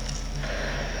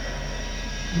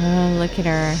 Oh, look at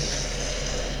her.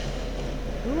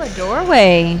 Ooh, a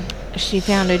doorway. She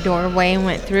found a doorway and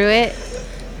went through it.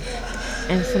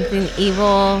 And something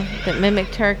evil that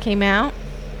mimicked her came out.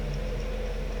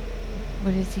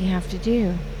 What does he have to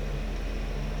do?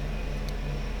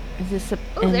 Is this a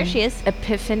Oh, there an she is.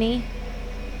 epiphany?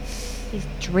 He's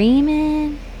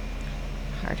dreaming.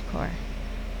 Hardcore.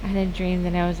 I had a dream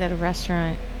that I was at a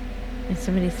restaurant and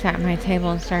somebody sat at my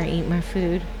table and started eating my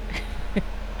food.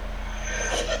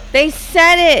 They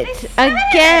said it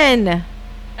again.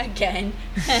 Again.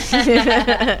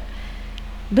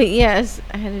 But yes,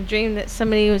 I had a dream that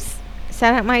somebody was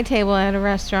sat at my table at a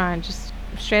restaurant, just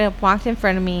straight up walked in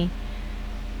front of me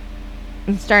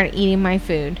and started eating my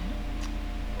food.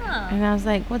 And I was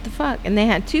like, what the fuck? And they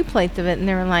had 2 plates of it and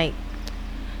they were like,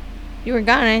 you were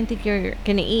gone. I didn't think you were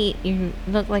going to eat. You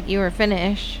looked like you were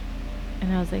finished.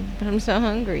 And I was like, but I'm so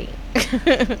hungry.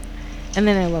 And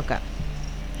then I woke up.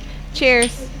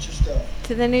 Cheers Get your stuff.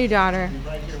 to the new daughter. Be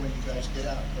right here when you guys get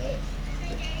out, right?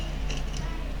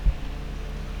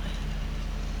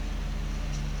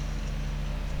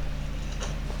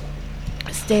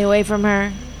 Stay away from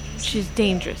her. She's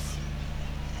dangerous.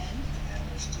 And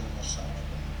there's still no sign of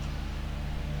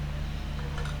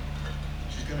her.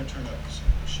 She's gonna turn up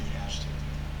as she has to.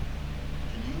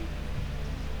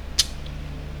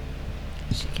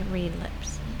 Can She can read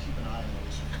lips. you keep an eye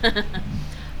on those?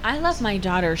 I love my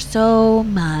daughter so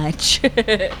much.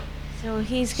 So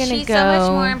he's gonna She's go. so much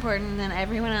more important than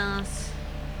everyone else.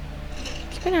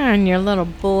 Keep an eye on your little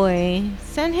boy.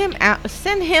 Send him out.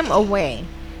 Send him away.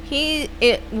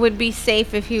 It would be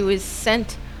safe if he was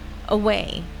sent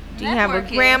away. Do you That have a poor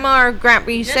kid. grandma or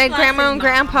grandpa? You Just said lost grandma his and mom.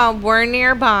 grandpa were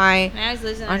nearby Now he's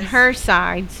losing on his her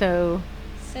side, so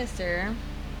sister.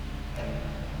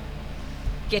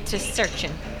 Get to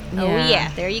searching. Yeah. Oh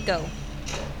yeah, there you go.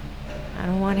 I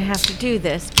don't want to have to do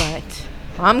this, but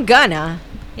I'm gonna.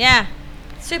 Yeah.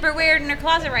 Super weird in her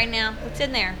closet right now. What's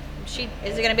in there?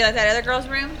 Is it gonna be like that other girl's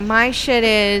room? My shit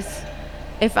is,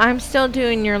 if I'm still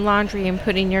doing your laundry and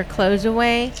putting your clothes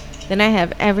away, then I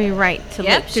have every right to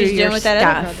look through she's your doing what that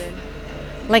other girl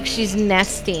stuff. did. Like she's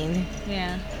nesting.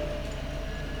 Yeah.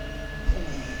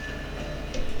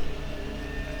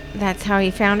 That's how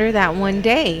he found her that one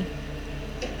day.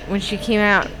 When she came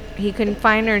out, he couldn't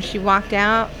find her and she walked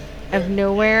out of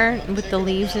nowhere with the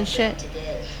leaves and shit.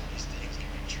 Today.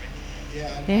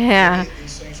 Yeah. Yeah.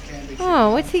 These things can be.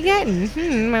 Oh, what's he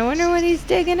getting? I wonder what he's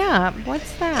digging up.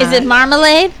 What's that? Is it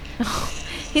marmalade?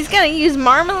 He's gonna use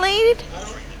marmalade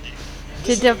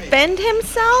to defend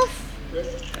himself?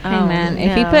 Hey man,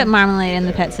 if you put marmalade in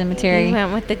the pet he cemetery,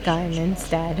 went with the gun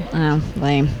instead. oh,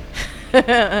 lame.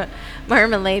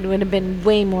 Marmalade would have been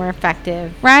way more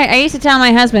effective. Right? I used to tell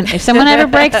my husband, if someone ever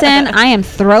breaks in, I am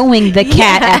throwing the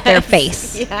cat at their Yes,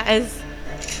 face. Yes.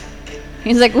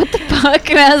 He's like, what the fuck?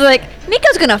 And I was like,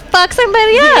 Nico's gonna fuck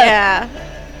somebody up. Yeah.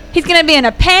 He's gonna be in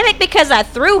a panic because I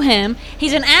threw him.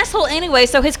 He's an asshole anyway,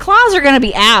 so his claws are gonna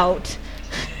be out.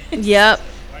 Yep.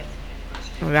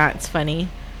 That's funny.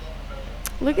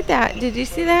 Look at that. Did you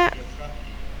see that?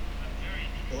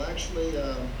 Well, actually, Can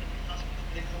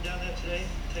you come down there today,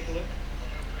 take a look?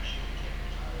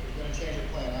 we're gonna change the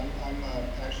plan. I'm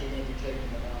actually gonna be taking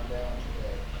the mound down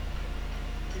today.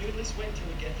 Can you at least wait until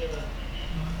we get there? There's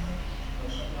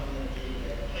something I'm gonna do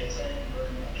today. Okay, thank you very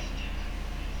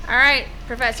much. All right,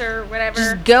 Professor, whatever.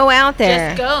 Just go out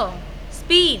there. Just go.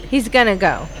 Speed. He's gonna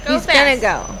go. Go He's gonna fast.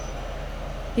 go.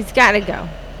 He's gotta go.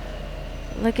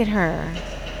 Look at her.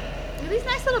 Look at these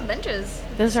nice little benches.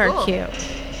 Those are Cool. cute.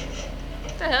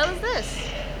 What the hell is this?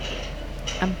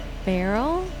 A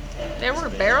barrel? There were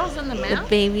barrels in the The mount?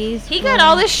 babies. He got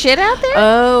all this shit out there?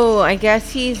 Oh, I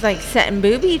guess he's like setting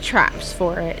booby traps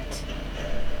for it.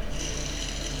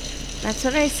 That's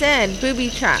what I said. Booby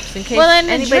traps in case Well, in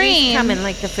the anybody's dream- coming,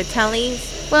 like the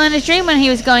Fratellis. Well, in his dream when he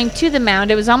was going to the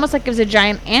mound, it was almost like it was a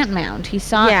giant ant mound. He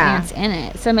saw Yeah. ants in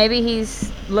it. So maybe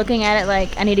he's looking at it like,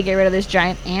 I need to get rid of this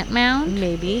giant ant mound.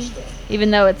 Maybe.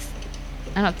 Even though it's,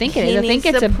 I don't think it He is. I think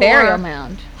needs it's to a burial pour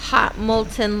mound. Hot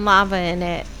molten lava in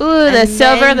it. Ooh, the And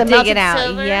silver, then the dig melted it out.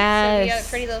 silver. Yes. So we got a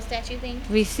pretty little statue thing.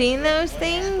 Have you seen those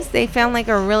things? They found like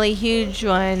a really huge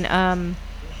one.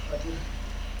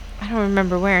 I don't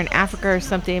remember where, in Africa or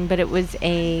something, but it was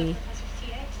a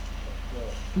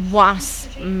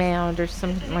wasp mound or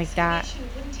something like that.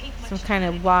 Some kind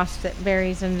of wasp that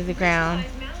buries under the ground.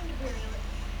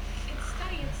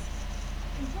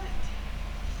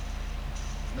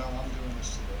 No, I'm doing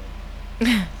this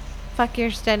today. Fuck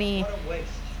your study, What a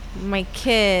waste. my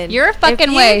kid. You're a fucking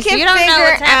if waste. You can You don't know figure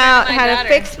what's happening out to my how daughter.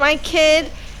 to fix my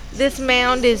kid. This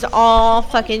mound is all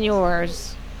fucking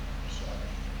yours.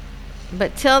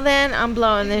 But till then, I'm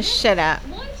blowing this shit up.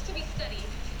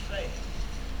 Hey,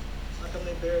 how come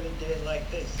they buried it dead like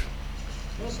this?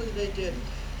 Mostly they didn't.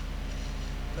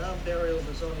 Mound burial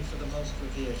was only for the most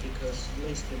revered because, at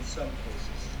least in some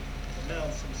cases, the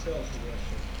mounds themselves were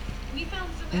worshipped. We found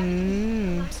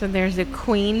some So there's a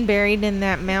queen buried in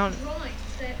that mount. drawings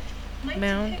that might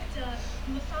Mound. depict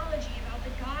a mythology about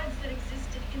the gods that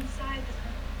existed inside the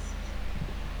mounds.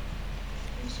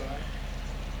 Inside,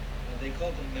 they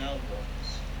called them mound walkers.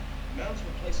 Mounds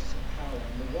were places of power,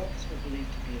 and the walkers were believed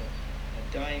to be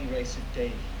a dying race of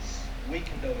deities,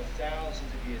 weakened over thousands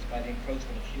of years by the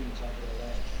encroachment of humans onto the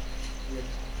land.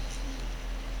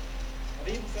 I've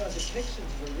even found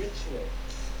depictions of a ritual,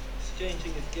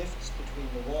 exchanging of gifts between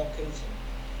the walkers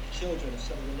and children of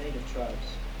some of the native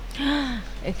tribes.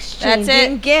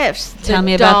 Exchanging gifts. Tell The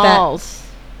me about that. dolls.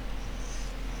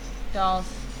 Dolls.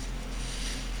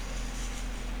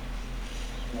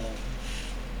 Small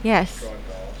Yes. drug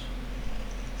dolls.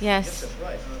 Yes. that's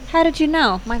right. How did you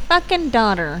know? My fucking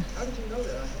daughter. How did you know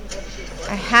that? I haven't ever seen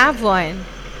I have one.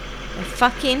 I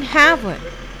fucking have one.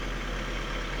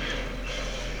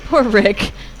 Poor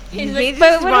Rick. He He's like, just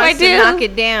but what do I wants to do? knock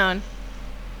it down.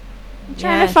 I'm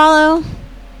trying Yes. to follow. What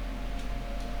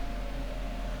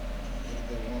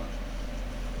do they want?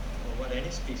 Well, what any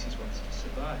species wants to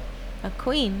survive. A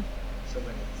queen. So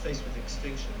when faced with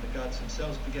extinction, the gods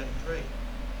themselves began to pray.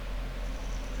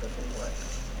 Pray for what? A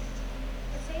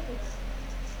savior.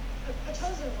 A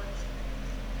chosen one.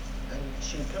 And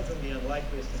she would come from the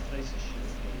unlikeliest of places.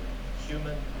 She would be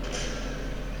a human,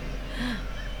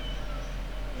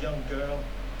 young girl.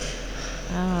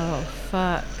 Oh,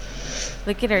 fuck.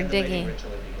 Look at her And the mating digging.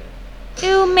 ritual would begin.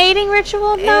 Ew, mating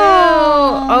ritual? Ew.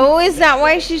 No. Oh, is that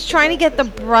why she's trying to get the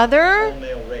brother? All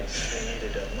male race, they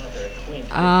needed a mother, a queen to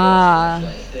give Ah.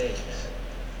 birth to the days.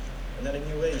 And then a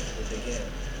new age would begin.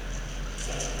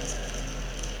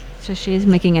 So she's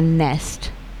making a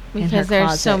nest in her Because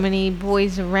there's so closet. many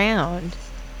boys around,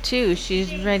 too.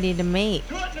 She's ready to mate.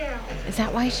 Is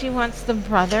that why she wants the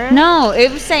brother? No,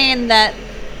 it was saying that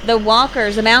the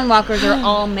walkers, the mound walkers, are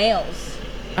all males.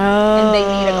 Oh. they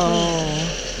need a queen.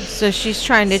 So she's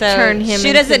trying to So turn him she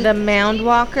into doesn't- the mound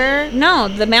walker? No,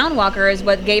 the mound walker is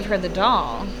what gave her the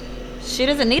doll. She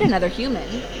doesn't need another human.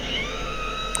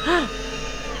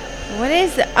 What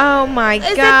is it? Oh my Is it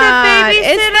the god.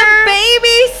 It's the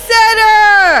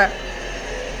babysitter!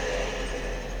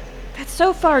 That's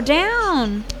so far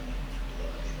down.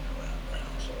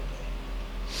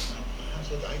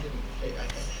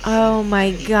 Oh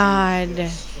my god.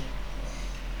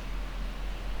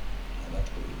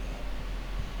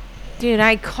 Dude,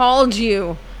 I called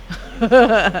you. What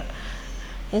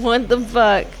the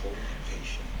fuck?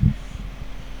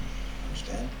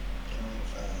 Understand?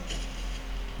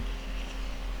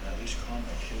 At least calm my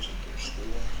kids at their school.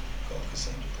 Call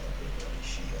Cassandra Parker.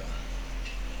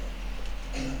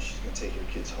 She's gonna take your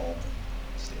kids home.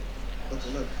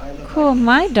 Look, I look. Cool,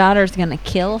 my daughter's gonna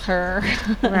kill her.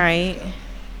 Right.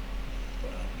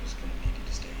 But I'm just gonna need you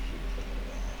to stay here for a little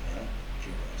while, huh?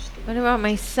 Hear our story. What about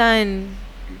my son?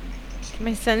 You're gonna get them Can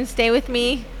my son stay with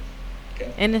me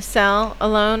Okay. in a cell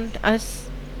alone? Us?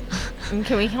 And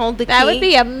can we hold the key? That would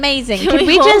be amazing. Can Could we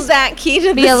we hold just that key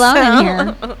to be the alone in cell?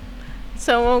 here?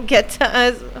 So it won't get to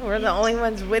us. We're the only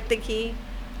ones with the key.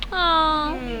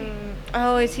 Aw.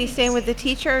 Oh, is he staying with the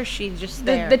teacher or is she just The,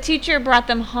 there? the teacher brought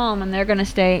them home and they're gonna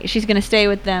stay she's gonna stay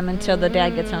with them until the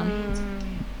dad gets home.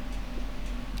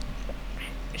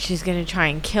 She's gonna try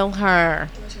and kill her.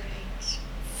 Those are eggs.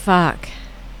 Fuck.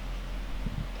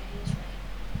 Daddy's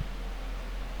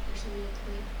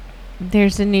right.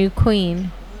 There's a new queen. There's a new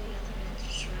queen. All the other eggs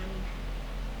are surrounding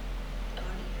her.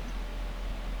 Guarding her.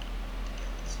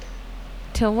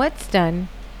 Till what's done?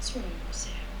 What's wrong,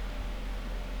 Sam?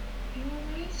 You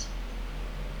alright?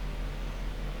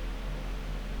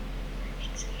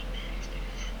 Things getting better is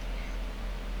gonna happen.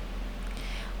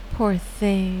 Poor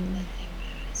thing. Nothing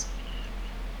bad is gonna happen.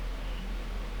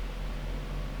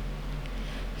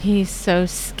 He's so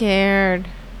scared.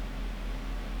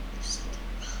 There's something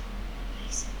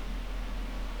amazing.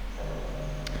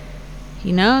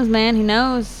 He knows, man, he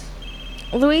knows.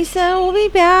 Louisa, we'll be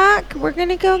back. We're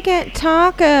gonna go get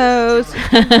tacos.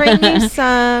 Bring you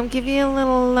some. Give you a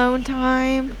little alone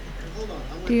time.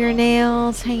 Do your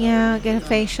nails. Hang out. Get a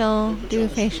facial. Do a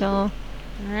facial.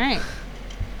 Alright.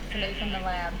 Somebody from the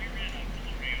lab.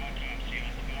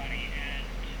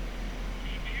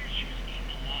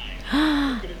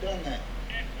 Could have done that.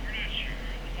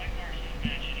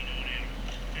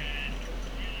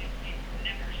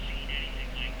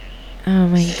 Oh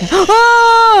my god.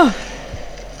 Oh!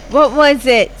 What was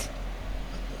it?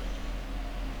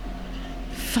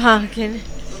 Fucking.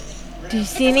 Do you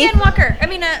see It's a any? skinwalker. I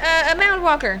mean, a mound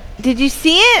walker. Did you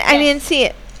see it? I Yes. didn't see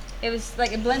it. It was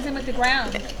like it blends in with the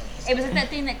ground. It was that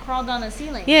thing that crawled on the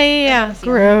ceiling. Yeah, yeah, yeah. That's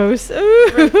Gross. Ooh. Yeah,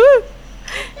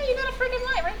 you got a freaking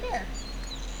light right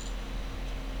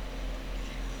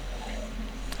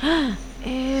there.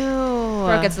 Ew.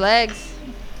 Broke its legs.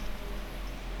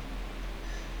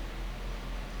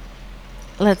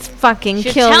 Let's fucking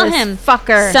Should kill tell this him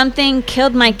fucker. something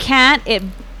killed my cat. It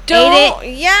Don't. ate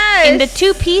it Yes. into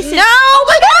 2 pieces. No. Oh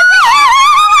my god.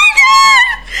 Oh my god.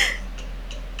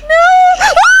 No.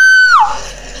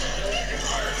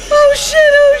 Oh shit.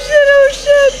 Oh shit. Oh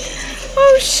shit.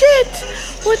 Oh shit.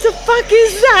 What the fuck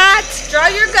is that? Draw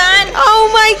your gun. Oh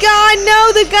my god.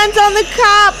 No. The gun's on the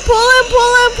cop. Pull him.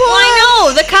 Pull him. Pull Well, him. I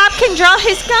know. The cop can draw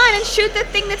his gun and shoot the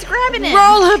thing that's grabbing him.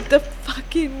 Roll up the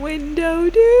fucking window,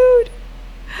 dude.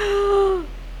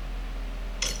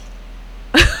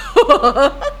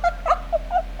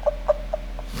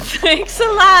 Thanks a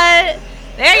lot.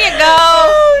 There you go.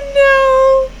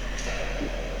 Oh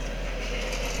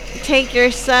no! Take your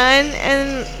son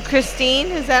and Christine,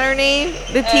 is that her name?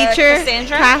 The teacher?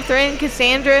 Cassandra?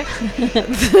 Cassandra.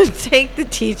 Take the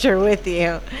teacher with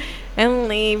you and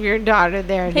leave your daughter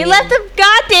there. He dude. left the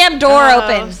goddamn door Oh,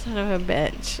 open. Son of a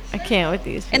bitch. I can't with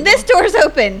these people. And this door's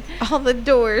open. all the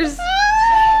doors.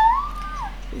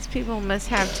 These people must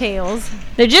have tails.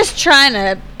 They're just trying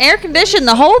to air condition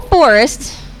the whole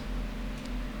forest.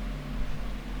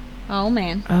 Oh,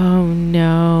 man. Oh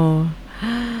no.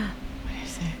 What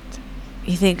is it?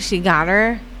 You think she got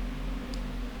her?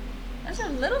 That's her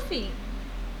little feet.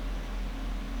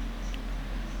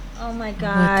 Oh, my What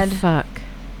God. the fuck?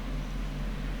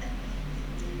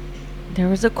 There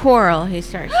was a quarrel. He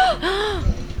starts.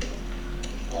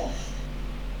 Oh,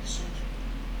 so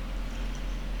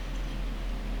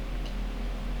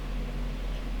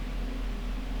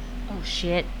Oh,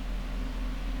 shit.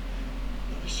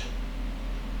 Louisa,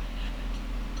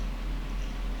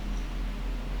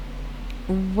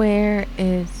 Where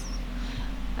is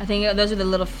I think those are the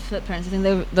little footprints. I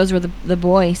think those were the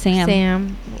boy, Sam.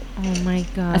 Sam? Oh my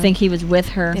god. I think he was with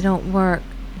her. they don't work.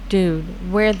 Dude,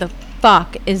 where the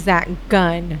fuck is that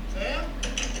gun?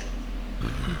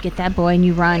 You get that boy and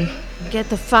you run. Get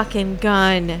the fucking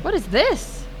gun. What is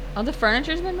this? All the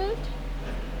furniture's been moved?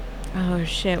 Oh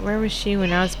shit, where was she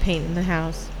when I was painting the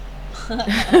house?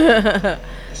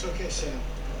 it's okay, Sam.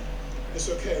 It's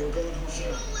okay. We're going home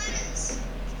now.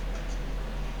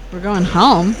 We're going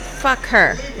home. Fuck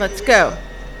her. Let's go. No,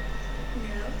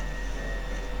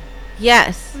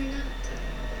 Yes. we're not.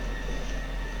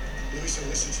 Louisa,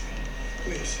 listen to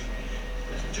me, please.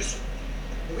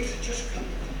 Louisa, just come.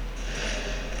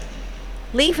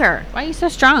 Leave her. Why are you so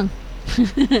strong?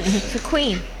 It's a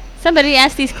queen. Somebody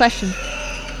ask these questions.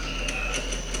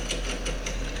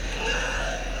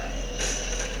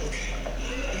 Okay.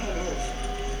 Don't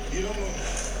move. You don't move.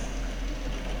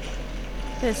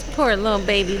 This poor little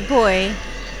baby boy.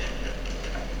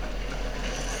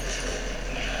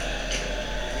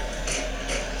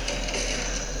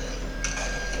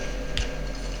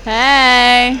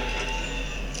 Hey.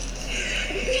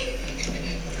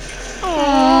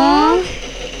 Aww.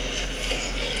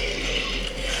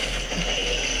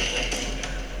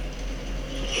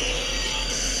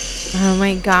 Oh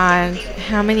my god.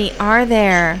 How many are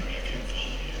there?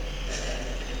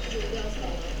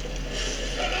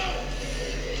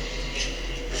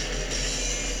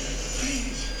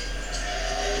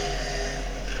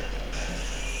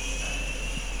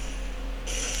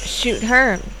 Shoot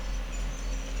her.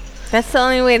 That's the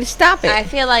only way to stop it. I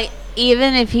feel like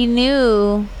even if he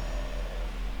knew,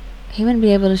 he wouldn't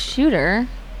be able to shoot her.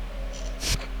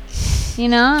 You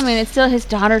know? I mean, it's still his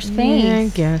daughter's face. Yeah, I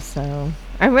guess so.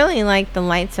 I really like the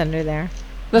lights under there.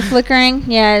 The flickering?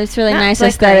 Yeah, it's really Not nice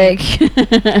flickering.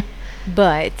 aesthetic.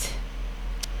 But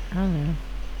I don't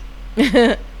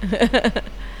know.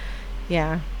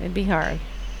 Yeah, it'd be hard.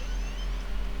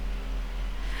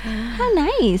 How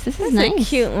nice. This is That's a nice.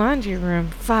 cute laundry room.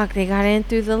 Fuck, they got in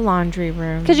through the laundry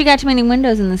room. Because you got too many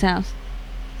windows in this house.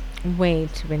 Way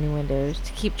too many windows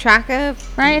to keep track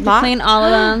of. Right? To Lock- clean all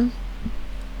of them.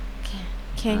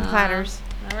 King clatters.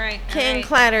 All right. King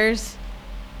clatters.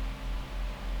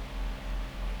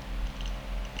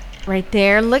 Right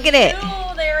there. Look at it.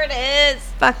 Oh, there it is.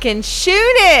 Fucking shoot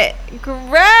it.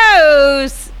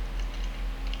 Gross.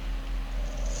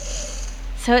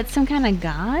 So it's some kind of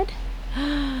god?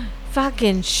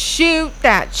 Fucking shoot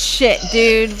that shit,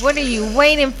 dude. What are you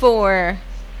waiting for?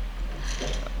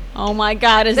 Oh my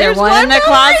god, is There's there one in the over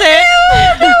closet? there.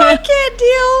 No, I can't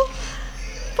deal.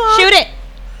 Fuck. Shoot it.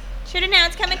 Shoot it now.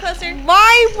 It's coming closer.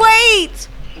 Why wait?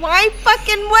 Why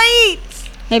fucking wait?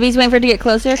 Maybe he's waiting for it to get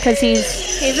closer because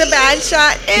He's a bad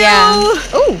shot. Ew.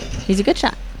 Yeah. Ooh, he's a good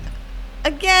shot.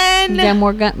 Again.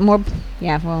 You got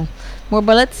more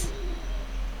bullets.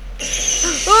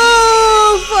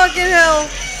 Oh, fucking hell.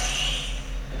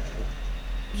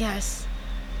 Yes.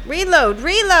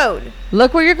 Reload.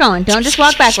 Look where you're going. Don't just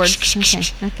walk backwards.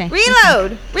 Okay.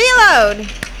 Reload.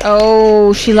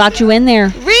 Oh, she locked you in there.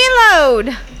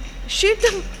 Reload. Shoot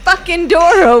the fucking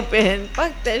door open.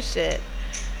 Fuck this shit.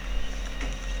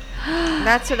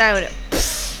 That's what I would.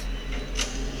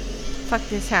 Fuck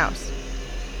this house.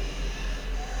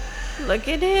 Look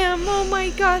at him. Oh my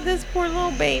god, this poor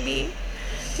little baby.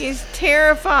 He's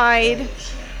terrified.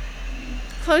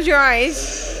 Close your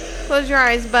eyes. Close your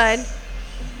eyes, bud.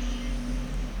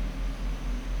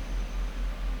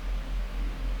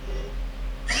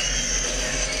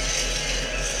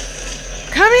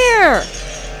 Come here.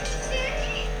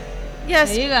 Yes,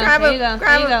 There you go. grab There him. you go. Grab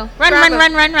There you him. go. Run, grab run, him.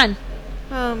 run, run, run.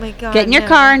 Oh my god. Get in your no.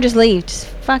 car and just leave. Just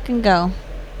fucking go.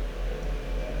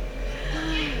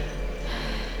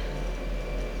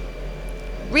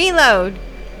 Reload.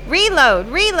 Reload.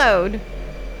 Reload.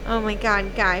 Oh my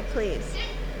God, Guy, please.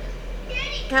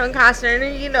 Kevin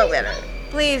Costner, you know better.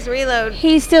 Please reload.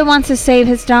 He still wants to save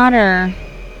his daughter.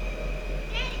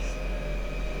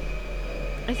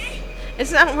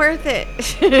 It's not worth it.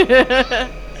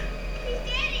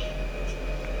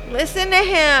 Listen to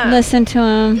him. Listen to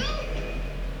him.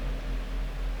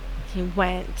 He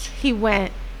went. He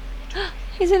went.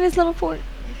 He's in his little fort.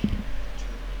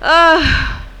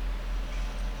 Ugh.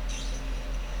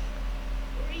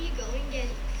 Where are you going, Daddy?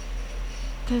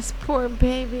 This poor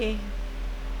baby.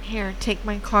 Here, take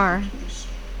my car.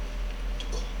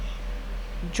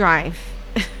 Drive.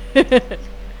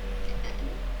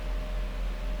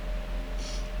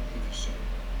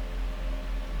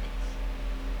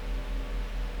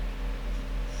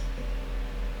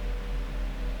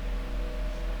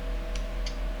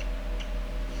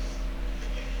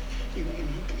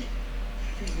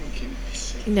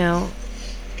 No.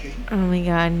 Oh my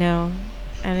God, no.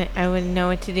 I wouldn't know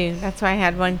what to do. That's why I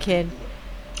had one kid.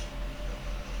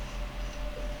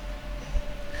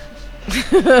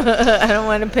 I don't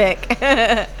want to pick.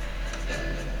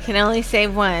 Can only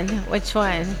save one. Which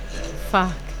one?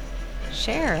 Fuck.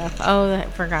 Sheriff. Oh, I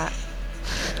forgot.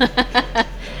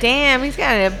 Damn, he's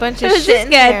got a bunch Who of does shit this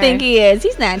in guy there. think he is?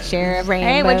 He's not sheriff.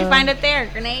 Hey, what'd you Rainbow. find up there?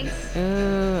 Grenades?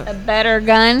 Ooh, A better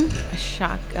gun?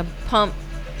 a pump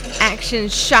action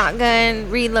shotgun.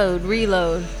 Reload,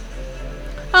 reload.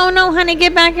 Oh no, honey,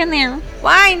 get back in there.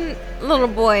 Why, little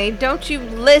boy, don't you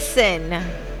listen?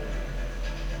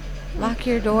 Lock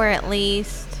your door at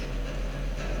least.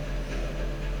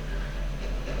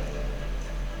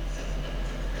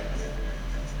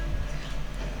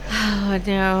 Oh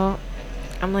no.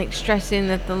 I'm like stressing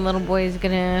that the little boy is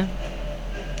gonna.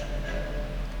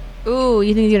 Ooh,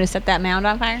 you think he's gonna set that mound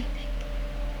on fire?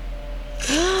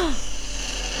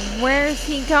 Where's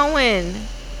he going?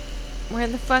 Where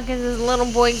the fuck is this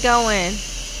little boy going?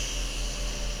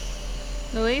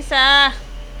 Louisa!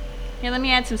 Here, let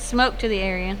me add some smoke to the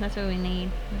area. That's what we need.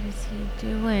 What is he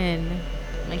doing?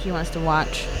 Like he wants to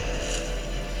watch.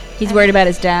 He's worried about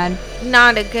his dad.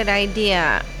 Not a good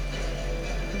idea.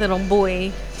 Little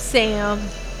boy, Sam.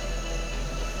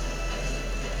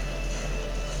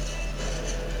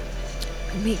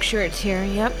 Make sure it's here.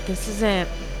 Yep, this is it.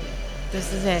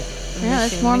 This is it. Let me Yeah,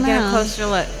 there's see. more Let me get a mounds. closer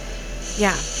look.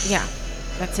 Yeah, yeah.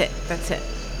 That's it. That's it.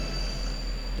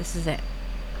 This is it.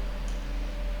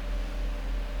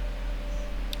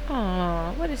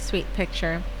 Oh, what a sweet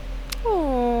picture.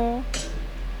 Oh.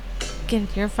 Get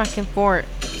into your fucking fort.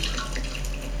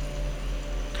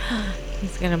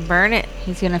 He's gonna burn it.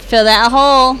 He's gonna fill that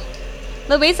hole.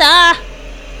 Louisa!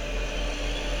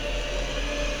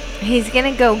 He's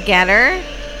gonna go get her.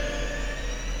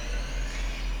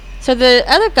 So the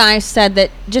other guy said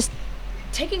that just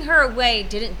taking her away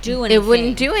didn't do anything. It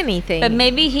wouldn't do anything. But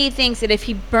maybe he thinks that if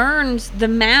he burns the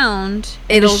mound,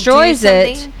 It'll do destroys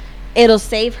it, something? it'll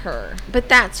save her. But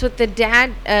that's what the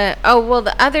dad. The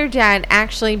other dad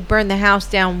actually burned the house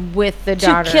down with the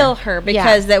daughter To kill her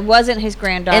because that wasn't his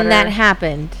granddaughter. and that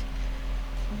happened.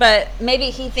 But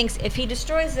maybe he thinks if he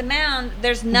destroys the mound,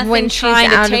 there's nothing When she's trying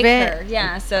to out of take it? her.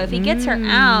 Yeah, so if he gets her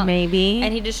out maybe.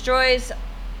 and he destroys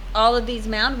all of these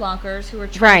mound walkers who are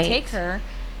trying to Right. take her,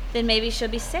 then maybe she'll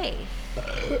be safe.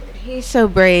 He's so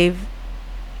brave,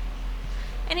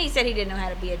 And he said he didn't know how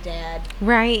to be a dad.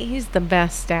 right? He's the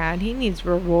best dad. He needs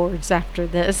rewards after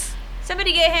this.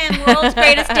 Somebody get him world's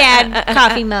greatest dad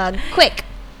coffee mug. Quick.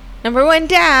 Number one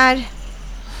dad.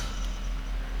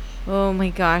 Oh my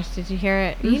gosh, did you hear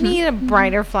it? You need a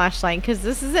brighter flashlight because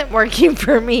this isn't working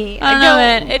for me. I I know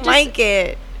don't it. It just- like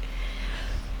it.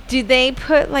 Do they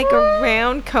put like a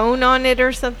round cone on it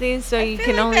or something so you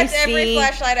can only see?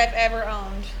 flashlight I've ever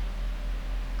owned.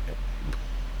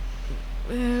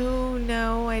 Oh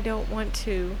no, I don't want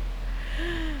to.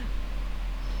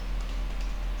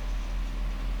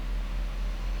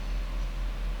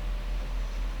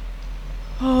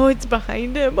 Oh, it's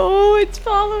behind him. Oh, it's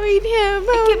following him.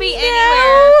 It could be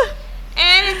anywhere.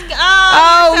 And it's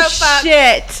Oh, you're so fucked.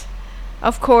 shit.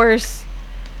 Of course.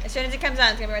 As soon as it comes on,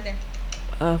 it's gonna be right there.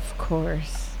 Of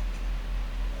course.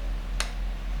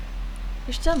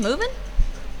 You're still moving?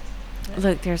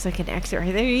 Look, there's like an exit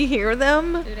right there. You hear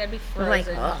them? Dude, I'd be They're like,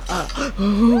 frozen.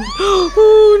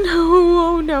 oh no,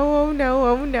 oh no, oh no,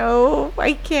 oh no.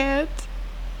 I can't.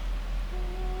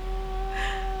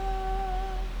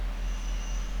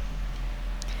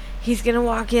 He's gonna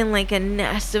walk in like a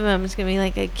nest of them. It's gonna be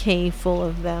like a cave full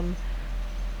of them.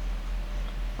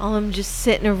 All of them just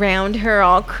sitting around her,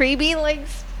 all creepy, like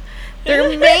They're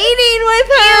mating with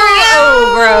her.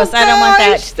 Oh, gross. I don't want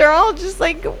that. gosh. They're all just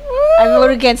like, woo. I vote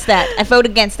against that. I vote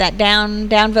against that. Down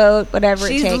vote, whatever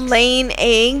She's it takes. laying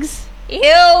eggs. Ew,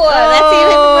 that's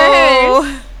even Oh.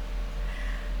 worse.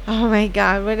 Oh my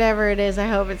god, whatever it is, I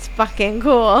hope it's fucking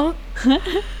cool.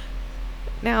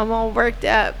 Now I'm all worked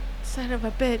up. Son of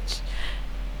a bitch.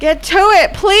 Get to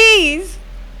it, please.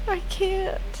 I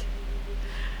can't.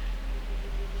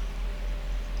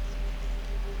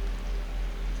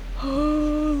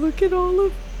 Oh, look at all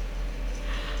of.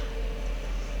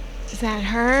 Is that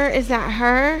her? Is that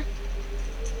her?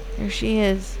 There she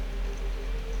is.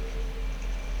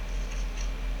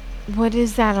 What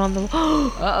is that on the.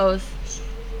 Uh-oh.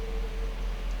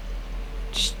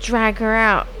 Just drag her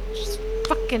out. Just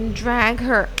fucking drag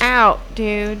her out,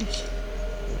 dude.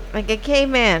 Like a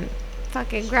caveman.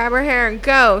 Fucking grab her hair and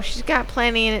go. She's got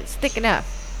plenty and it's thick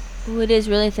enough. Ooh, it is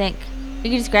really thick. You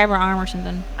can just grab her arm or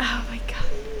something. Oh my god.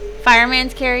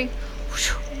 Fireman's carry.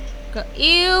 Go.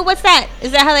 Ew, what's that?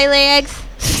 Is that how they lay eggs?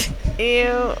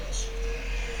 Ew.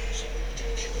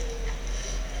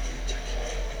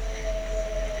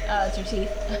 Oh, it's her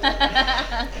teeth.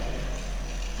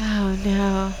 Oh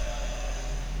no.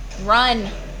 Run.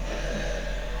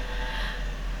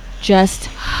 Just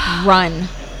run.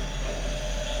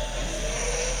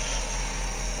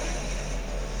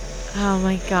 Oh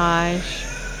my gosh.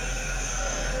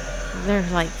 They're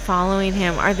like following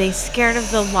him. Are they scared of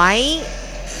the light?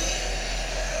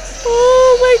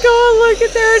 Oh my god, look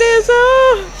at there it is.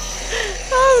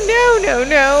 Oh no, no,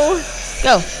 no.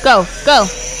 Go, go, go.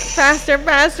 Faster,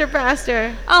 faster,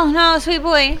 faster. Oh no, sweet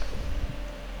boy.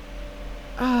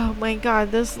 Oh my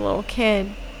god, this little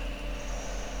kid.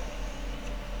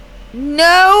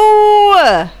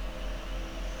 No!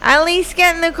 At least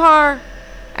get in the car.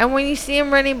 And when you see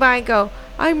him running by, go,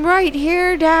 I'm right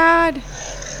here, Dad.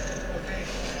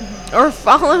 Or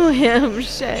follow him.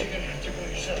 Shit. You're gonna have to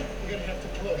push, son. You're gonna have to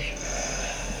push.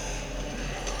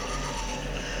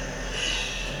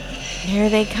 Here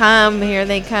they come. Here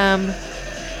they come.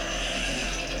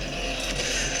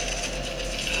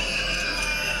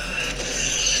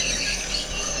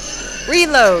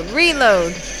 Reload.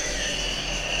 Reload.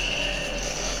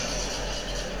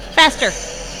 Faster.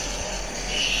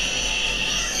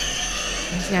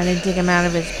 He's got to dig him out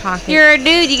of his pocket. You're a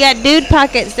dude. You got dude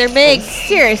pockets. They're big.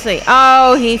 Seriously.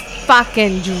 Oh, he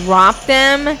fucking dropped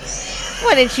them.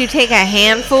 What, did you take a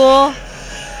handful?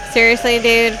 Seriously,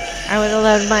 dude? I would have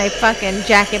loved my fucking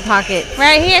jacket pocket.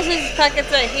 Right here. His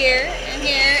pockets right here and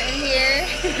here and here.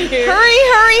 Hurry,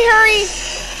 hurry, hurry.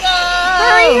 Go.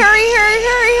 Hurry, hurry, hurry,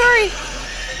 hurry, hurry.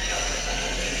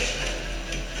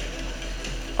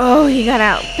 Oh, he got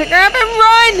out. Pick her up and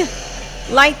run.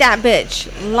 Light that bitch.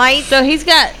 Light. So he's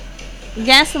got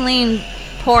gasoline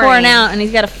pouring out, and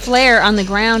he's got a flare on the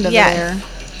ground over Yes. there.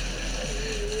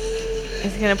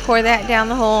 He's going to pour that down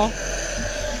the hole.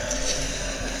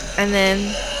 And then...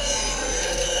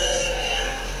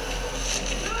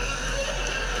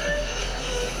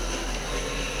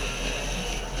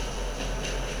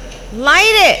 light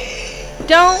it.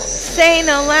 Don't say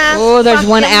no last Oh, there's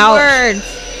one fucking out. word.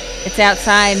 It's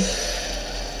outside.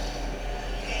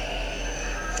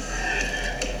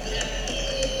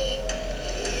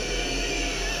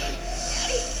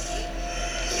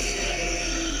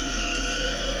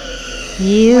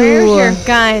 Where's your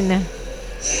gun?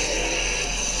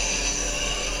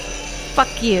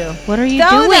 Fuck you. What are you Throw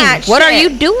doing? that What are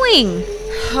shit. you doing?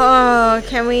 Oh,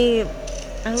 can we...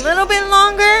 a little bit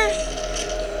longer?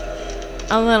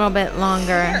 A little bit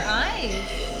longer. eyes.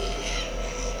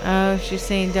 Oh, she's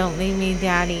saying, don't leave me,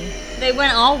 Daddy. They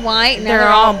went all white and now They're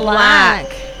all black.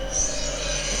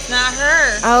 It's not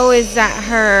her. Oh, is that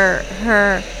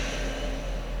her...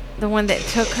 the one that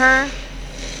took her?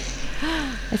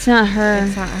 It's not her.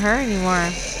 It's not her anymore.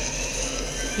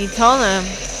 He told him,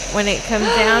 when it comes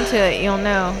down to it, you'll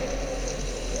know.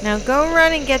 Now go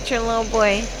run and get your little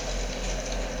boy.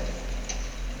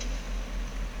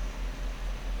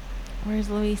 Where's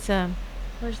Louisa?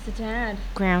 Where's the dad?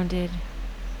 Grounded.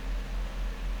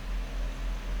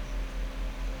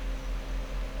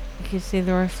 You can see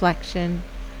the reflection.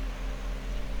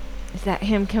 Is that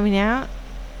him coming out?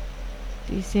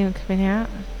 Do you see him coming out?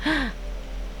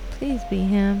 Please be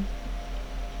him.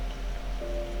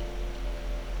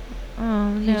 Oh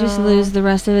no. He just lose the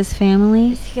rest of his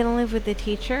family. Is he gonna live with the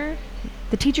teacher?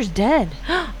 The teacher's dead.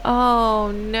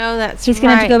 Oh no, that's He's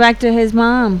gonna have to go back to his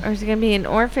mom. Or is he gonna be an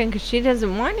orphan because she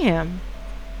doesn't want him?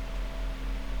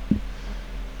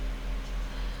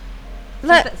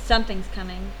 Something's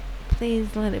coming.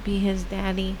 Please let it be his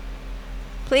daddy.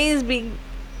 Please be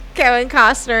Kevin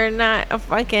Costner and not a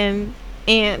fucking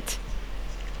aunt.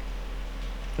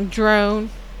 Drone.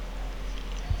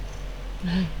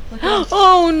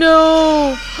 Oh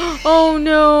no! Oh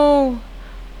no!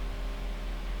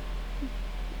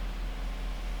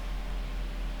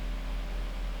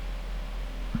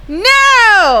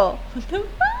 No! What the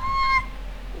fuck?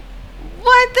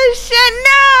 What the shit?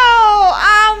 No!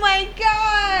 Oh my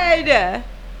god!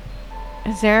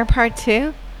 Is there a part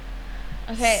 2?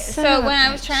 Okay, Son of so a when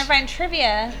I was bitch. trying to find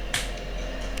trivia,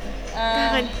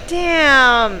 God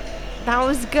damn! That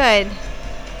was good.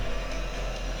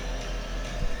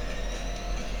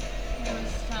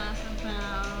 let's talk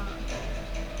about.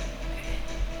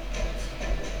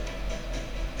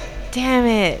 Damn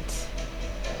it.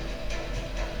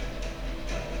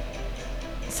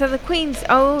 So the Queen's.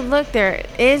 Oh, look, there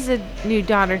is a new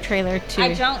daughter trailer too.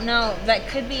 I don't know. That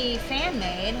could be fan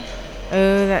made.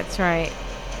 Oh, that's right.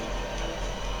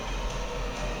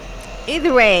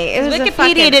 Either way, it was a Wikipedia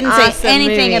fucking didn't say awesome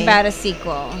anything movie. about a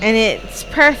sequel. And it's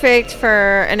perfect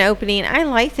for an opening. I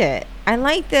liked it. I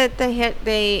liked that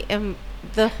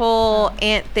the whole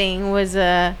ant thing was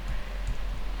a.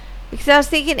 Because I was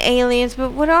thinking aliens,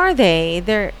 but what are they?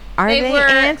 Are they were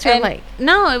ants or like?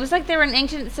 No, it was like they were an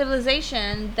ancient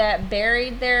civilization that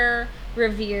buried their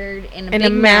revered in a In big a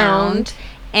mound.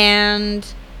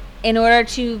 and in order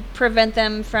to prevent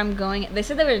them from going, they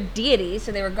said they were deities,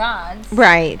 so they were gods,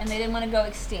 Right. and they didn't want to go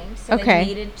extinct, so Okay. they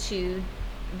needed to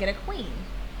get a queen.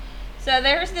 So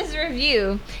there's this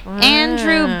review. Ah.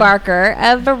 Andrew Barker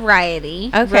of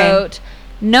Variety Okay. wrote,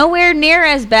 "Nowhere near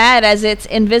as bad as its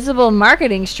invisible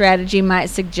marketing strategy might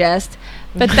suggest,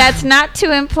 but that's not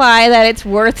to imply that it's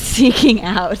worth seeking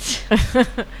out."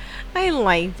 I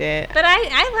liked it. But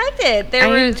I liked it.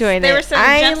 There enjoyed there it. were some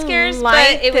I jump scares, but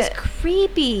liked it was it.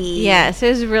 creepy. Yes, it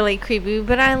was really creepy,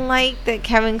 but I liked that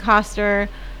Kevin Costner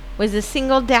was a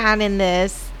single dad in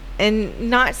this and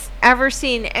not ever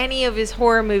seen any of his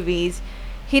horror movies.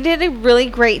 He did a really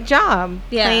great job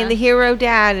playing the hero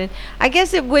dad, and I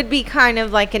guess it would be kind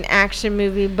of like an action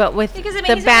movie, but with Because, I mean,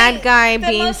 the he's bad only- guy the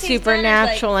being most he's done is,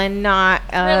 supernatural and not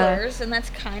thrillers, and that's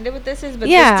kind of what this is. But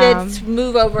Yeah. this did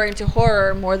move over into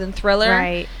horror more than thriller.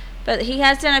 right. But he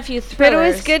has done a few thrillers. But it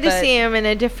was good to but see him in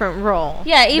a different role.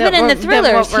 Yeah, even in the than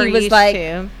thrillers, what we're he was used like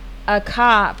to. a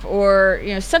cop or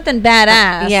something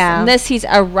badass. Yeah. In this, he's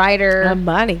a writer. A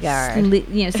bodyguard.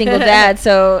 Single dad.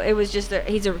 So it was just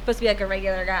he's supposed to be like a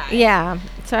regular guy. Yeah,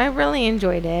 so I really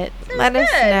enjoyed it. Let us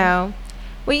good. know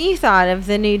what you thought of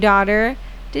the new daughter.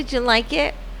 Did you like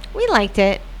it? We liked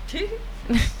it.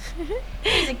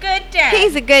 He's a good dad.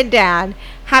 He's a good dad.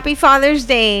 Happy Father's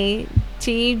Day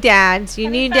to you dads, you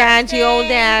Happy new Father's dads, you old Day.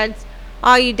 dads,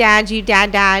 all you dads, you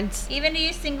dads. Even to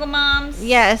you single moms.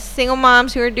 Yes, single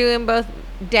moms who are doing both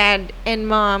dad and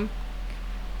mom.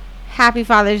 Happy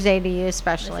Father's Day to you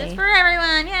especially. This is for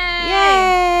everyone.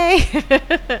 Yay.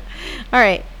 Yay! All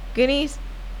right, Goonies,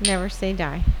 never say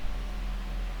die.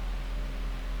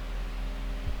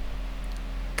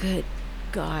 Good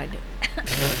God.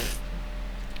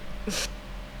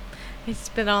 I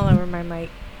spit all over my mic.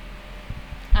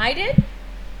 I did?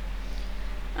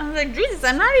 I was like, Jesus,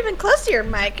 I'm not even close to your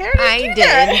mic. How did you I do did.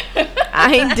 that?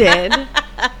 I did.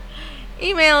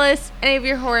 Email us any of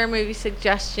your horror movie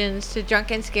suggestions to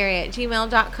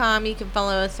drunkenscary@gmail.com. You can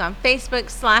follow us on Facebook,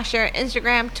 Slasher,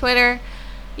 Instagram, Twitter.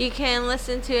 You can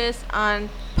listen to us on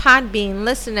Podbean,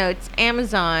 Listen Notes,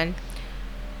 Amazon,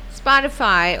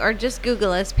 Spotify, or just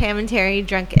Google us, Pam and Terry,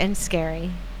 Drunk and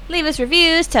Scary. Leave us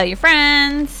reviews. Tell your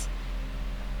friends.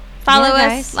 Follow Yeah, us.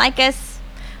 guys. Like us.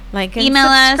 Like and Email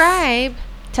us. subscribe.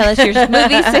 Tell us your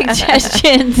movie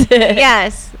suggestions.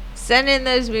 Yes. Send in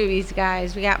those movies,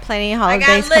 guys. We got plenty of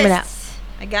holidays coming up.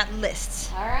 I got lists.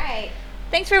 All right.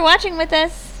 Thanks for watching with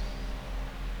us.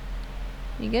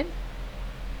 You good?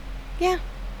 Yeah.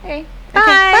 Okay. Okay.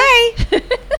 Bye.